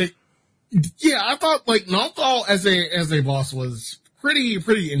I thought Nalthal as a boss was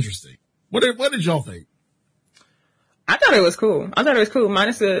pretty interesting. What did y'all think? I thought it was cool.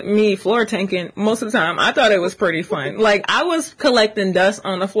 Minus me floor tanking most of the time. I thought it was pretty fun. I was collecting dust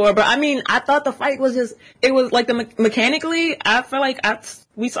on the floor, but I thought the fight was mechanically, I feel like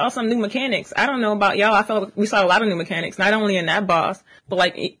we saw some new mechanics. I don't know about y'all. I felt like we saw a lot of new mechanics, not only in that boss, but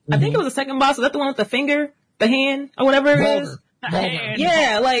I think it was the second boss. Was that the one with the finger, the hand, or whatever it is?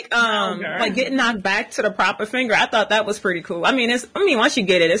 Yeah, getting knocked back to the proper finger. I thought that was pretty cool. Once you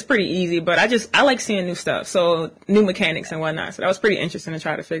get it, it's pretty easy, but I like seeing new stuff. So new mechanics and whatnot. So that was pretty interesting to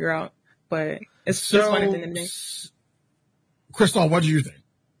try to figure out, but it's just fun at the end of the day. Crystal, what did you think?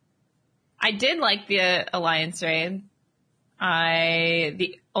 I did like the Alliance raid.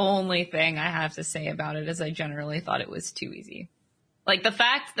 The only thing I have to say about it is I generally thought it was too easy. The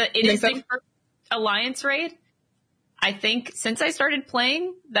fact that it is the first Alliance raid, I think since I started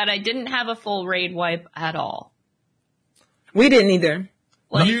playing that I didn't have a full raid wipe at all. We didn't either.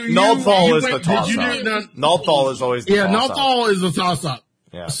 Nalthal is the toss-up. Nalthal is always the toss-up. Nalthal is the toss-up.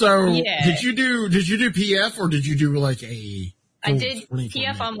 Yeah. So did you do PF or did you do a? I did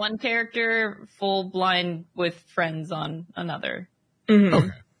PF on one character, full blind with friends on another. Mm-hmm.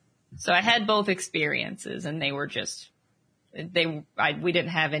 Okay. So I had both experiences, and they were just. We didn't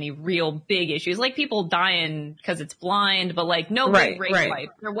have any real big issues, people dying because it's blind, but no big raid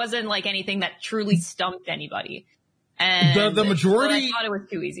wipe. There wasn't anything that truly stumped anybody. And the majority, I thought it was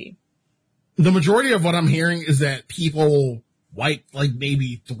too easy. The majority of what I'm hearing is that people wipe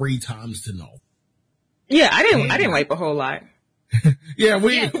maybe 3 times to null. Yeah, I didn't wipe a whole lot. Yeah,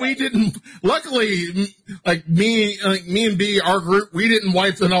 we didn't. Luckily, me and B, our group, we didn't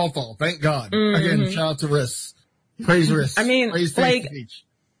wipe the Nalthal. Thank God. Mm-hmm. Again, shout out to Riss. Praise Riss. Praise Beach.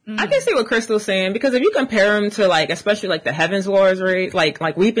 I can see what Crystal's saying, because if you compare them to especially the Heavens Wars raid, like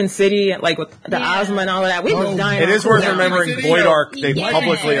Weeping City, with the Ozma and all of that, we was dying. It is worth remembering Void Ark. They did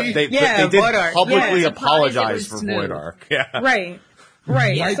publicly apologize for Void Ark. Yeah. Right.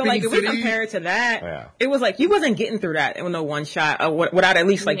 So if we compare it to that, it was you wasn't getting through that in no one shot without at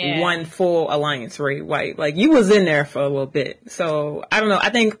least one full Alliance raid wipe. You was in there for a little bit. So I don't know.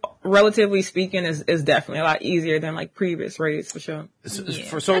 I think relatively speaking is definitely a lot easier than previous raids for sure.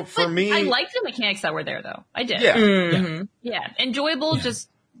 So for me, I liked the mechanics that were there though. I did. Yeah. Mm-hmm. Yeah. Enjoyable. Just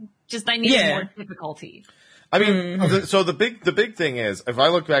I needed more difficulty. So the big thing is, if I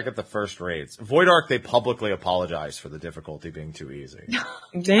look back at the first raids, Void Ark, they publicly apologized for the difficulty being too easy.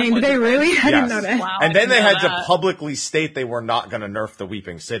 Dang, did they really? I didn't know that. Wow, and then they had to publicly state they were not going to nerf the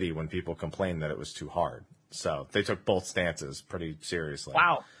Weeping City when people complained that it was too hard. So they took both stances pretty seriously.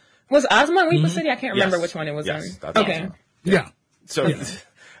 Wow. Was Ozma Weeping City? I can't remember which one it was. Yes, that's okay. Ozma. Yeah. So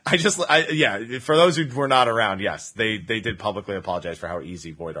for those who were not around, yes, they did publicly apologize for how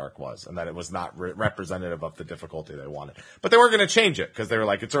easy Void Ark was, and that it was not representative of the difficulty they wanted. But they were going to change it, because they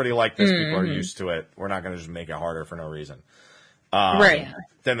were it's already like this. People are used to it. We're not going to just make it harder for no reason. Right.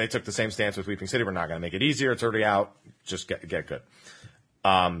 Then they took the same stance with Weeping City. We're not going to make it easier. It's already out. Just get good.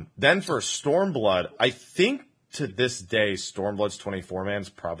 Then for Stormblood, I think to this day, Stormblood's 24-man is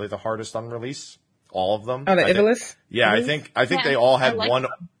probably the hardest on release. All of them. Oh, the Ivalice? Yeah, I think they all had one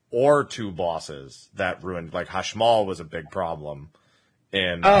or 2 bosses that ruined. Hashmal was a big problem.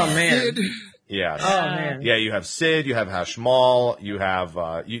 And man. Yes. Oh man. Yeah, you have Sid, you have Hashmal, you have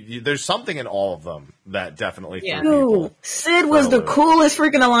there's something in all of them that definitely threw people. Dude, Sid was the coolest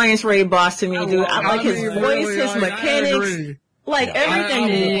freaking Alliance Raid boss to me, dude. I like his voice, his mechanics, like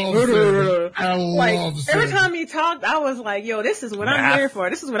everything. I love Sid. Every time he talked, I was like, "Yo, this is what I'm here for.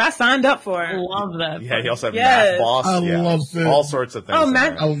 This is what I signed up for." I love that. Yeah, you also have Math Boss. I love Sid. All sorts of things. Oh,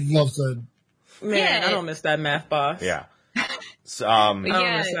 Math. I love Sid. Man, I don't miss that Math Boss. Yeah. So, I don't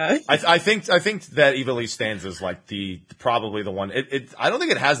miss that. I think that Ivalice stands as like probably the one. I don't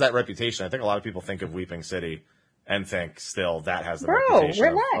think it has that reputation. I think a lot of people think of Weeping City and think still that has the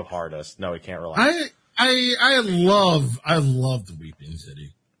reputation of hardest. No, we can't relax. I love the Weeping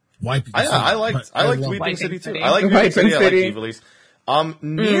City. I liked Weeping City too. I like Weeping City. I like Ivalice.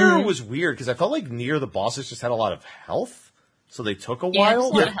 Nier was weird because I felt like Nier the bosses just had a lot of health, so they took a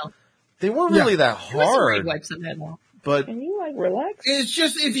while. They weren't really that hard. But can you like relax? It's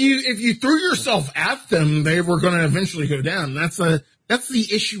just if you threw yourself at them, they were going to eventually go down. That's the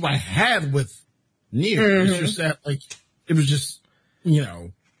issue I had with Nier. It's just that like it was just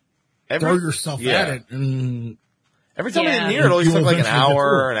throw yourself at it, and every time I did Nier, it always took like an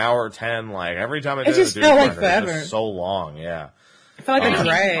hour 10. Like every time I did it just felt like forever. It was so long. Yeah, I felt like a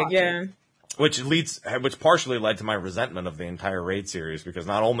drag. Yeah. Which partially led to my resentment of the entire raid series because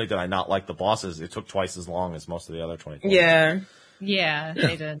not only did I not like the bosses, it took twice as long as most of the other 24. Yeah,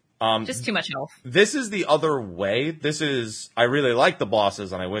 they did. Just too much health. This is the other way. I really like the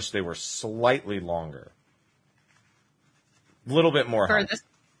bosses and I wish they were slightly longer. A little bit more health. This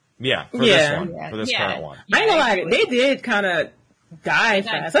current one. I ain't gonna lie, they did kind of die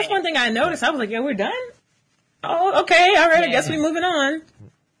fast. That's one thing I noticed. I was like, yeah, we're done? Oh, okay, all right, I guess we're moving on.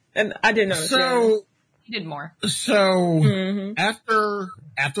 And I didn't notice. So he did more. So after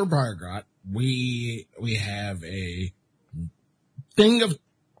Briargot, we have a thing of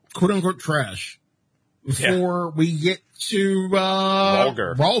quote unquote trash before we get to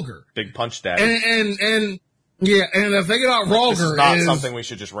Rhalgr. Big punch daddy. And the thing about Rhalgr is not something we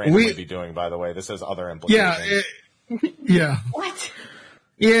should just randomly be doing, by the way. This has other implications. Yeah. What?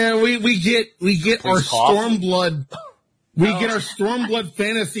 Yeah, we get our Stormblood. We get our Stormblood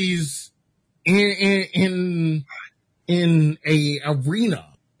fantasies in a arena.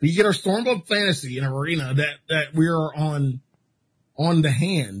 We get our Stormblood fantasy in an arena that we are on the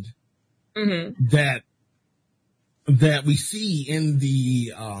hand that we see in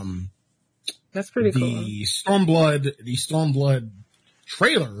the that's pretty cool. The Stormblood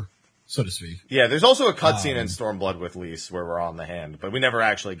trailer, so to speak. Yeah, there's also a cutscene in Stormblood with Lyse where we're on the hand, but we never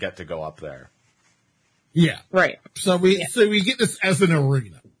actually get to go up there. Yeah. Right. So we get this as an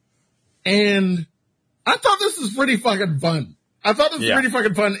arena. And I thought this was pretty fucking fun.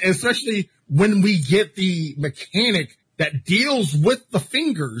 Especially when we get the mechanic that deals with the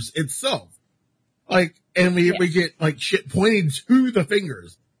fingers itself. Like, and we get like shit pointed to the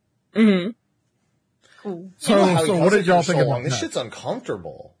fingers. Mm-hmm. Cool. So what did y'all think about this? Shit's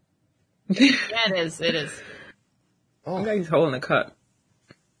uncomfortable. Yeah, it is. Oh, he's holding the cup.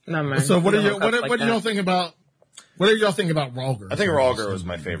 No, man. So what do y'all think about Rhalgr? I think Rhalgr was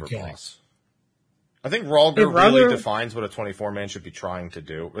my favorite boss. I think Rhalgr really defines what a 24-man should be trying to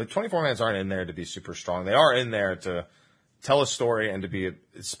do. The 24-mans aren't in there to be super strong. They are in there to tell a story and to be a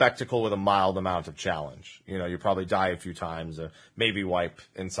spectacle with a mild amount of challenge. You probably die a few times, maybe wipe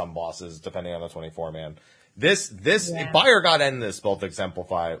in some bosses, depending on the 24-man. Briargot and this both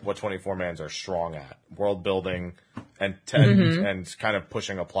exemplify what 24-mans are strong at. World building and kind of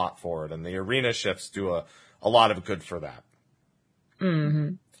pushing a plot forward. And the arena shifts do a lot of good for that.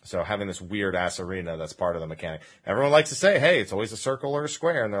 Mm-hmm. So having this weird ass arena that's part of the mechanic. Everyone likes to say, hey, it's always a circle or a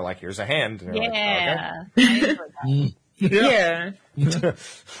square. And they're like, here's a hand. And you're like, okay. Yeah.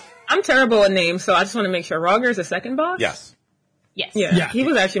 I'm terrible with names, so I just want to make sure. Rhalgr is the second boss? Yes. Yeah. He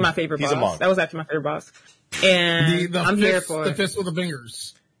was actually my favorite boss. He's a monk. That was actually my favorite boss. And I'm here for the fist with the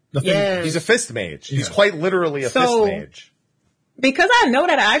fingers. He's a fist mage. He's quite literally a fist mage. Because I know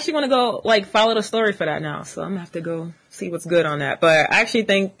that, I actually want to go follow the story for that now. So I'm gonna have to go see what's good on that. But I actually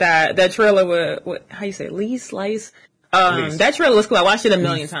think that trailer with how you say Lyse. That trailer looks cool. I watched it a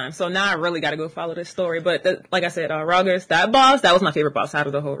million times. So now I really got to go follow this story. But like I said, Rhalgr, that boss, that was my favorite boss out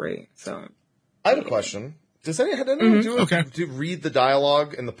of the whole raid. So I have a question. Does anyone do read the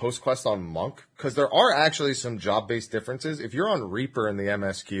dialogue in the post quest on Monk? Because there are actually some job based differences. If you're on Reaper in the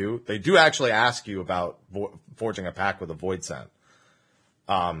MSQ, they do actually ask you about forging a pact with a Void Scent.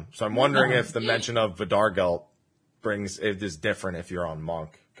 So I'm wondering if the mention of Vidargelt is different if you're on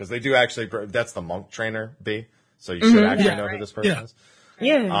Monk, because they do actually. That's the Monk trainer B, so you should actually know who this person is.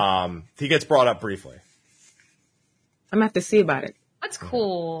 Yeah. He gets brought up briefly. I'm gonna have to see about it. That's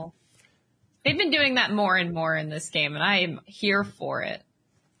cool. They've been doing that more and more in this game, and I am here for it.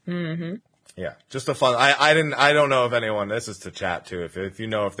 Mm-hmm. Yeah, just a fun. I don't know if anyone. This is to chat too. If you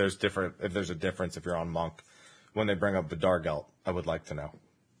know if there's a difference if you're on Monk when they bring up the Dargelt, I would like to know.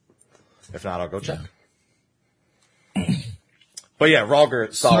 If not, I'll go check. But yeah,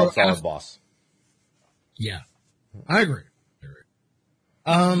 Rhalgr, solid boss. Yeah, I agree.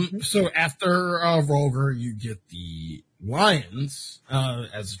 So after Rhalgr, you get the Lions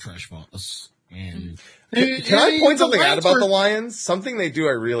as a trash boss. And can I point something out about the Lions? Something they do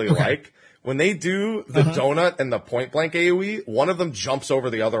I really like. When they do the donut and the point blank AoE, one of them jumps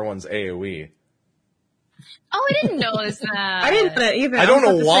over the other one's AoE. Oh, I didn't notice that. I didn't know that either. I don't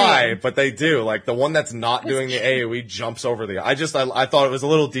know why, but they do. Like the one that's not doing the AoE jumps over the. I thought it was a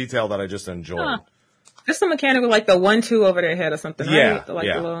little detail that I just enjoyed. Huh. Just a mechanic with like the 1-2 over their head or something. Yeah, right? Like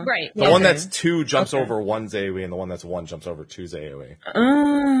yeah. The little... Right. The one that's 2 jumps over one's AoE, and the one that's 1 jumps over 2's AoE.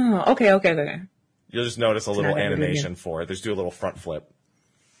 Oh, okay. You'll just notice a little animation for it. They just do a little front flip.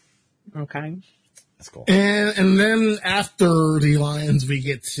 Okay. That's cool. And then after the Lions, we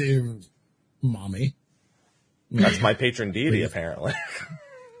get to Mommy. That's my patron deity, apparently.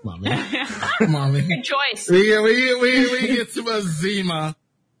 Mommy. Good choice. We get to Azima.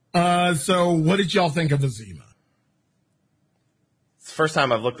 So what did y'all think of Azima? It's the first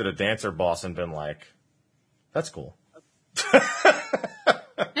time I've looked at a dancer boss and been like, that's cool.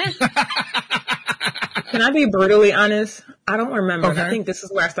 Can I be brutally honest? I don't remember. Okay. I think this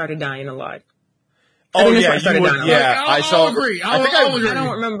is where I started dying a lot. Oh think yeah, that's where I you would. started Yeah, I'll agree. I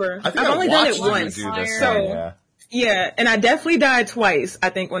don't remember. I've only done it watched once. you do this So thing, yeah. yeah, and I definitely died twice, I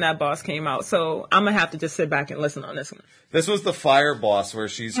think, when that boss came out. So I'm gonna have to just sit back and listen on this one. This was the fire boss where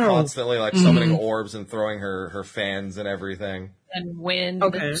she's constantly like summoning orbs and throwing her fans and everything. And wind.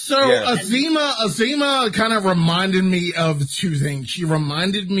 Okay. So Yeah. Azima kind of reminded me of two things. She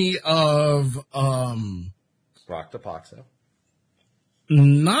reminded me of Rock the Poxo.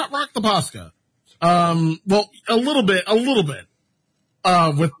 not Rock the Posca. Well, a little bit.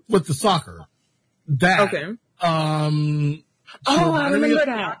 With the soccer. That. Okay. She I reminded me remember of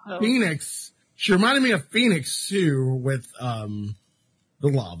that. Phoenix. She reminded me of Phoenix too with the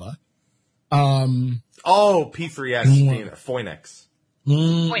lava. Oh, P3S Phoenix.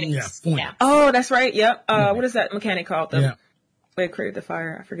 Yeah, Phoenix. Yeah. Oh, that's right. Yep. What is that mechanic called? Yeah. They created the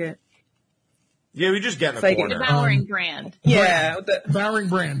fire. I forget. Yeah, we just get in a Like, corner. Devouring Brand. Yeah. The Devouring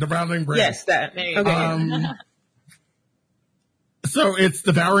Brand. Yes, that. There you Okay. go. So it's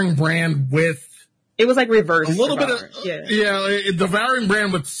Devouring Brand with It was like reverse. a little bit of yeah. Devouring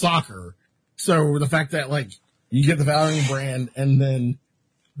Brand with soccer. So the fact that like you get Devouring Brand and then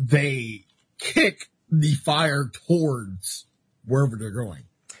they kick the fire towards wherever they're going.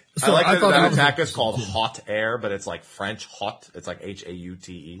 I like that thought that was attack is called Hot Air, but it's like French hot. It's like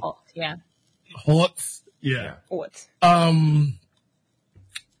Haute. Oh, yeah. hot. Yeah. What?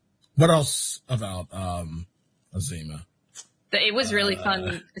 What else about Azima? It was really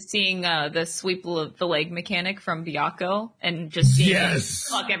fun seeing the sweep of the leg mechanic from Byakko and just seeing Yes.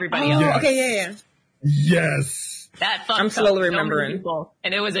 it fuck everybody Oh, up. Yes. okay, yeah. Yes. That fucked I'm up slowly so many remembering. people,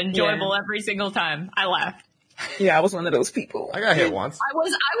 and it was enjoyable every single time. I laughed. Yeah, I was one of those people. I got hit once. I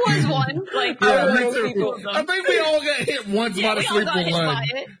was one. Like, Yeah, I me was too. people. I think we all got hit once by the we all sweep got of hit by leg.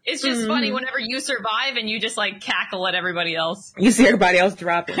 it. It's just funny whenever you survive and you just like cackle at everybody else. You see everybody else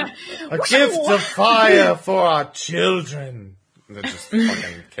dropping. A gift of fire for our children. And it just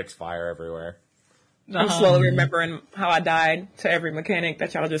fucking kicks fire everywhere. I'm slowly remembering how I died to every mechanic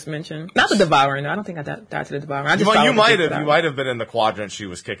that y'all just mentioned. Not the Devouring. I don't think I died to the Devouring. I just Well, you followed might the have. You Devouring. might have been in the quadrant she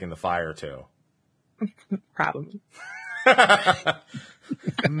was kicking the fire to. Probably.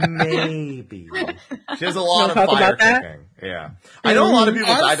 Maybe. She has a lot of talk fire about that? kicking. Yeah. I know a lot of people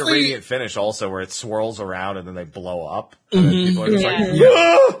died to Honestly- Radiant Finish also, where it swirls around and then they blow up. And then people are just like, Yeah.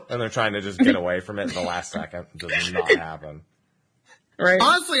 yeah! And they're trying to just get away from it in the last second. It does not happen. Right?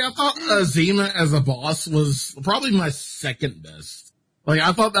 Honestly, I thought Azima as a boss was probably my second best. Like,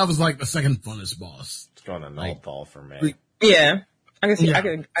 I thought that was like the second funnest boss. It's going to Nullthal for me. Yeah. I can see. Yeah. I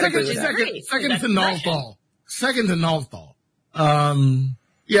could agree with that. Second That's to impression. Nullthal. Second to Nullthal.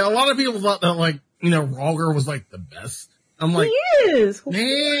 Yeah, a lot of people thought that like, Rhalgr was like the best. I'm like, He is.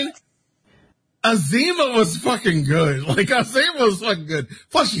 man, Azima was fucking good. Like, Azima was fucking good.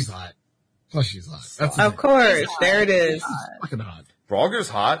 Plus she's hot. That's Of course. There it is. fucking hot. Rhalgr's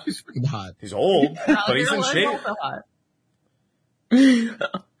hot. She's freaking hot. He's old, but he's in Girl is shape. also hot. I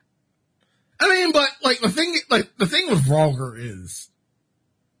mean, but like the thing with Rhalgr is,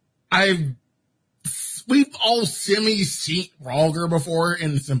 we've all seen Rhalgr before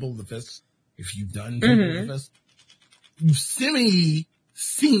in Symbol of the Fist. If you've done Symbol of the Fist, you've seen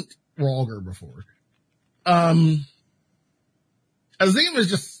Rhalgr before. Azim is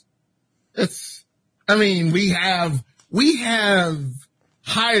just, we have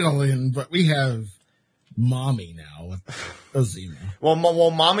Hydaelyn, but we have Mommy now with Azima. Well,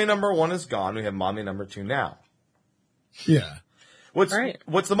 Mommy number 1 is gone. We have Mommy number 2 now. Yeah.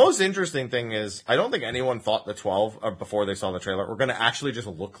 What's the most interesting thing is I don't think anyone thought the 12 before they saw the trailer were going to actually just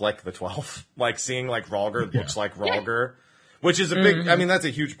look like the 12. Like seeing like Rhalgr looks like Rhalgr, which is a big. I mean, that's a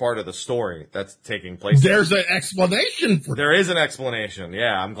huge part of the story that's taking place. There's an explanation for. There is an explanation.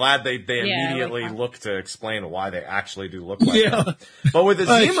 Yeah, I'm glad they immediately look to explain why they actually do look like that. But with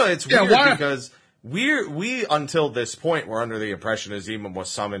Azima, it's weird because we until this point were under the impression Azima was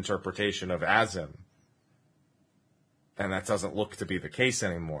some interpretation of Azim. And that doesn't look to be the case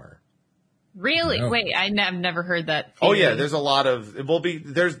anymore. Really? No. Wait, I've never heard that theory. Oh yeah, there's a lot of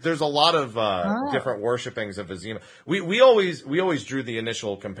there's a lot of different worshipings of Azima. We always drew the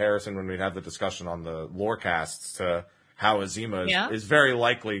initial comparison when we'd have the discussion on the lore casts to how Azima is very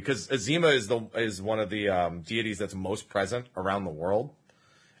likely because Azima is one of the deities that's most present around the world,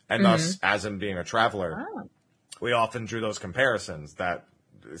 and thus Azim being a traveler, we often drew those comparisons that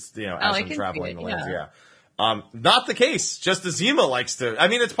Azim traveling the lands. Yeah. Not the case. Just Azima likes to. I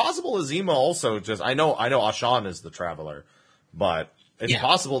mean, it's possible Azima also just. I know Ashan is the traveler, but it's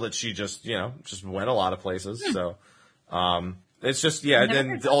possible that she just went a lot of places. So, it's just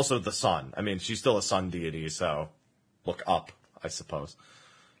and also the sun. I mean, she's still a sun deity, so look up, I suppose.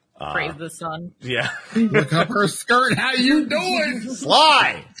 Praise the sun. Yeah. Look up her skirt. How you doing?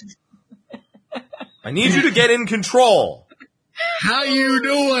 Sly. I need you to get in control. How you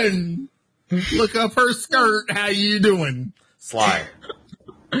doing? Look up her skirt. How you doing? Sly.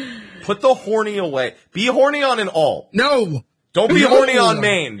 Put the horny away. Be horny on an alt. No. Don't be horny on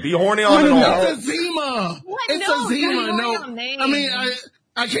main. Be horny on an alt. It's Azima. It's Azima. No. I mean,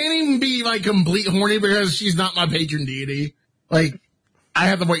 I can't even be like complete horny because she's not my patron deity. Like, I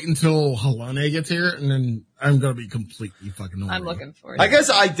have to wait until Halane gets here, and then I'm gonna be completely fucking horny. I'm looking for it. I guess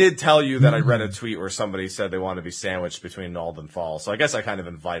I did tell you that I read a tweet where somebody said they wanted to be sandwiched between Nald and Fall, so I guess I kind of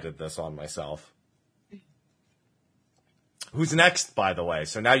invited this on myself. Who's next, by the way?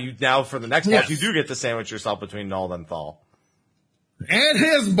 So now for the next boss, you do get to sandwich yourself between Nald and Thal. And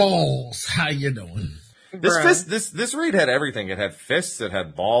his balls. How you doing? This raid had everything. It had fists. It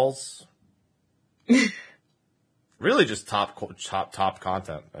had balls. Really, just top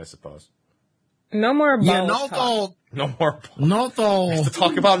content, I suppose. No more balls. Yeah, Nalthal. No more. Nalthal. We have to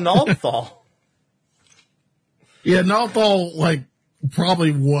talk about Nalthal. Yeah, Nalthal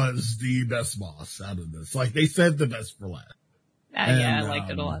probably was the best boss out of this. Like they said, the best for last. I liked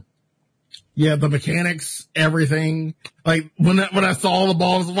it a lot. Yeah, the mechanics, everything. Like when I saw the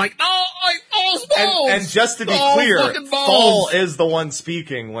balls, I'm like, oh, balls. And just to be clear, Thal is the one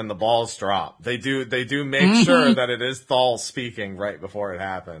speaking when the balls drop. They do make sure that it is Thal speaking right before it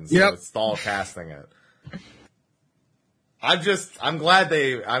happens. So it's Thal casting it. I'm glad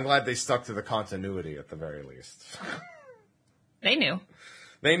they stuck to the continuity at the very least. They knew.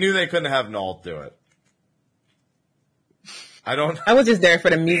 They knew they couldn't have Nald do it. I was just there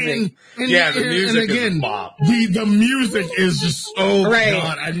for the music. The music is bop. The music is just, God,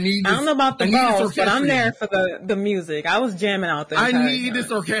 I don't know about the balls, but I'm there for the music. I was jamming out there. I need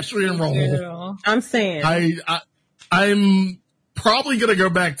this orchestrion role. Yeah. I'm saying. I'm probably going to go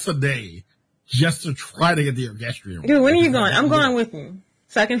back today just to try to get the orchestrion role. Dude, when are you going? I'm going with you.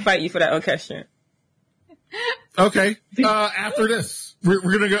 So I can fight you for that orchestrion. Okay. After this. We're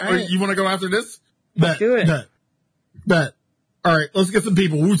going to go. Right. You want to go after this? Do it. Bet. All right, let's get some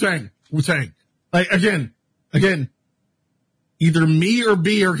people. Wu-Tang. Like, again, either me or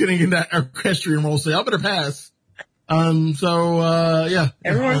B are getting in that orchestrion role, so y'all better pass. Yeah.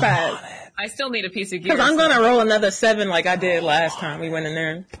 Everyone pass. I still need a piece of gear. Because I'm going to roll another 7 like I did last time we went in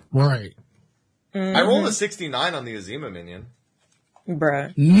there. Right. Mm-hmm. I rolled a 69 on the Azima minion.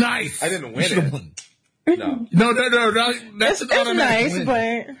 Bruh. Nice. I didn't win it. Won. No. That's an automatic win.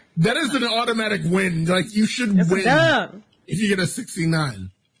 But that is an automatic win. Like, you should win. Dumb. If you get a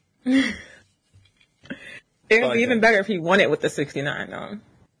 69. It would be even better if he won it with the 69, though.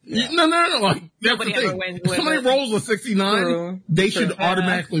 Yeah. No. Like, that's the thing. If somebody rolls a 69, they should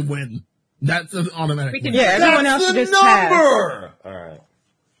automatically win. That's an automatic win. Yeah, everyone else should just pass. All right.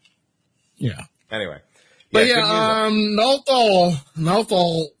 Yeah. Anyway. But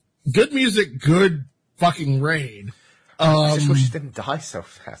Nalthal, good music, good fucking raid. I just wish she didn't die so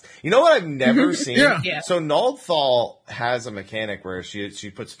fast. You know what I've never seen? Yeah. So Naldthal has a mechanic where she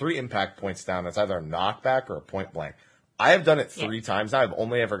puts 3 impact points down. That's either a knockback or a point blank. I have done it 3 times now. I've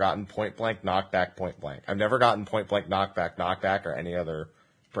only ever gotten point blank, knockback, point blank. I've never gotten point blank, knockback, or any other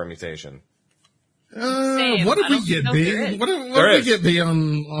permutation. Same. What did I we don't get, know if B? there is. What did There we is. get, B,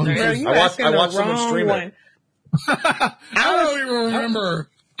 on Bro, you I watched asking the someone wrong stream it. one. I don't even remember.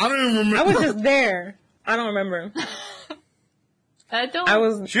 I don't even remember. I was just there. I don't remember.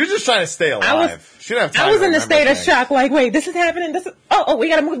 She was just trying to stay alive. She didn't have time I was to in the remember state of things. shock. Like, wait, this is happening. This is. Oh, we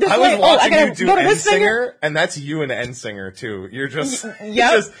gotta move this I way. was Oh, I watching gotta you do go to this singer. N-Singer, and that's you and N-Singer, too. You're just,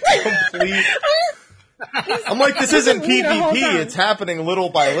 Yep. just complete... I'm like, this isn't me the whole PvP. time. It's happening little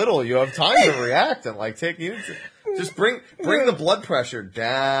by little. You have time to react and, like, take you... Just bring the blood pressure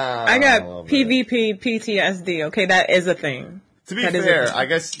down. I got a little bit. PvP PTSD. Okay, that is a thing. To be That is a fair, thing. I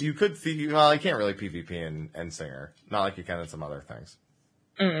guess you could... Well, you can't really PvP in N-Singer. Not like you can in some other things.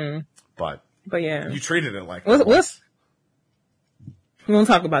 But yeah, you treated it like... What's we won't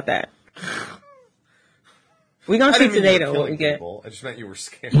talk about that. We're gonna I see didn't mean today you were though what we killing get. people. I just meant you were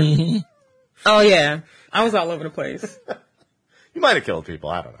scared. Oh yeah, I was all over the place. You might have killed people.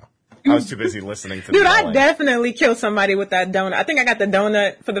 I don't know. I was too busy listening to Dude, the I yelling. definitely killed somebody with that donut. I think I got the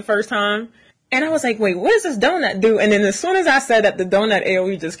donut for the first time. And I was like, wait, what does this donut do? And then as soon as I said that the donut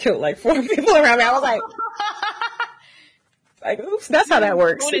AoE just killed like 4 people around me, I was like, oops, that's how that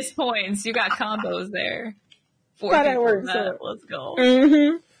works. Bonus points. You got combos there. 4 How that people works, net. so- Let's go.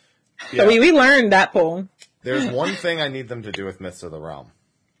 Mm-hmm. Yeah. So we learned that poll. There's one thing I need them to do with Myths of the Realm.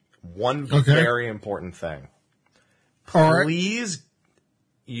 One Okay. very important thing. All right. Please,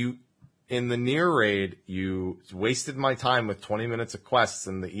 in the near raid, you wasted my time with 20 minutes of quests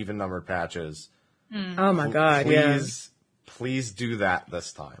and the even numbered patches. Oh my God, yeah. Please do that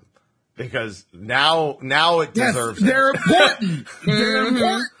this time. Because now it Yes, deserves they're it. important. They're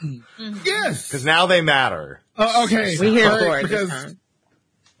important. Yes. Because now they matter. Okay. We here all for right, it this because time.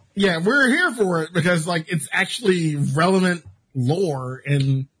 yeah, we're here for it because like it's actually relevant lore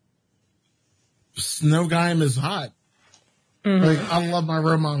and Snowgime is hot. Like I love my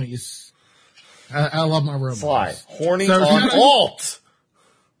romamis. I love my romamis. Sly. Horny So- on alt.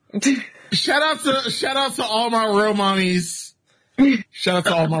 Shout out to all my romamis. Shout out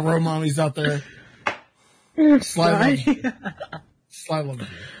to all my romamis out there. Sly love you. Sly love you.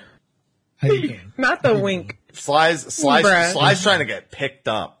 How you doing? Not the wink. Sly's Bruh. trying to get picked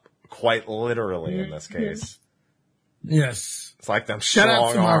up, quite literally in this case. Yes. It's like them Shout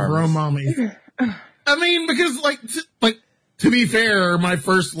out strong to my arms. romamis. I mean, because to be fair, my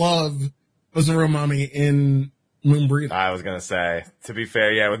first love was a romami in Moonbreather. I was gonna say, to be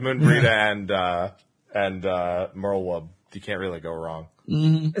fair, yeah, with Moonbreather and Merlwub, you can't really go wrong.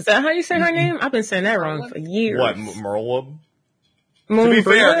 Is that how you say her name? I've been saying that wrong for years. What, Merlwub? To Moon be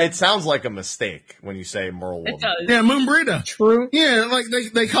fair, Breeder? it sounds like a mistake when you say Merlwub. It does. Yeah, Moonbreather. True. Yeah, like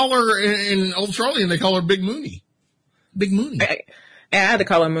they call her in Old Charlie, and they call her Big Mooney. Big Mooney. I had to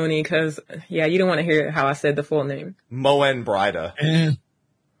call her Mooney because, yeah, you don't want to hear how I said the full name. Moen Brida. And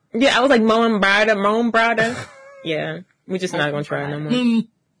Yeah, I was like Moan Brada. Yeah, we're just not going to try it no more.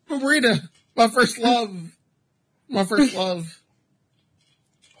 Moonbreather, my first love. My first love.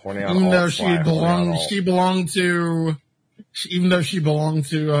 Horny on Even alt, though Sly, horny on alt. she belonged to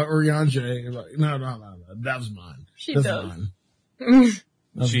Urianger. Like, no, that was mine. She That's does. mine.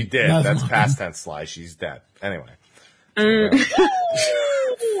 She did. That's That's mine. past tense, Sly. She's dead. Anyway.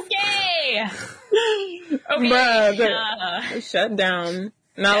 Yay! Okay. Bruh, shut down.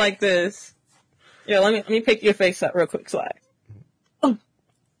 Not like this. Yeah, let me pick your face up real quick, Sly. There you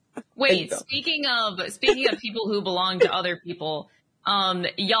Wait, go. speaking of people who belong to other people,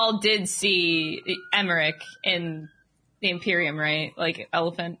 y'all did see Emmerich in the Imperium, right? Like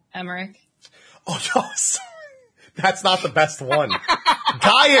Elephant Emmerich. Oh, no, sorry. That's not the best one.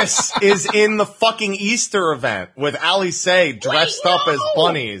 Gaius is in the fucking Easter event with Alice dressed up as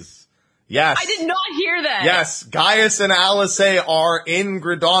bunnies. Yes. I did not hear that. Yes, Gaius and Alice are in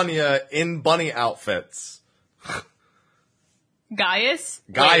Gridania in bunny outfits. Gaius?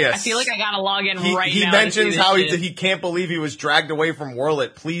 Gaius. Wait, I feel like I gotta log in He right now. mentions how he he can't believe he was dragged away from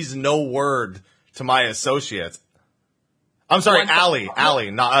Whirlit. Please, no word to my associates. I'm sorry, What the-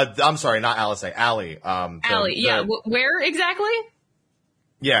 Allie. Not, I'm sorry, not Alice. Allie. Allie, yeah. Where exactly?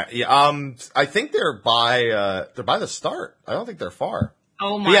 Yeah. I think they're by the start. I don't think they're far.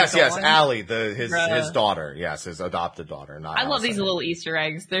 Oh my But god. yes, Allie, his Bruh. daughter. Yes, his adopted daughter. Not I love Alice. these little Easter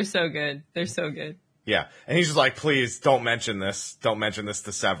eggs. They're so good. They're so good. Yeah, and he's just like, please don't mention this. Don't mention this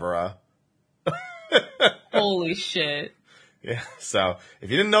to Severa. Holy shit. Yeah. So if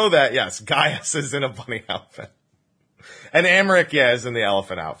you didn't know that, yes, Gaius is in a bunny outfit, and Amric, is in the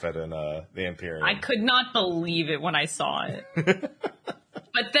elephant outfit in the Imperium. I could not believe it when I saw it.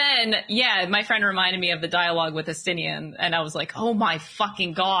 But then, yeah, my friend reminded me of the dialogue with Estinian, and I was like, oh my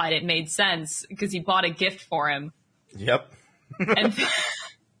fucking god, it made sense, because he bought a gift for him. Yep. And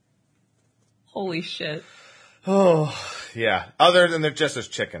Holy shit. Oh, yeah. Other than they're just as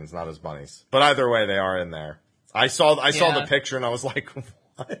chickens, not as bunnies. But either way, they are in there. I saw the picture and I was like,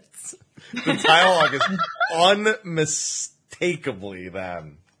 what? The dialogue is unmistakably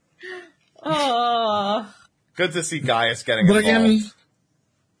them. Oh. Good to see Gaius getting involved.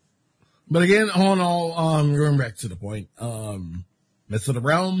 But again, all in all, going back to the point, Mists of the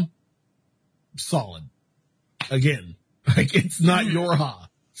Realm, solid. Again, like it's not your ha.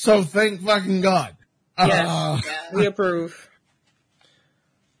 So thank fucking God. Yes, we approve.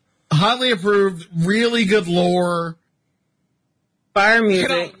 Highly approved, really good lore. Fire music.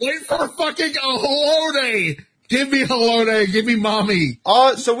 Cannot wait for fucking Halode. Give me Halode. Give me mommy.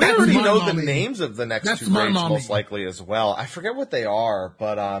 So we That's already my know mommy. the names of the next That's two my raids mommy. most likely as well. I forget what they are,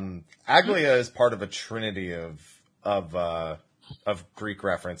 but Aglia is part of a trinity of Greek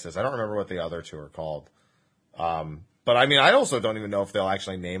references. I don't remember what the other two are called. But I mean, I also don't even know if they'll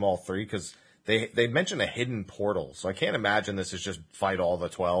actually name all three because they mentioned a hidden portal. So I can't imagine this is just fight all the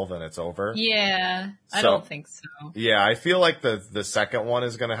 12 and it's over. Yeah, I So- don't think so. Yeah, I feel like the second one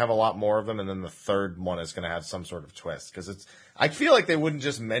is going to have a lot more of them, and then the third one is going to have some sort of twist. Because I feel like they wouldn't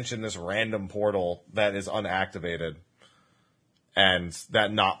just mention this random portal that is unactivated and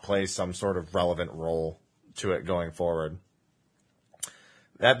that not play some sort of relevant role to it going forward.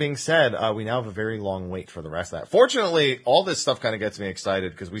 That being said, we now have a very long wait for the rest of that. Fortunately, all this stuff kind of gets me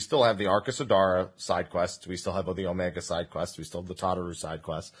excited because we still have the Arcus Odara side quests. We still have the Omega side quests. We still have the Tataru side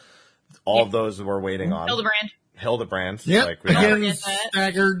quests. All of those we're waiting on. Hildebrand. Yep. Like we Again, have-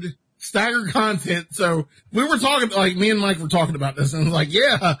 staggered content. So we were talking, like me and Mike were talking about this, and I was like,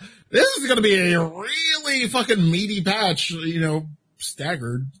 yeah, this is going to be a really fucking meaty patch,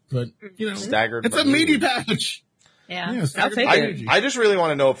 staggered, but Staggered, it's but a meaty meaty. patch. Yeah. Staggered take but it. meaty. I just really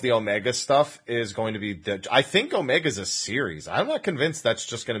want to know if the Omega stuff is going to be. I think Omega's a series. I'm not convinced that's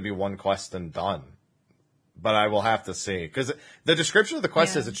just going to be one quest and done. But I will have to see because the description of the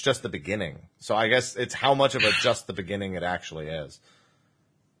quest says it's just the beginning. So I guess it's how much of a just the beginning it actually is.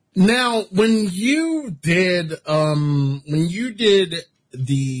 Now, when you did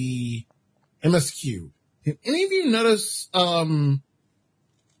the MSQ, did any of you notice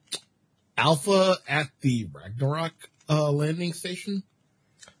Alpha at the Ragnarok landing station?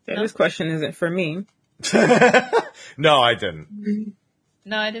 Yeah, this question isn't for me. No, I didn't.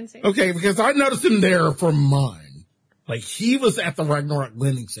 No, I didn't see it. Okay, because I noticed him there from mine. Like he was at the Ragnarok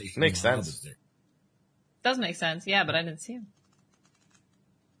landing station. Makes while I sense. was there. Does make sense. Yeah, but I didn't see him.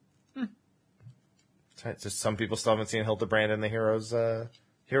 It's just some people still haven't seen Hildebrand in the Heroes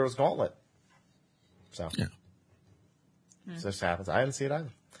Gauntlet. So Yeah. So this happens. I didn't see it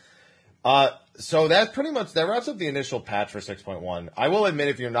either. So that wraps up the initial patch for 6.1. I will admit,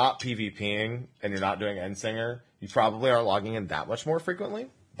 if you're not PvPing and you're not doing Endsinger, you probably aren't logging in that much more frequently.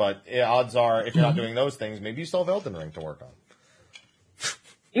 But odds are, if you're not doing those things, maybe you still have Elden Ring to work on.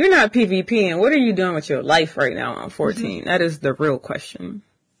 You're not PvPing. What are you doing with your life right now on 14? That is the real question.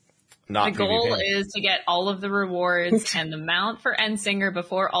 Not The goal PvPing. is to get all of the rewards and the mount for Endsinger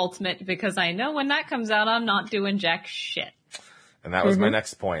before Ultimate because I know when that comes out, I'm not doing jack shit. And that was my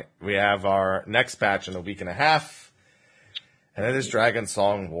next point. We have our next patch in a week and a half, and it is Dragon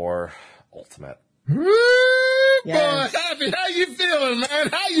Song War Ultimate. Yes. Boy, Happy, how you feeling, man?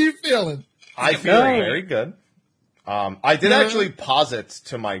 How you feeling? I feel very good. I did actually posit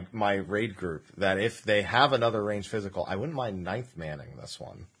to my raid group that if they have another range physical, I wouldn't mind ninth manning this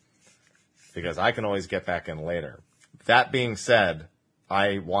one. Because I can always get back in later. That being said,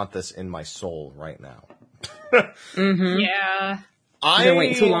 I want this in my soul right now. Yeah. You've been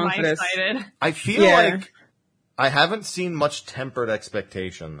waiting too long I'm for this. excited. I feel like I haven't seen much tempered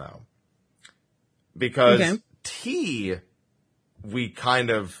expectation, though. Because T, we kind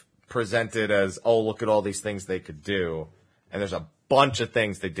of presented as, oh, look at all these things they could do. And there's a bunch of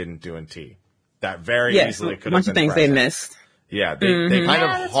things they didn't do in T. That very easily could a bunch have of been things they present. missed. Yeah, they kind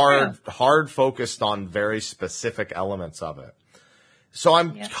Yeah, of that's hard focused on very specific elements of it. So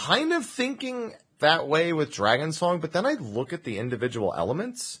I'm kind of thinking that way with Dragon Song, but then I look at the individual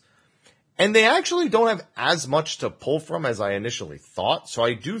elements, and they actually don't have as much to pull from as I initially thought. So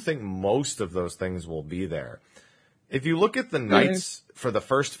I do think most of those things will be there. If you look at the knights for the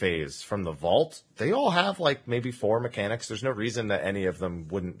first phase from the vault, they all have like maybe 4 mechanics. There's no reason that any of them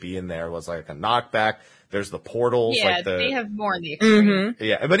wouldn't be in there. It was like a knockback. There's the portals. Yeah, like they have more in the extreme.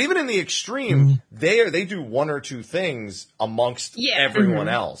 Yeah, but even in the extreme, they do 1 or 2 things amongst everyone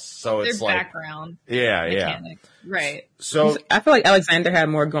else. So Their it's like background yeah. mechanic. Right. So I feel like Alexander had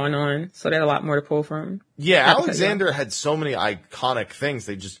more going on, so they had a lot more to pull from. yeah, Not because Alexander had so many iconic things.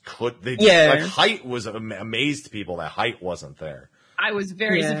 They just like height was amazed people that height wasn't there. I was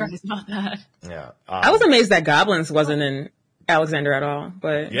very surprised about that. Yeah. I was amazed that Goblins wasn't in Alexander at all,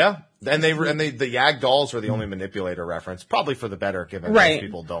 but yeah. And the Yag dolls were the only manipulator reference, probably for the better, given most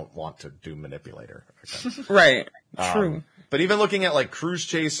people don't want to do manipulator. Right. True. But even looking at like Cruise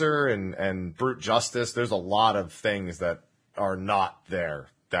Chaser and Brute Justice, there's a lot of things that are not there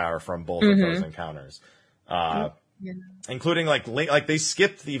that are from both of those encounters. Including like they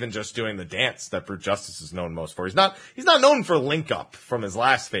skipped even just doing the dance that Brute Justice is known most for. He's not known for link up from his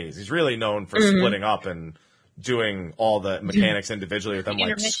last phase. He's really known for splitting up and doing all the mechanics individually with them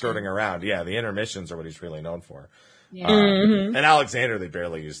like skirting around. Yeah, the intermissions are what he's really known for. Yeah. And Alexander, they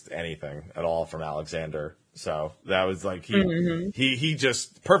barely used anything at all from Alexander. So that was like he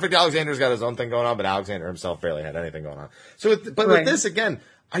just perfect. Alexander's got his own thing going on, but Alexander himself barely had anything going on. So with this again,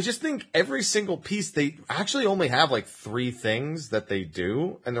 I just think every single piece, they actually only have like 3 things that they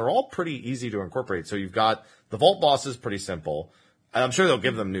do, and they're all pretty easy to incorporate. So you've got the Vault boss is pretty simple. And I'm sure they'll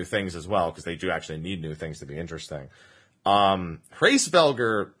give them new things as well, because they do actually need new things to be interesting.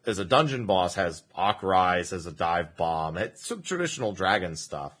 Hraesvelgr as a dungeon boss has Akrise as a dive bomb. It's some traditional dragon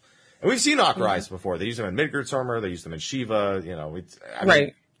stuff. And we've seen Akrise before. They use them in Midgardsormr, they use them in Shiva, you know.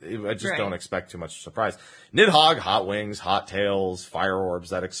 I just don't expect too much surprise. Nidhogg, hot wings, hot tails, fire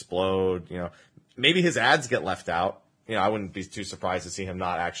orbs that explode. You know, maybe his ads get left out. You know, I wouldn't be too surprised to see him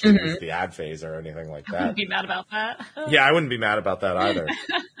not actually use the ad phase or anything like that. I wouldn't be mad about that. Yeah, I wouldn't be mad about that either.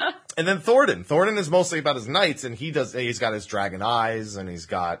 And then Thordan. Thordan is mostly about his knights, and he's got his dragon eyes, and he's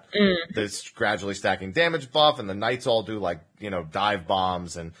got this gradually stacking damage buff, and the knights all do like, you know, dive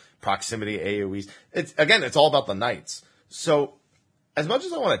bombs and proximity AoEs. It's all about the knights. So, as much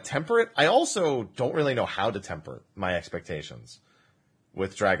as I want to temper it, I also don't really know how to temper my expectations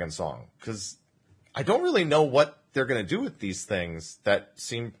with Dragon Song, because I don't really know what they're going to do with these things that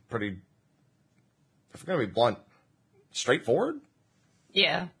seem pretty, if we're going to be blunt, straightforward.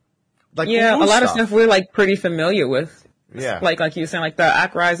 Yeah. Like a lot of stuff we're like pretty familiar with. Yeah. Like you were saying, like the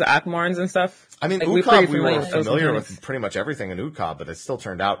Akrise, the Akmarns and stuff. I mean, like, Ukab, we were familiar with pretty much everything in Ukab, but it still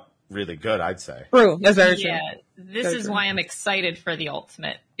turned out really good, I'd say. True. That's very true. Yeah. This is why I'm excited for the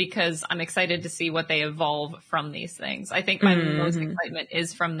Ultimate, because I'm excited to see what they evolve from these things. I think my most excitement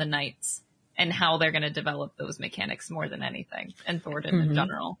is from the Knights and how they're going to develop those mechanics more than anything, and Thordan in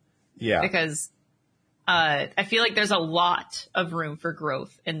general. Yeah. Because I feel like there's a lot of room for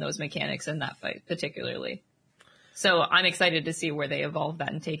growth in those mechanics in that fight, particularly. So I'm excited to see where they evolve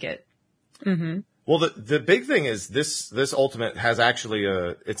that and take it. Mm-hmm. Well, the big thing is this Ultimate has actually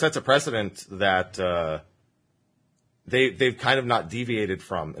it sets a precedent that they've kind of not deviated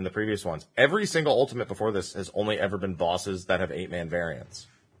from in the previous ones. Every single Ultimate before this has only ever been bosses that have 8-man variants.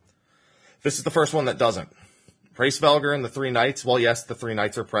 This is the first one that doesn't. Hraesvelgr and the 3 Knights. Well, yes, the 3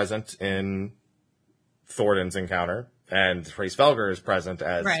 Knights are present in Thordan's encounter, and Hraesvelgr is present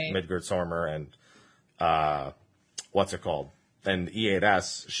as Midgardsormr and what's it called? And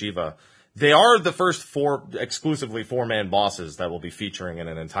E8S Shiva. They are the first 4 exclusively 4-man bosses that will be featuring in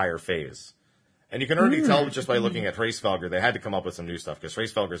an entire phase. And you can already tell just by looking at Hraesvelgr, they had to come up with some new stuff, because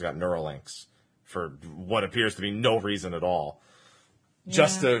Hraesvelgr's got Neuralinks for what appears to be no reason at all. Yeah.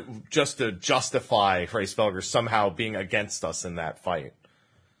 Just to justify Hraesvelgr somehow being against us in that fight.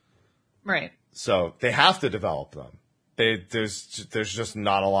 Right. So they have to develop them. There's just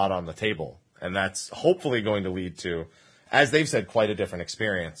not a lot on the table. And that's hopefully going to lead to, as they've said, quite a different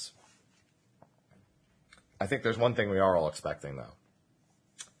experience. I think there's one thing we are all expecting, though.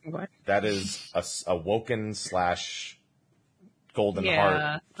 What? That is a Woken / Golden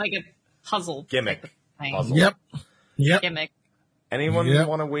Heart. Like a puzzle. Gimmick. Puzzle. Yep. Gimmick. Anyone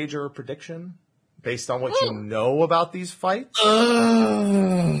want to wager a prediction based on what you know about these fights?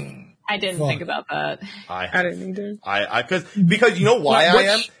 I didn't think about that. I didn't either. Because you know why I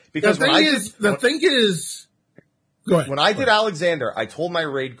am? Because the thing is, go ahead. When I did Alexander, I told my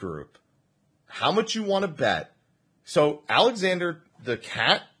raid group how much you want to bet. So Alexander, the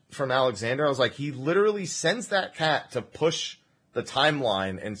cat from Alexander, I was like, he literally sends that cat to push the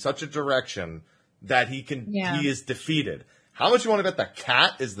timeline in such a direction that he is defeated. How much you want to bet the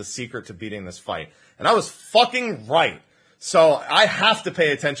cat is the secret to beating this fight? And I was fucking right. So I have to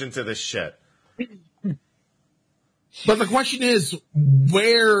pay attention to this shit. But the question is,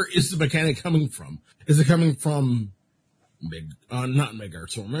 where is the mechanic coming from? Is it coming from not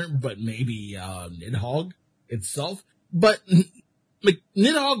Midgardsormr, but maybe Nidhogg itself? But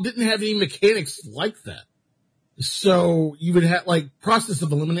Nidhogg didn't have any mechanics like that. So you would have, like, process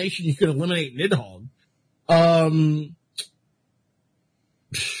of elimination, you could eliminate Nidhogg.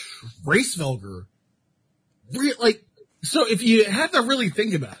 Hraesvelgr, so if you have to really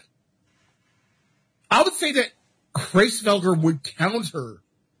think about it, I would say that Hraesvelgr would counter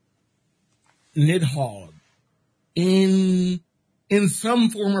Nidhogg in some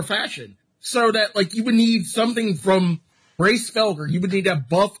form or fashion. So that, like, you would need something from Hraesvelgr. You would need a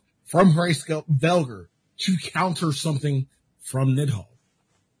buff from Hraesvelgr to counter something from Nidhogg.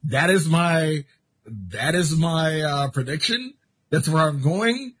 That is my prediction. That's where I'm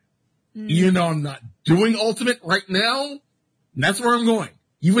going. Even though I'm not doing Ultimate right now, that's where I'm going.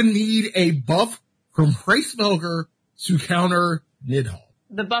 You would need a buff from Hraesvelgr to counter Nidhogg.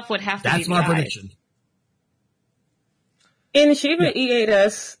 The buff would have to be That's my prediction. In Shiva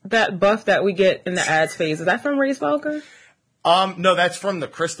EAS, that buff that we get in the ads phase, is that from Hraesvelgr? No, that's from the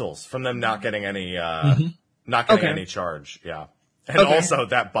crystals, from them not getting any, any charge. Yeah. And also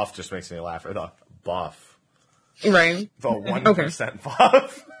that buff just makes me laugh. The buff. Right. The 1%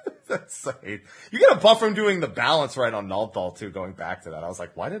 buff. That's so hate. You get a buff from doing the balance right on Nulthal too, going back to that. I was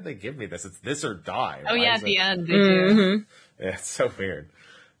like, why did they give me this? It's this or die. Oh, yeah, at the end, did you? Yeah, it's so weird.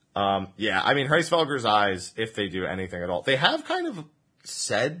 Yeah, I mean, Hraesvelgr's eyes, if they do anything at all, they have kind of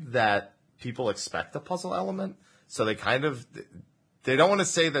said that people expect a puzzle element, so they don't want to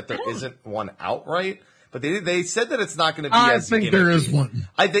say that there isn't one outright, but they said that it's not going to be as gimmicky. I think there is one.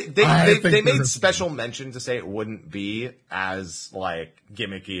 They made special mention to say it wouldn't be as, like,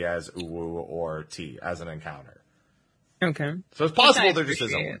 gimmicky as Uwu or T as an encounter. Okay. So it's possible there just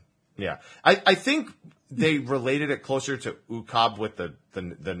isn't one. Yeah. I think they related it closer to Ukab with the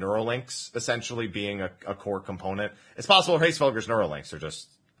Neurolinks essentially being a core component. It's possible Hraesvelgr's Neurolinks are just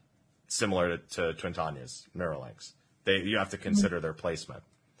similar to Twintanya's Neurolinks. You have to consider their placement.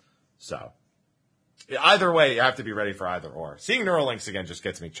 So either way, you have to be ready for either or. Seeing Neurolinks again just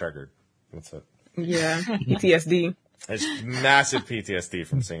gets me triggered. That's it. Yeah. PTSD. It's massive PTSD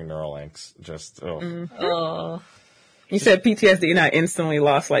from seeing Neurolinks. Just, oh. You said PTSD and I instantly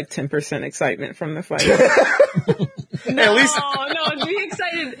lost like 10% excitement from the fight. No, at least be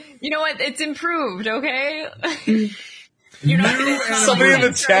excited. You know what? It's improved, okay? You're not going to somebody in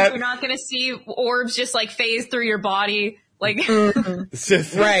the chat. You're not going to see orbs just like phase through your body. Like,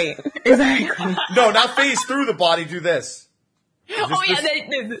 right. Exactly. No, not phase through the body. Do this.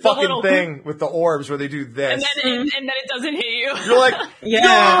 The fucking little thing with the orbs where they do this. And then it doesn't hit you. You're like, yeah.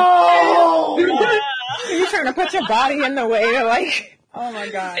 No! You're trying to put your body in the way, like, oh my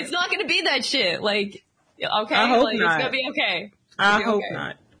god. It's not going to be that shit. Like, okay, I hope like, not. it's going to be okay. I hope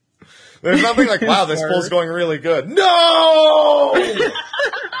not. There's nothing like, wow, this pull's going really good. No!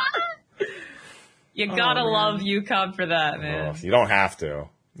 You gotta love UConn for that, man. You don't have to.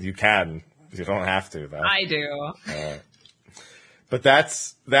 You can. You don't have to, though. I do. But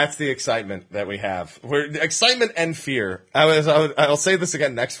that's the excitement that we have. Excitement and fear. I'll say this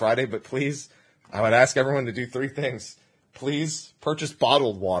again next Friday, but please, I would ask everyone to do 3 things. Please purchase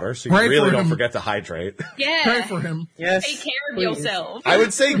bottled water so you really don't forget to hydrate. Yeah. Pray for him. Yes. Take care of yourself. I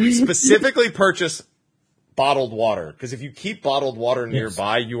would say specifically purchase bottled water, because if you keep bottled water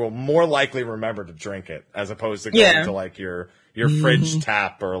nearby, you will more likely remember to drink it as opposed to going to like your fridge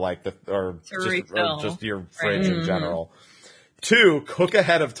tap or like just your fridge in general. 2, cook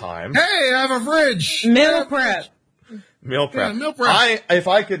ahead of time. Hey, I have a fridge. Meal prep. Meal prep. Yeah, meal prep. If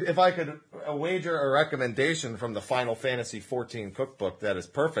I could wager a recommendation from the Final Fantasy XIV cookbook that is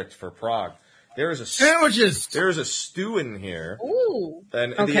perfect for Prague. There is sandwiches. There is a stew in here. Ooh.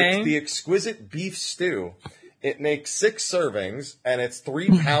 And the exquisite beef stew. It makes 6 servings, and it's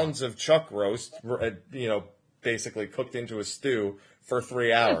 3 pounds of chuck roast, basically cooked into a stew for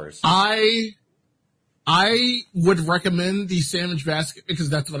 3 hours. I would recommend the sandwich basket because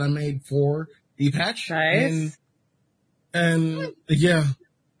that's what I made for the patch. Nice. And yeah,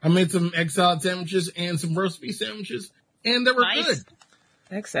 I made some egg salad sandwiches and some roast beef sandwiches, and they were good.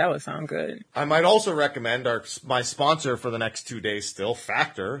 Egg salad sound good. I might also recommend my sponsor for the next 2 days still,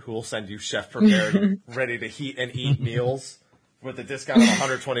 Factor, who will send you chef-prepared, ready to heat and eat meals with a discount of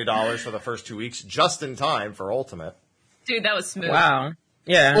 $120 for the first 2 weeks, just in time for Ultimate. Dude, that was smooth. Wow.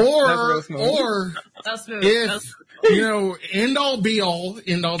 Yeah. Or that was smooth. If, end all be all,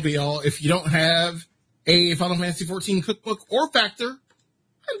 if you don't have a Final Fantasy XIV cookbook or Factor,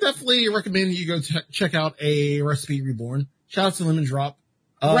 I definitely recommend you go check out a Recipe Reborn. Shout out to Lemon Drop.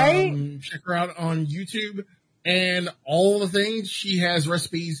 Right. Check her out on YouTube and all the things. She has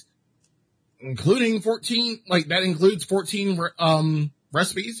recipes, including 14, that includes 14,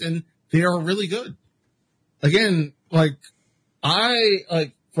 recipes, and they are really good. Again,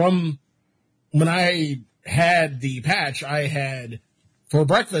 from when I had the patch, for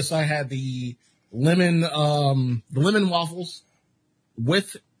breakfast, I had the lemon waffles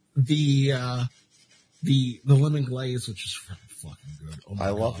with the lemon glaze, which is fucking good. Oh I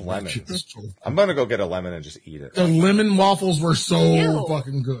love God, lemon. that shit was so- I'm gonna go get a lemon and just eat it. The lemon waffles were so Ew.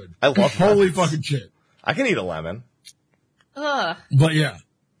 fucking good. I love Holy lemons. fucking shit. I can eat a lemon. Ugh. But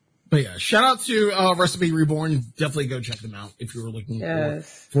yeah, shout out to Recipe Reborn. Definitely go check them out if you were looking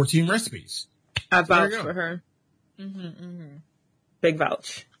Yes. for 14 recipes. I There you vouch go. for her. Big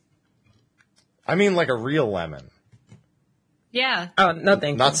vouch. I mean, like a real lemon, Yeah. Oh, no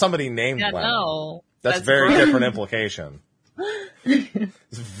thank not you. somebody named Yeah, lemon. no. That's very gross. different implication.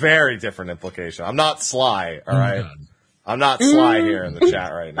 It's very different implication. I'm not Sly, all right? God. I'm not Sly here in the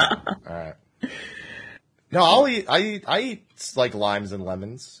chat right now. All right. No, I eat like limes and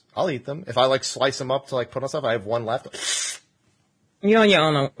lemons. I'll eat them. If I like slice them up to like put on stuff, I have one left. You're on your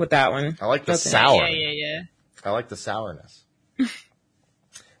own with that one. I like the Okay. sour. Yeah. I like the sourness.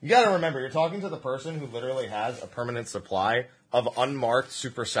 You gotta remember, you're talking to the person who literally has a permanent supply of unmarked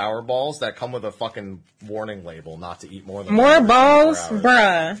super sour balls that come with a fucking warning label not to eat more than More one every balls? 24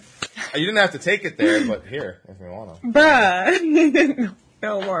 hours. Bruh. You didn't have to take it there, but here, if you want to. Bruh.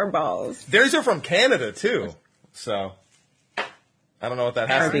 No more balls. Theirs are from Canada, too. So, I don't know what that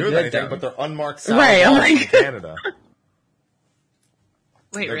has to That'd be do with good, anything, though. but they're unmarked sour Right, I'm balls like- from Canada.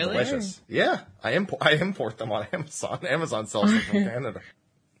 Wait, They're really? delicious. Yeah, I import them on Amazon. Amazon sells them from Canada.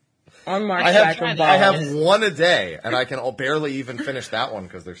 Unmarked I sack of balls. have one a day, and I can barely even finish that one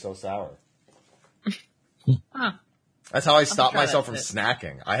because they're so sour. Huh. That's how I stop try myself that from shit.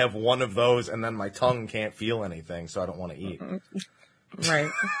 snacking. I have one of those, and then my tongue can't feel anything, so I don't want to eat.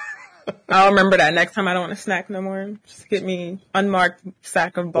 Right. I'll remember that next time I don't want to snack no more. Just get me unmarked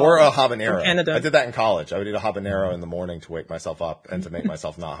sack of balls. Or a habanero. From Canada. I did that in college. I would eat a habanero in the morning to wake myself up and to make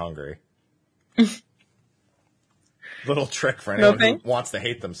myself not hungry. Little trick for anyone Okay. who wants to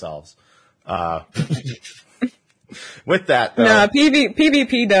hate themselves. With that, though, Nah,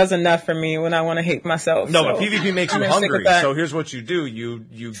 PvP does enough for me when I want to hate myself. no, so but PvP makes I'm you gonna stick hungry. with that. So here's what you do: you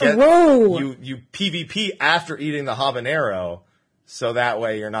get True. you PvP after eating the habanero, so that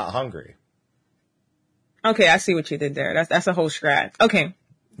way you're not hungry. Okay, I see what you did there. That's a whole strat. Okay.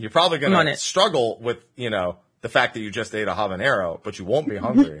 You're probably I'm on going to it. struggle with the fact that you just ate a habanero, but you won't be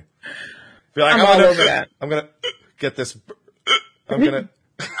hungry. Be like, I'm all over that. I'm gonna get this. I'm gonna.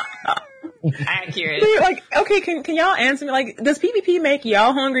 Accurate. Like, okay, can y'all answer me? Like, does PvP make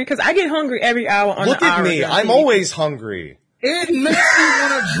y'all hungry? Because I get hungry every hour on Look the at hour me. during I'm PvP. always hungry. It makes me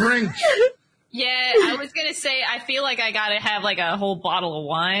want to drink. Yeah, I was gonna say, I feel like I gotta have like a whole bottle of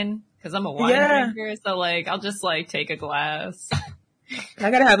wine, cause I'm a wine Yeah. drinker, so like, I'll just like take a glass. I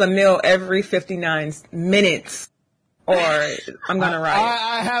gotta have a meal every 59 minutes, or I'm gonna riot.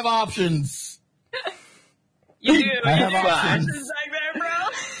 I have options. You do. I have you do options. options like that,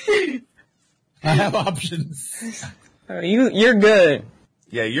 bro. I have options. You're good.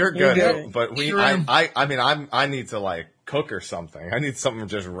 Yeah, you're good. good. But Sure am. I need to like cook or something. I need something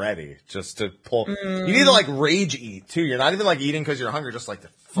just ready, just to pull. You need to like rage eat too. You're not even like eating because you're hungry, just like the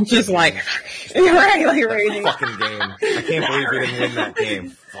fucking Just like, right, like raging. fucking game. I can't believe we didn't win that game.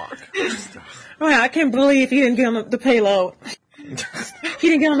 Fuck. Oh, I can't believe he didn't get on the payload. He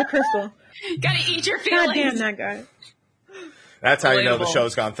didn't get on the crystal. Gotta eat your God damn feelings. that guy. That's how you know the Relatable.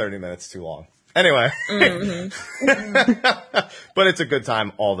 show's gone 30 minutes too long. Anyway. But it's a good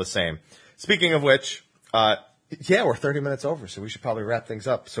time all the same. Speaking of which, yeah, we're 30 minutes over, so we should probably wrap things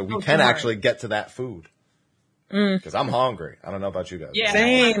up so we can God. actually get to that food. Because I'm hungry. I don't know about you guys. Yeah.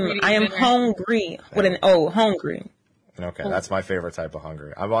 Same. I am hungry with an O, hungry. Okay, that's my favorite type of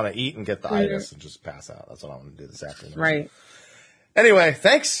hungry. I want to eat and get the itis and just pass out. That's what I want to do this afternoon. Right. Anyway,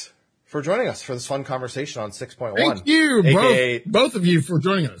 thanks for joining us for this fun conversation on 6.1. Thank you, AKA, both of you, for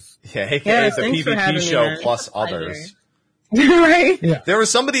joining us. yeah, AKA Yes, the thanks for having PvP me, show man. plus Pleasure. others. Right? Yeah. There was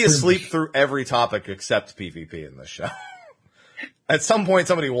somebody asleep through every topic except PvP in this show. At some point,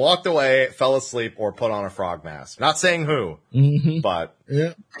 somebody walked away, fell asleep, or put on a frog mask. Not saying who, but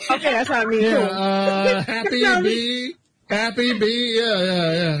Yeah. Okay, that's not me. Yeah. Cool. Happy bee. Happy bee.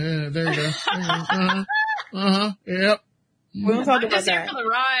 Yeah. There you go. Yep. We don't talk I'm about just here that. for the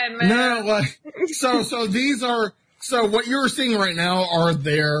ride, man. No, like, so these are, so what you're seeing right now are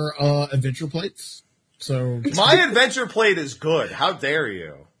their, adventure plates. So, my adventure plate is good. How dare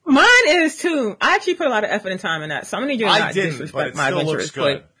you? Mine is too. I actually put a lot of effort and time in that. So I'm gonna do I not didn't, disrespect but it my still adventurous looks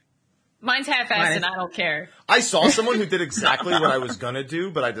plate. good. Mine's half-assed Mine is- and I don't care. I saw someone who did exactly what I was going to do,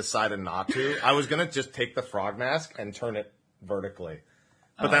 but I decided not to. I was going to just take the frog mask and turn it vertically.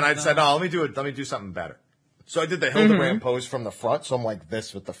 But then I said, no, let me do something better. So I did the Hildebrand pose from the front, so I'm like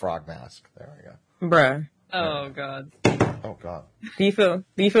this with the frog mask. There we go. Bruh. Oh, God. Oh, God. Do you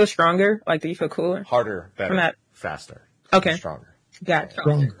feel stronger? Like, do you feel cooler? Harder, better, From that- faster. Okay. Stronger. Got it.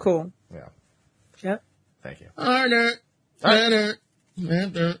 Stronger. Cool. Yeah. Yep. Thank you. harder, And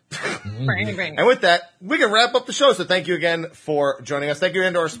with that, we can wrap up the show. So thank you again for joining us. Thank you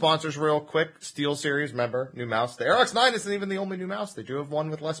again to our sponsors real quick. SteelSeries, remember, new mouse. The Aerox 9 isn't even the only new mouse. They do have one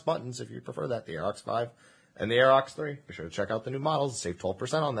with less buttons if you prefer that. The Aerox 5 and the Aerox 3. Be sure to check out the new models. Save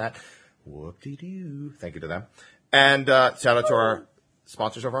 12% on that. Whoop-de-doo. Thank you to them. And shout out to our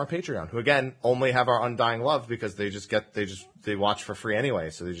sponsors over on Patreon, who again only have our undying love because they watch for free anyway,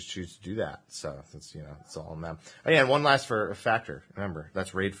 so they just choose to do that. So it's it's all on them. Oh yeah, and one last factor. Remember,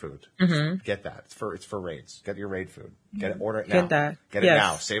 that's raid food. Mm-hmm. Get that. It's for raids. Get your raid food. Get it. Order it now. Get that. Get it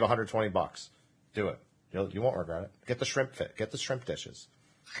now. Save $120. Do it. You won't regret it. Get the shrimp fit. Get the shrimp dishes.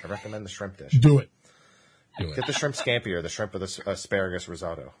 I recommend the shrimp dish. Do it. Get the shrimp scampi or the shrimp with asparagus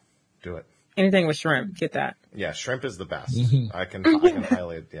risotto. Do it. Anything with shrimp, get that. Yeah, shrimp is the best. Mm-hmm. I can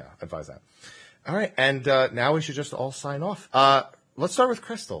highly advise that. All right, and now we should just all sign off. Let's start with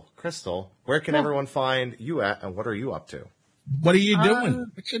Crystal. Crystal, where can everyone find you at, and what are you up to? What are you doing?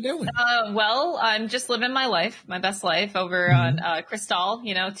 What you doing? Well, I'm just living my life, my best life, over on Crystal.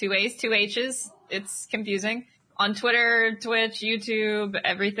 2 A's, 2 H's. It's confusing. On Twitter, Twitch, YouTube,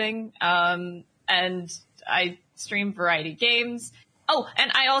 everything. And I stream variety games. Oh,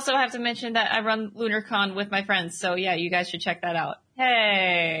 and I also have to mention that I run LunarCon with my friends. So yeah, you guys should check that out.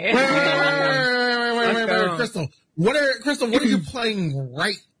 Hey. Wait, Crystal. What are you playing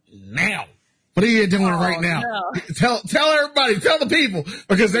right now? What are you doing right now? No. Tell everybody, tell the people,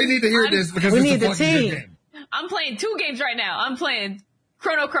 because they need to hear this because we it's need a the fucking team. good game. I'm playing 2 games right now. I'm playing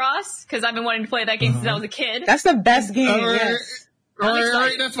Chrono Cross because I've been wanting to play that game since I was a kid. That's the best game. Yes. All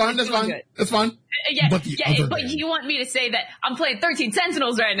right, that's fine. That's fine. Yeah, but you want me to say that I'm playing 13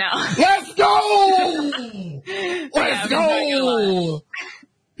 Sentinels right now. Let's go! Let's go!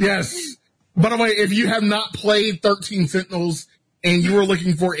 Yes. By the way, if you have not played 13 Sentinels and you are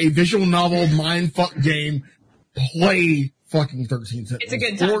looking for a visual novel mindfuck game, play fucking 13 Sentinels. It's a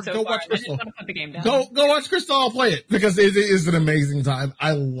good time or so go far. Watch Crystal. I just want to put the game down. Go watch Crystal play it because it is an amazing time.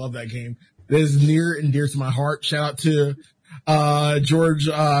 I love that game. It is near and dear to my heart. Shout out to George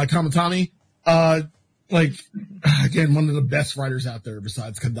Kamatani. Again, one of the best writers out there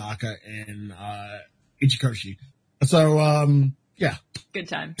besides Kadaka and Ichikoshi. So yeah. Good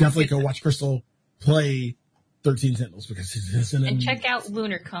time. Definitely go watch Crystal play 13 Sentinels because it's an and check out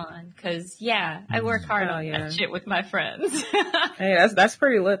LunarCon because I work hard on that shit with my friends. Hey, that's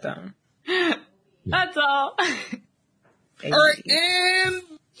pretty lit though. That's all. All right, and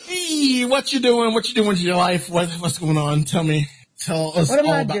me, what you doing? What you doing with your life? What's going on? Tell us what am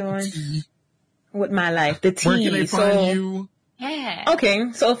all I about doing the tea. With my life. The tea. Where can they find you? Yeah.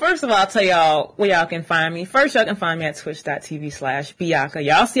 Okay, so first of all, I'll tell y'all where y'all can find me. First, y'all can find me at twitch.tv/Biaka.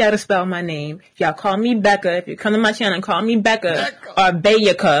 Y'all see how to spell my name. If y'all call me Becca, if you come to my channel and call me Becca or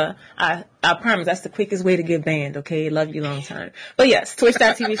Bayaka, I promise that's the quickest way to get banned, okay? Love you long time. But yes,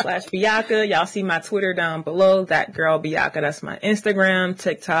 twitch.tv/Biaka. Y'all see my Twitter down below. That girl Biaka. That's my Instagram,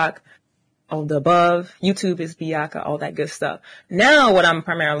 TikTok, all the above. YouTube is Biaka, all that good stuff. Now what I'm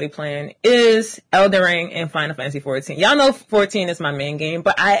primarily playing is Elden Ring and Final Fantasy 14. Y'all know 14 is my main game,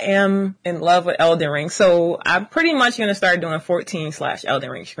 but I am in love with Elden Ring. So I'm pretty much going to start doing 14/Elden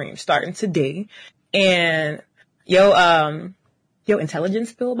Ring streams starting today. And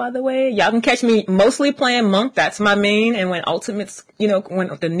intelligence bill, by the way. Y'all can catch me mostly playing Monk. That's my main. And when Ultimate's, when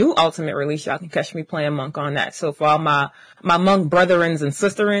the new Ultimate release, y'all can catch me playing Monk on that. So for all my Monk brethrens and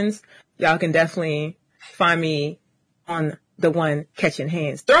sisterins, y'all can definitely find me on the one catching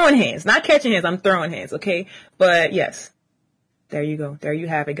hands. Throwing hands. Not catching hands, I'm throwing hands, okay? But yes. There you go. There you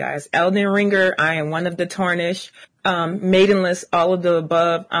have it, guys. Elden Ringer, I am one of the Tarnished. Maidenless, all of the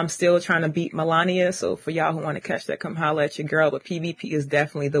above. I'm still trying to beat Melania, so for y'all who want to catch that, come holla at your girl. But PvP is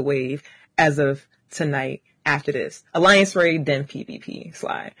definitely the wave as of tonight after this. Alliance raid, then PvP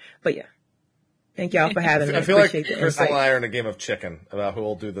slide. But yeah. Thank y'all for having me. I feel like Crystal and I are in a game of chicken about who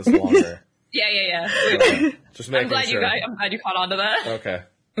will do this longer. Yeah. Just making I'm glad sure. I'm glad you caught on to that. Okay.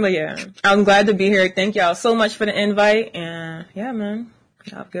 But yeah, I'm glad to be here. Thank y'all so much for the invite. And yeah, man,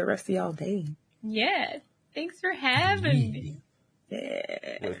 y'all have a good rest of y'all day. Yeah. Thanks for having me.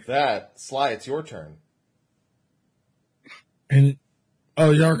 Yeah. With that, Sly, it's your turn. And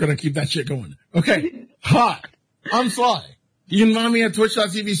y'all are gonna keep that shit going. Okay. Hi, I'm Sly. You can find me at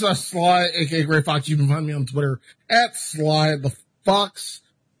twitch.tv/Sly, aka Gray Fox. You can find me on Twitter at Sly the Fox.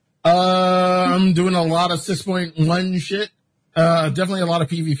 I'm doing a lot of 6.1 shit. Definitely a lot of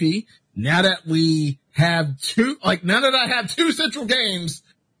PvP. Now that I have 2 central games,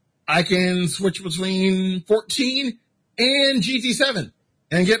 I can switch between 14 and GT7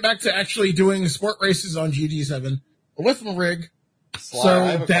 and get back to actually doing sport races on GT7 with my rig. Sly, So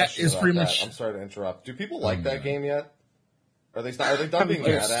I have a that question is about pretty that. much. I'm sorry to interrupt. Do people like that game yet? Are they done being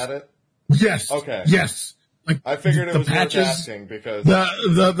mad at it? Yes. Okay. Yes. Like I figured it was patches, worth asking because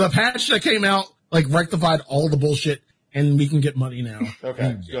the patch that came out like rectified all the bullshit, and we can get money now.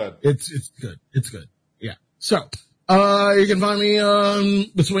 Okay, Yeah, good. It's good. It's good. Yeah. So, you can find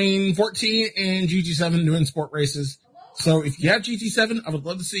me between 14 and GT7 doing sport races. So if you have GT7, I would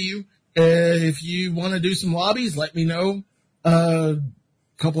love to see you. If you want to do some lobbies, let me know. A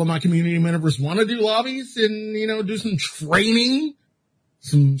couple of my community members want to do lobbies and, do some training,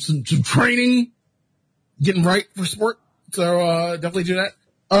 some training, getting right for sport. So, definitely do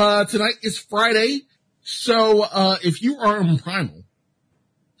that. Tonight is Friday. So, if you are on Primal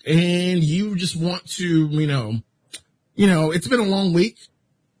and you just want to, it's been a long week.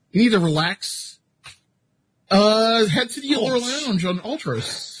 You need to relax. Head to the Allure Lounge on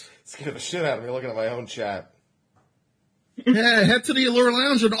Ultros. Scared the shit out of me looking at my own chat. Yeah, head to the Allure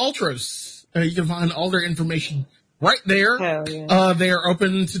Lounge on Ultros. You can find all their information right there. Hell yeah. They are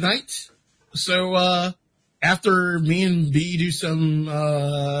open tonight. So, after me and B do some,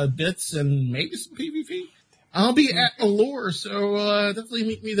 bits and maybe some PvP, I'll be at Allure. So, definitely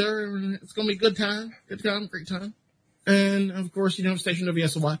meet me there. It's going to be a good time, great time. And of course, Station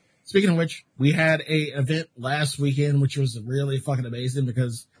WSOY. Speaking of which, we had a event last weekend, which was really fucking amazing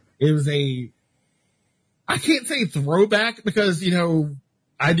because it was I can't say throwback because,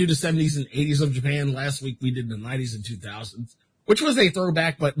 I do the 70s and 80s of Japan. Last week we did the 90s and 2000s, which was a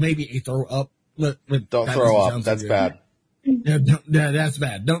throwback, but maybe a throw up. Don't throw up. That's bad. Yeah, that's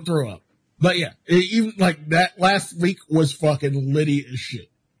bad. Don't throw up. But yeah, even like that last week was fucking litty as shit.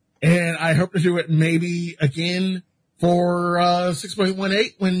 And I hope to do it maybe again for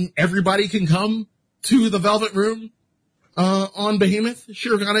 6.18 when everybody can come to the Velvet Room on Behemoth,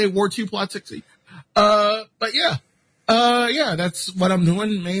 Shirogane, War 2, Plot 60. But yeah, that's what I'm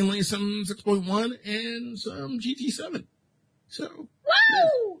doing. Mainly some 6.1 and some GT7. So, Woo!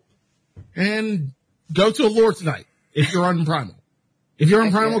 yeah. And go to Allure tonight if you're on Primal. If you're on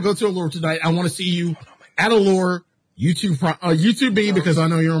Primal, go to Allure tonight. I want to see you at Allure, YouTube B, because I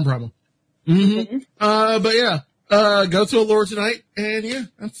know you're on Primal. Mm-hmm. But yeah. Go to Allure tonight, and yeah,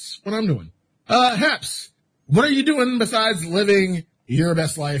 that's what I'm doing. Haps, what are you doing besides living your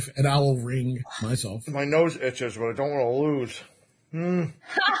best life? And I will ring myself. My nose itches, but I don't want to lose.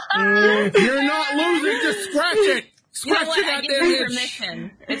 You're not losing, just scratch it. Scratch it out there,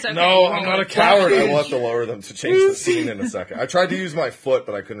 permission. It's okay. No, I'm not a coward. I will have to lower them to change the scene in a second. I tried to use my foot,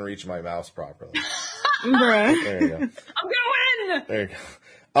 but I couldn't reach my mouse properly. Bruh. There you go. I'm gonna win! There you go.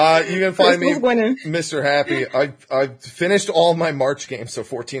 You can find me, Mr. Happy. I finished all my March games, so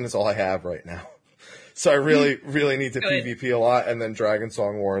 14 is all I have right now. So I really need to PvP a lot, and then Dragon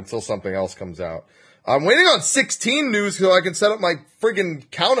Song War until something else comes out. I'm waiting on 16 news so I can set up my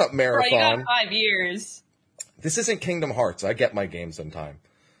friggin' count-up marathon. Bro, you got 5 years. This isn't Kingdom Hearts. I get my games in time.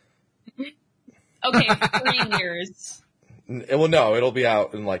 Okay, 3 years. Well, no, it'll be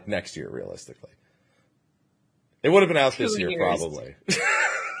out in next year, realistically. It would have been out this year, probably.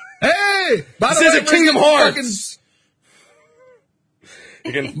 Hey! By This isn't Kingdom Hearts!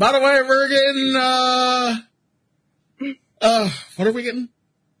 By the way, we're getting, what are we getting?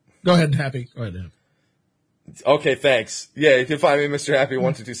 Go ahead, Happy. Go ahead. Okay, thanks. Yeah, you can find me, Mr.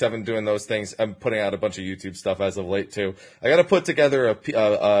 Happy1227, doing those things. I'm putting out a bunch of YouTube stuff as of late, too. I gotta put together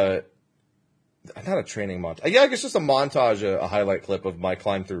not a training montage. Yeah, I guess just a montage, a highlight clip of my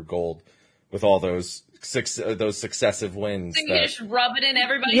climb through gold with all those successive wins. So you just rub it in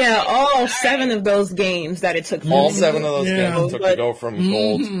everybody's Yeah, face. all 7 of those games that it took. All 7 of those games took to go from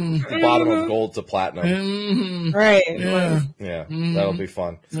gold, the bottom of gold to platinum. Right. Yeah, that'll be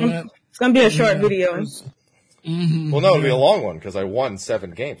fun. It's gonna be a short video. Well, no, it'll be a long one because I won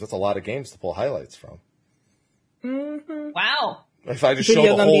 7 games. That's a lot of games to pull highlights from. Wow. If I just Video show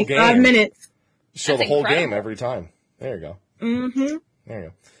the gonna whole be game, 5 minutes. show That's the whole incredible. game every time. There you go. There you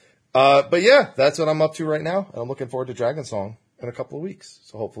go. But yeah, that's what I'm up to right now. I'm looking forward to Dragon Song in a couple of weeks.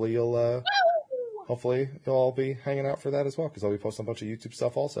 So hopefully you'll all be hanging out for that as well because I'll be posting a bunch of YouTube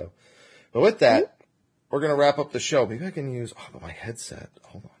stuff also. But with that, we're gonna wrap up the show. Maybe I can use but my headset.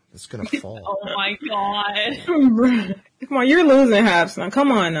 Hold on, it's gonna fall. Oh my god. Come on, you're losing Haps now. Come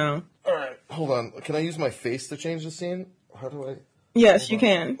on now. All right, hold on. Can I use my face to change the scene? How do I? Yes, you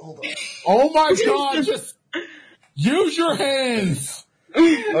can. Hold on. Oh my god, just use your hands.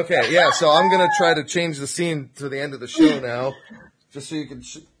 Okay, yeah, so I'm going to try to change the scene to the end of the show now, just so you can...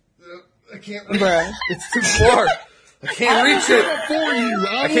 I can't reach Bruh. It's too far. I can't reach it. For you.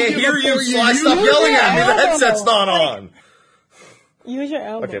 I can't hear you, so I stop yelling at me. The headset's not on. Use your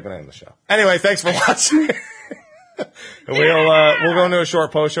elbow. Okay, but I end the show. Anyway, thanks for watching. We'll go into a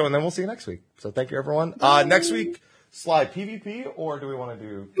short post show, and then we'll see you next week. So thank you, everyone. Next week, Sly, PvP, or do we want to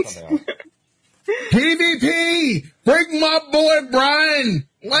do something else? PvP! Bring my boy Brian!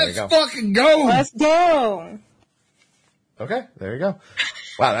 Let's fucking go! Let's go! Okay, there you go.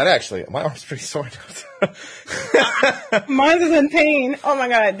 Wow, that actually, my arm's pretty sore now. Mine is in pain. Oh my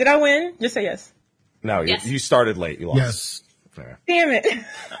god. Did I win? Just say yes. No, Yes. you started late. You lost. Yes. Fair. Damn it.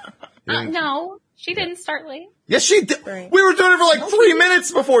 No, she didn't start late. Yes, she did. Right. We were doing it for like 3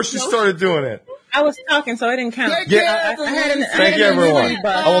 minutes before she started doing it. I was talking, so it didn't count. Yeah. Thank you, everyone.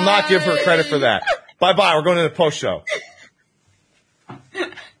 I will not give her credit for that. Bye-bye. We're going to the post show. Oh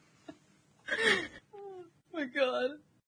my god.